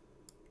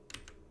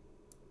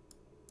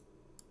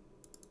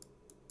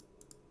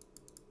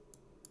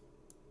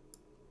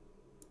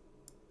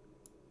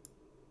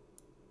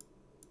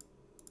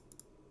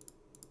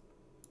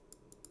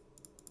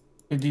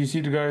 Hey, do you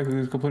see the guy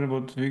who's complaining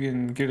about the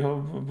vegan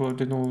GitHub about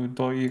the no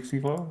 .exe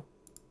file?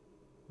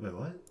 Wait,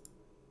 what?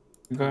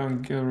 The guy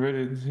on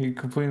Reddit, he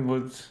complained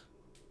about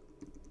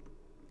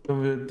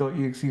some of the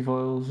 .exe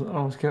files. I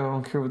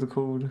don't care about the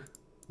code.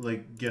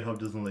 Like, GitHub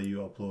doesn't let you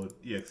upload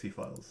exe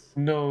files.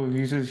 No,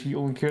 he says he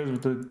only cares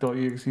about the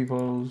 .exe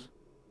files.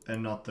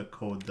 And not the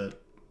code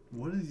that...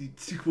 What is he...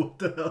 What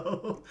the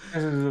hell?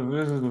 This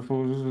is the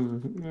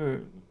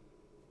post.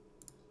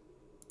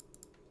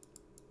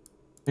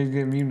 He's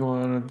getting memed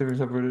on a different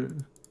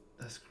subreddit.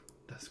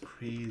 That's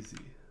crazy.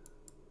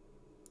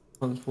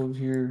 On this post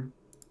here.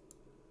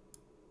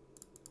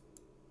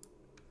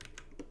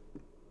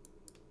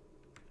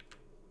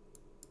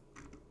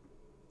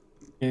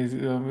 Is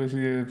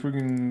basically a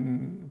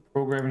freaking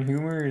programming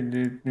humor, and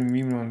they're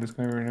memeing on this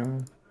guy right now,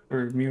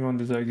 or memeing on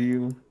this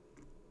ideal.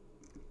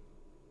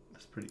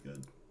 That's pretty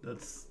good.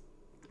 That's...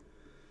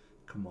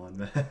 Come on,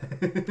 man.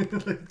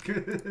 Like...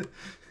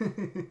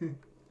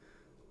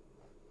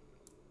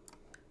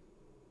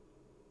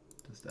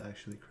 Just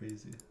actually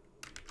crazy.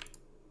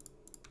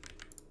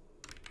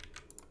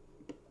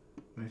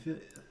 I mean, I feel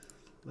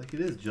like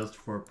it is just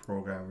for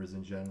programmers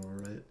in general,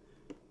 right?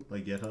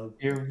 Like GitHub.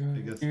 Yeah,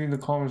 guess- even the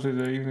comments are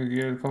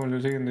the comments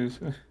are saying this.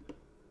 I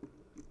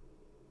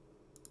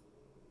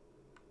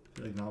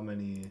feel like not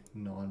many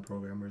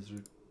non-programmers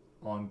are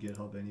on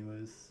GitHub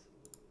anyways.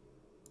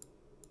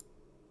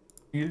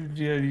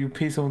 Yeah, you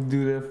pay someone to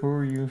do that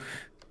for you.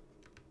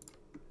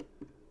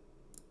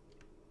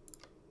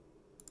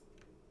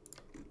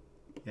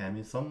 Yeah, I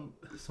mean some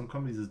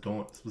companies just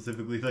don't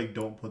specifically like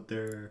don't put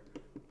their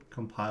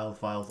compiled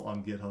files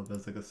on GitHub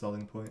as like a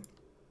selling point.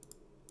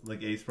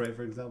 Like Asprite,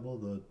 for example,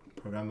 the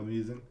program I'm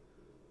using,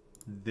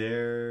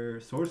 their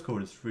source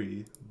code is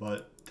free,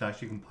 but to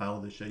actually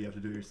compile this shit, you have to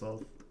do it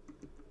yourself.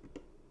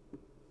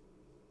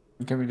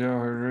 It can be that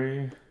hard,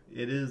 right?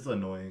 It is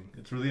annoying.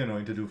 It's really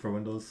annoying to do for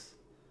Windows.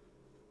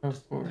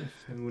 Of course.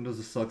 And Windows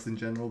just sucks in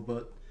general,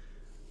 but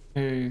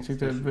Hey, take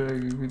that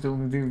back. We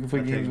don't think we can play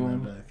I'm games taking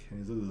that on. back.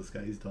 And look at this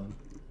guy, he's done.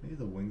 Maybe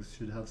the wings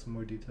should have some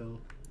more detail.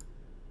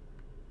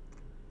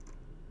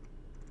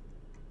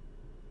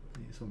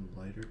 Maybe some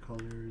lighter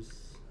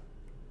colors.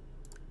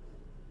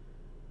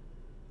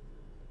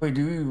 Wait,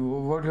 do we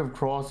what do you have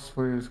crosses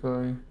for this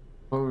guy?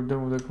 Oh, we're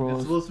done with the It's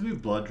cross. supposed to be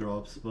blood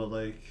drops, but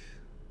like,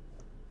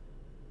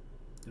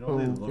 they don't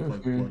really Oh, look like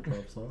okay. blood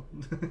drops, huh?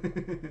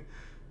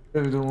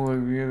 Yeah, we don't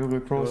like we have the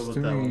What cross about to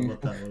that? me. What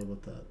about that? What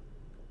about that?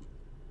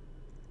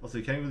 Also,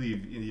 you can't really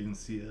even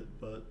see it,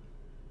 but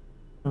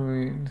I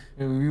mean,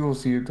 yeah, we will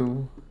see it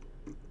though.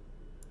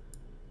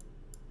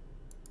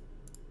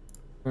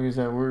 I guess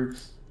that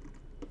works.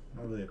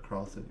 not really a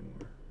cross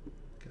anymore.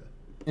 Okay.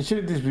 It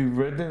should just be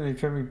red then. They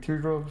try to make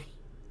teardrops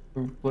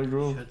or blood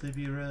drops. Should they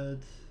be red?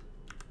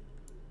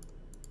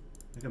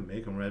 I can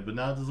make them red, but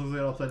now it just looks like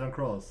an upside down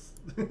cross.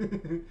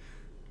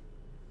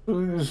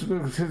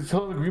 It's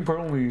all the green part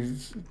only.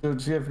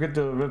 Yeah, forget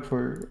the red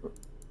part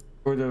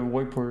or the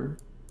white part.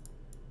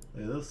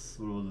 Like this?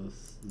 What was this?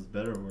 Is this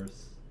better or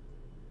worse?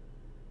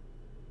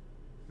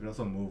 We can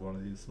also move one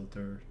of these so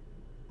they're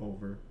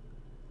over.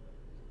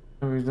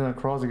 No, he's not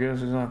across. I guess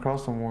he's not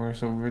across somewhere.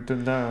 So we're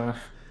done that.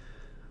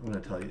 I'm gonna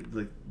tell you,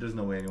 like, there's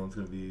no way anyone's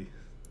gonna be.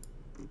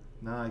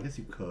 Nah, I guess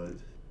you could.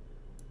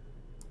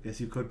 Guess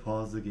you could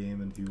pause the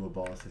game and view a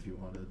boss if you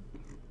wanted.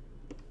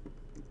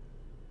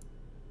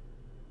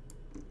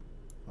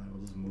 Fine,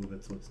 we'll just move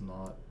it so it's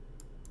not.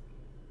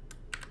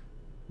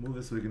 Move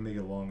it so we can make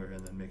it longer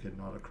and then make it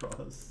not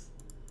across.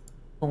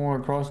 Somewhere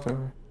across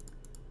there.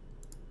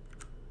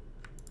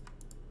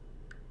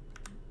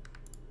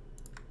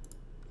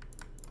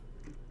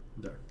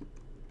 There.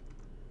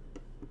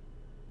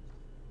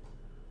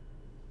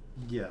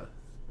 Yeah,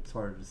 it's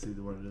harder to see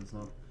what it is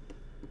now.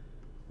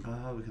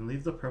 We can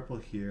leave the purple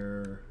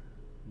here.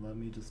 Let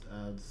me just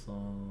add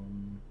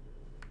some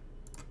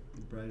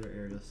brighter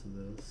areas to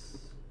this.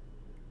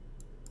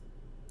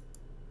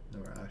 No,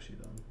 we're actually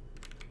done.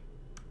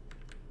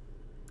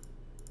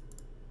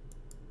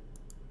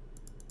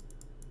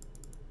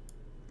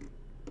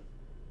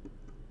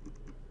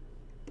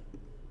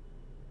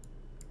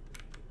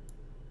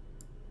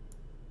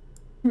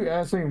 We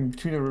add something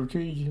between the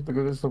ribcage. Like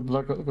this,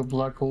 like a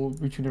black hole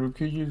between the rib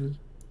cages.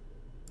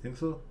 Think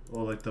so?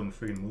 Oh, like the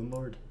freaking Moon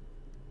Lord?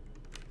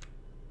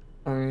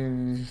 I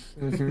mean,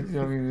 if you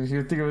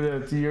think of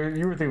that,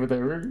 you were thinking about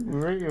that,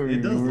 right? Or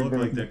It does you were look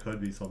like thinking- there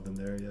could be something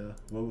there, yeah.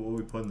 What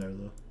we put in there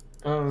though?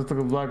 Oh, it's like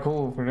a black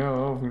hole for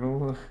now, you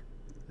know.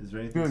 Is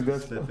there anything like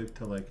that's- specific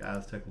to like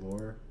Aztec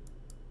lore?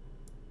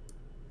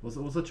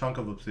 What's a chunk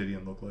of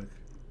obsidian look like?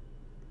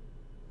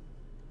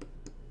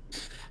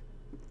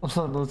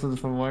 Also, this is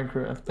from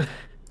Minecraft.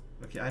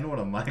 Okay, I know what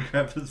a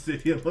Minecraft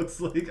obsidian looks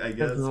like, I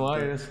guess.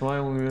 That's my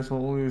only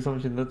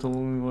assumption. That's my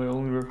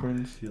only I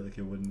reference. feel like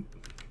it wouldn't.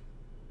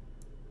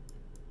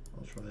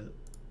 I'll try it.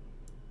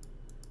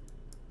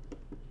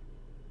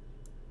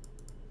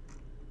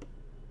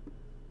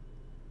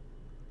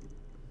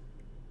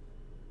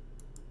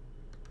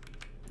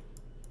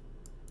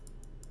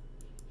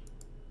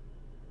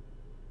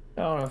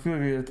 I don't know. I feel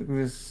like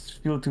this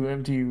feel too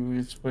empty.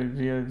 It's but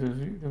yeah,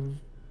 the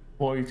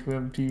body too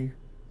empty.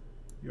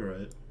 You're right.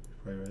 You're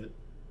probably right.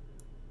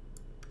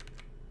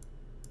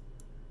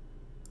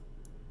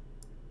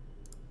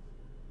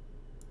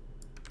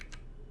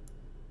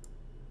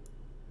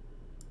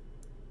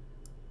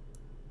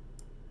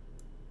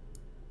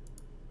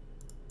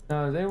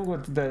 They don't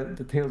want that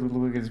the tails would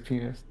look like his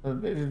penis.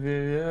 What's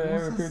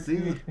the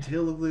thing with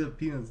tail look like a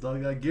penis,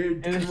 dog? I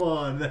guarantee. It's- Come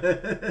on.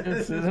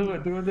 It's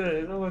not doing that.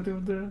 It's not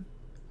doing that.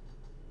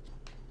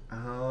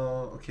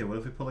 Okay. What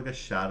if we put like a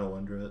shadow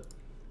under it,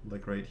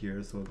 like right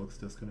here, so it looks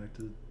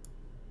disconnected?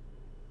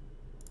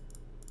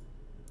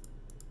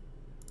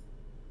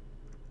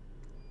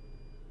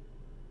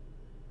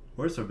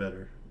 Worse or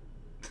better?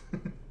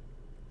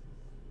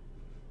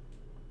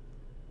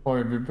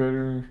 Probably a bit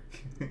better.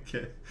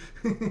 Okay.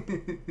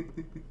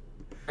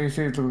 I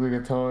say it looks like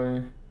a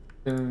tie,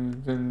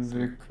 than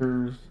the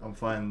curves. I'm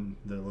fine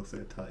that it looks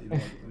like a tie. You know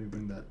what? Let me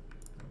bring that.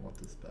 I want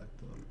this back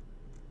though.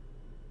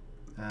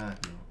 Ah,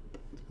 no.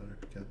 It's better.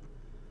 Okay.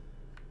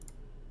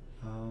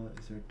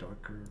 Is there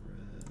darker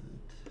red?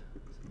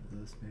 Some of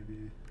this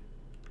maybe.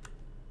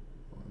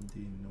 On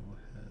the no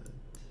head.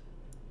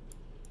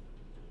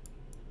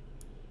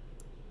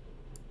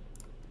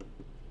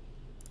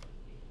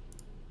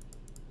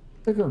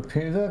 Like a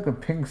pink, is that like a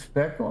pink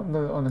speck on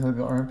the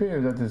armpit, or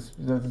is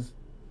that just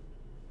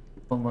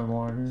on my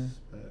monitor?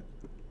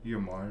 Your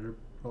monitor?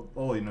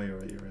 Oh, you know, you're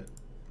right. You're right.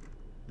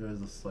 There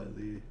is a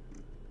slightly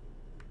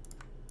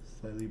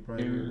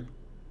brighter.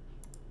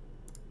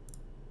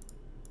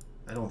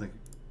 I don't think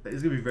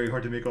it's gonna be very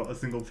hard to make out a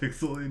single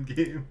pixel in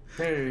game.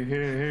 Hey,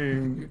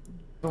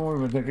 don't worry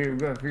about that.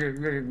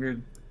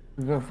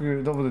 We gotta figure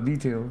it out with the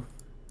detail.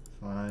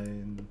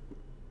 Fine.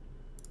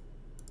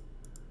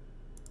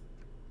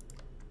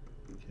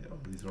 Okay, oh,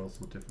 these are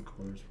also different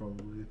colors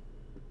probably.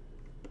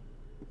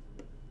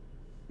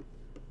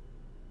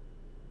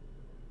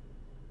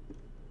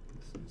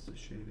 This needs the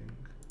shading.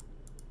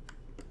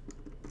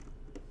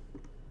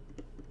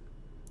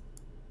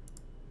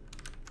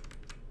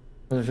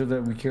 I'm sure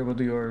that we care about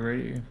the art,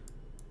 right?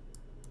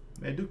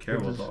 I do care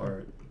about the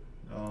art.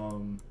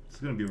 It's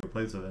gonna be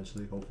replaced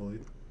eventually, hopefully.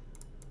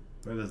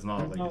 But if it's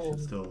not, like, it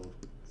should still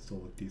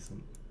look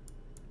decent.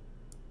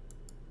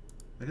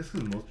 I guess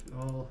because most,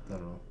 well, I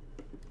don't know.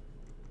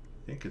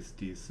 I think it's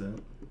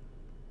decent.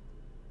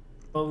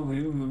 Well,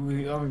 we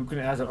can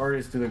ask an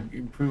artist to like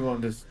improve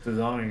on this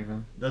design. You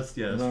know? That's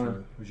No.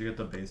 true. We should get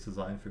the base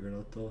design figured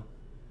out though.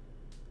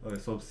 Okay,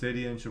 so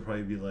obsidian should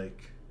probably be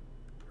like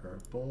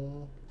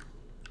purple.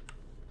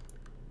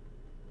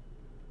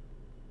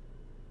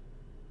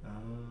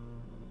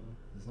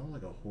 There's not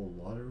like a whole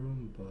lot of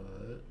room,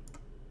 but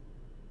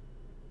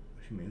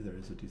actually maybe there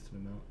is a decent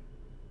amount.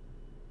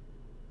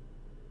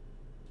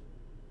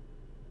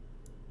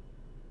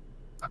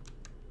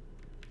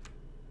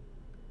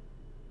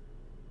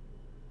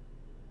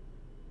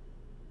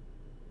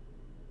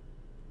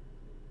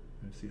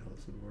 Let me see how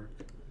this would work.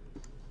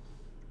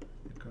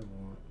 I think I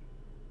want.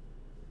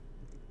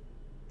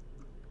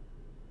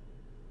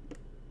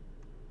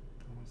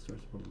 That one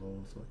starts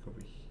below, so like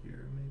over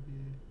here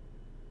maybe.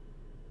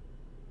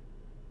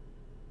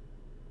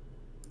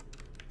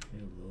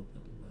 Maybe a little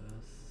bit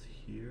less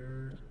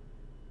here.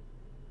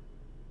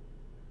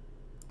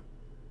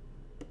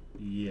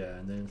 Yeah,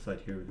 and then inside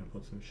here we can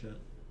put some shit.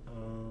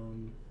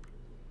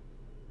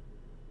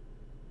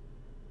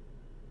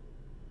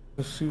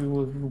 Let's see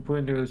what we're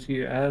putting there. Let's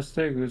see,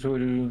 Aztec. That's what we're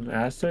doing.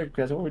 Aztec.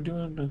 That's what we're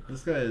doing.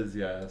 This guy is,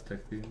 yeah,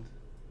 Aztec themed.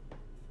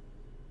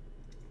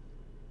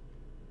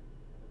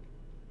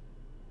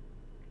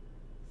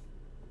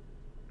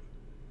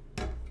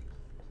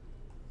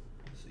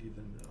 Just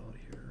even it out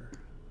here.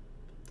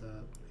 Put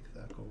that, make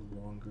that go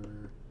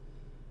longer.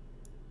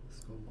 Let's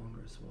go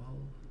longer as well.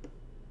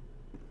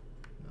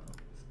 No,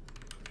 let's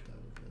cut that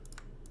a bit.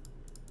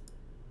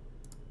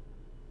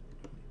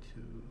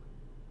 22.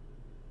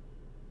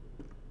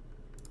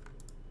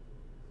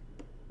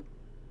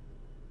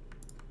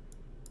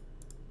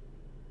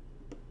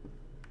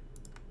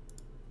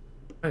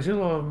 I see a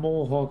lot of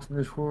mohawks in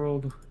this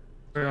world.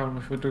 I don't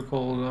know what they're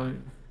called.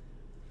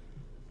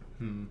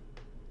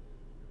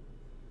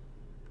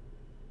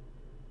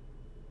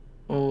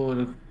 Oh,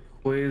 the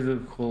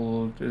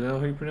Quetzalcoatl. Is that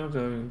how you pronounce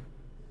that?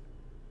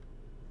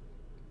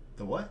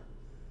 The what?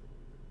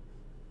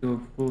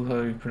 Cool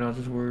how you pronounce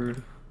this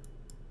word.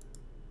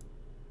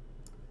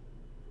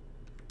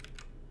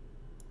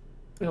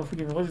 I don't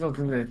freaking what's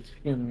something that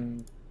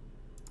in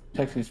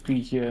Texas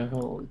speech, yeah.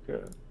 Holy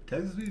crap.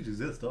 Text speech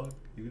exists, dog.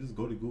 You can just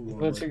go to Google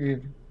and Let's like, see.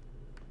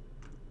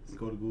 just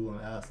go to Google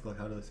and ask like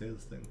how do I say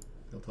this thing?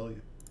 They'll tell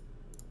you.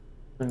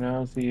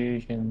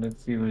 Pronunciation.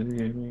 Let's see what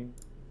it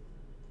means.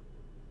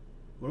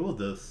 What about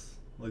this?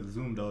 Like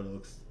zoomed out, it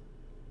looks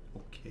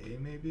okay,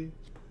 maybe.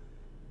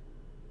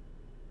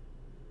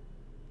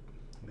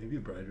 Maybe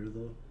brighter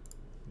though.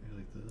 Maybe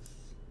like this.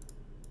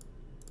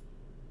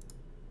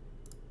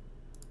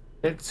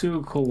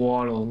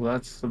 Quetzalcoatl.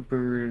 That's the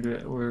bird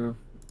that we're.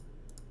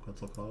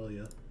 Quetzalcoatl,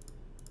 yeah.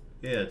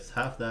 Yeah, it's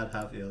half that,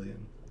 half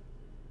alien.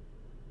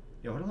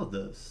 Yeah, what about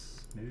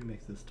this? Maybe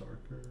make this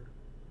darker.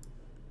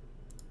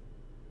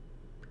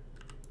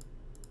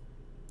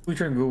 We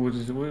trying to go with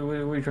this. What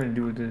are you trying to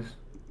do with this?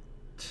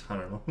 I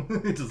don't know.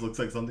 It just looks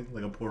like something,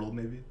 like a portal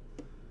maybe.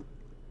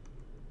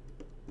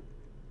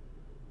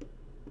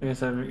 I guess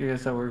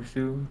that works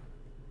too.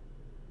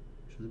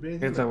 Should there be I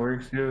anything? guess that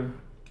works too.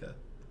 Okay.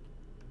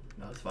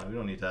 No, it's fine. We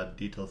don't need to add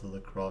details of the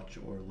crotch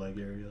or leg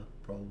area,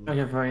 probably. I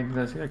can't find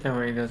that's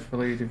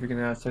related if we can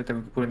ask that we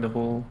can put in the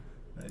hole.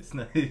 Nice,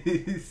 nice. Let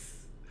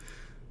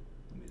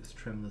me just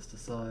trim this to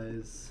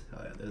size.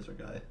 Oh yeah, there's our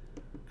guy.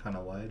 Kind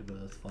of wide, but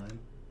that's fine.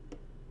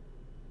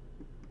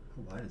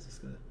 How wide is this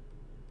guy?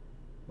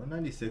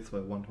 196 by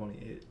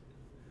 128.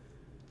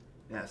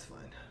 Yeah, it's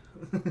fine.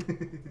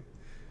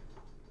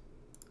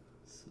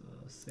 So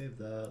save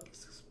that.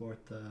 Let's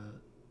export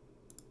that.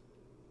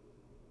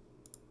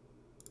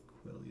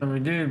 I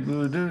mean, did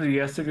the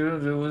Aztec,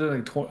 was it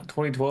like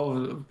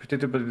 2012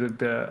 predicted by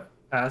the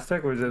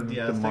Aztec or is it The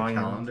the Aztec Mayan?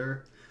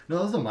 calendar. No,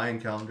 that was the Mayan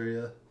calendar,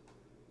 yeah.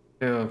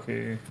 Yeah,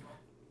 okay.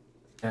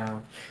 Yeah.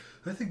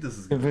 I think this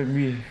is If good. it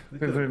me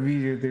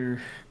there.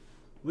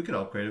 We could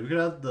upgrade it. We could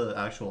have the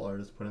actual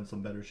artist put in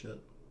some better shit.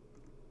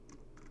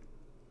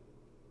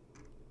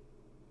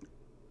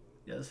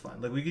 Yeah, it's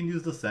fine. Like, we can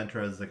use the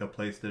center as like a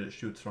place that it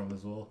shoots from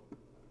as well.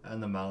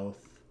 And the mouth.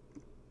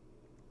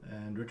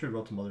 And Richard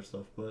wrote some other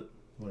stuff, but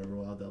whatever,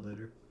 we'll add that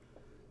later.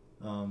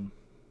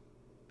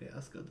 Yeah,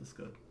 that's good, that's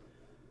good.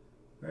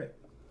 Alright.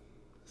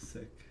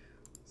 Sick.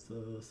 So,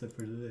 that's it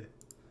for today.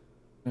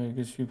 I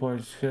guess you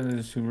probably send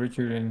this to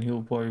Richard and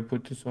he'll probably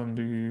put this on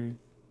the,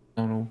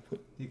 I don't know.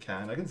 You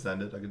can. I can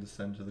send it. I can just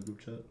send it to the group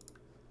chat.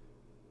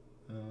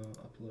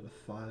 Upload a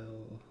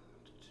file.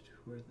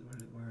 Where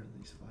are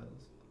these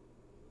files?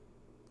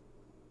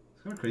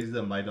 It's kind of crazy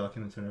that my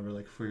documents are never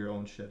like for your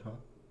own shit, huh?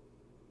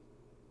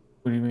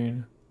 What do you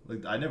mean?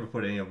 Like, I never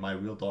put any of my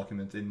real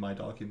documents in my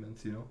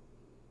documents, you know?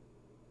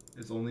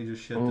 It's only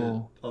just shit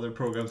Oh. that other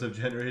programs have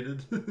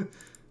generated.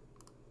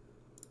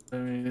 I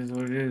mean, it is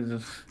what it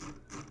is.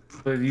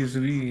 But it used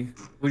to be.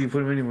 What do you put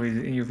them anyways?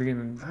 In your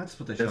freaking. I just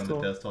put that shit on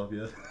the desktop,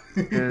 yeah.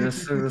 Yeah,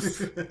 that's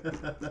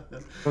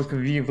most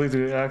convenient place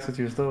to access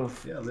your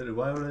stuff. Yeah, literally.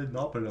 Why would I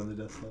not put it on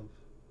the desktop?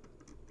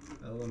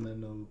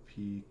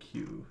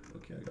 LMNOPQ.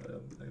 Okay, I got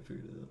it. I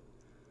figured it out.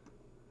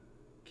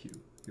 Q.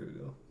 Here we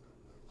go.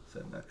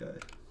 Send that guy.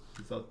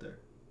 He's out there.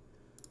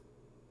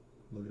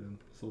 Look at him.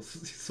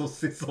 So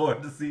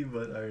hard to see,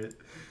 but alright.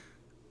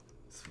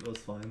 That's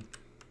fine.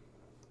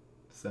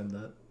 Send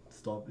that.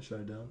 Stop it.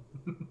 Shut it down.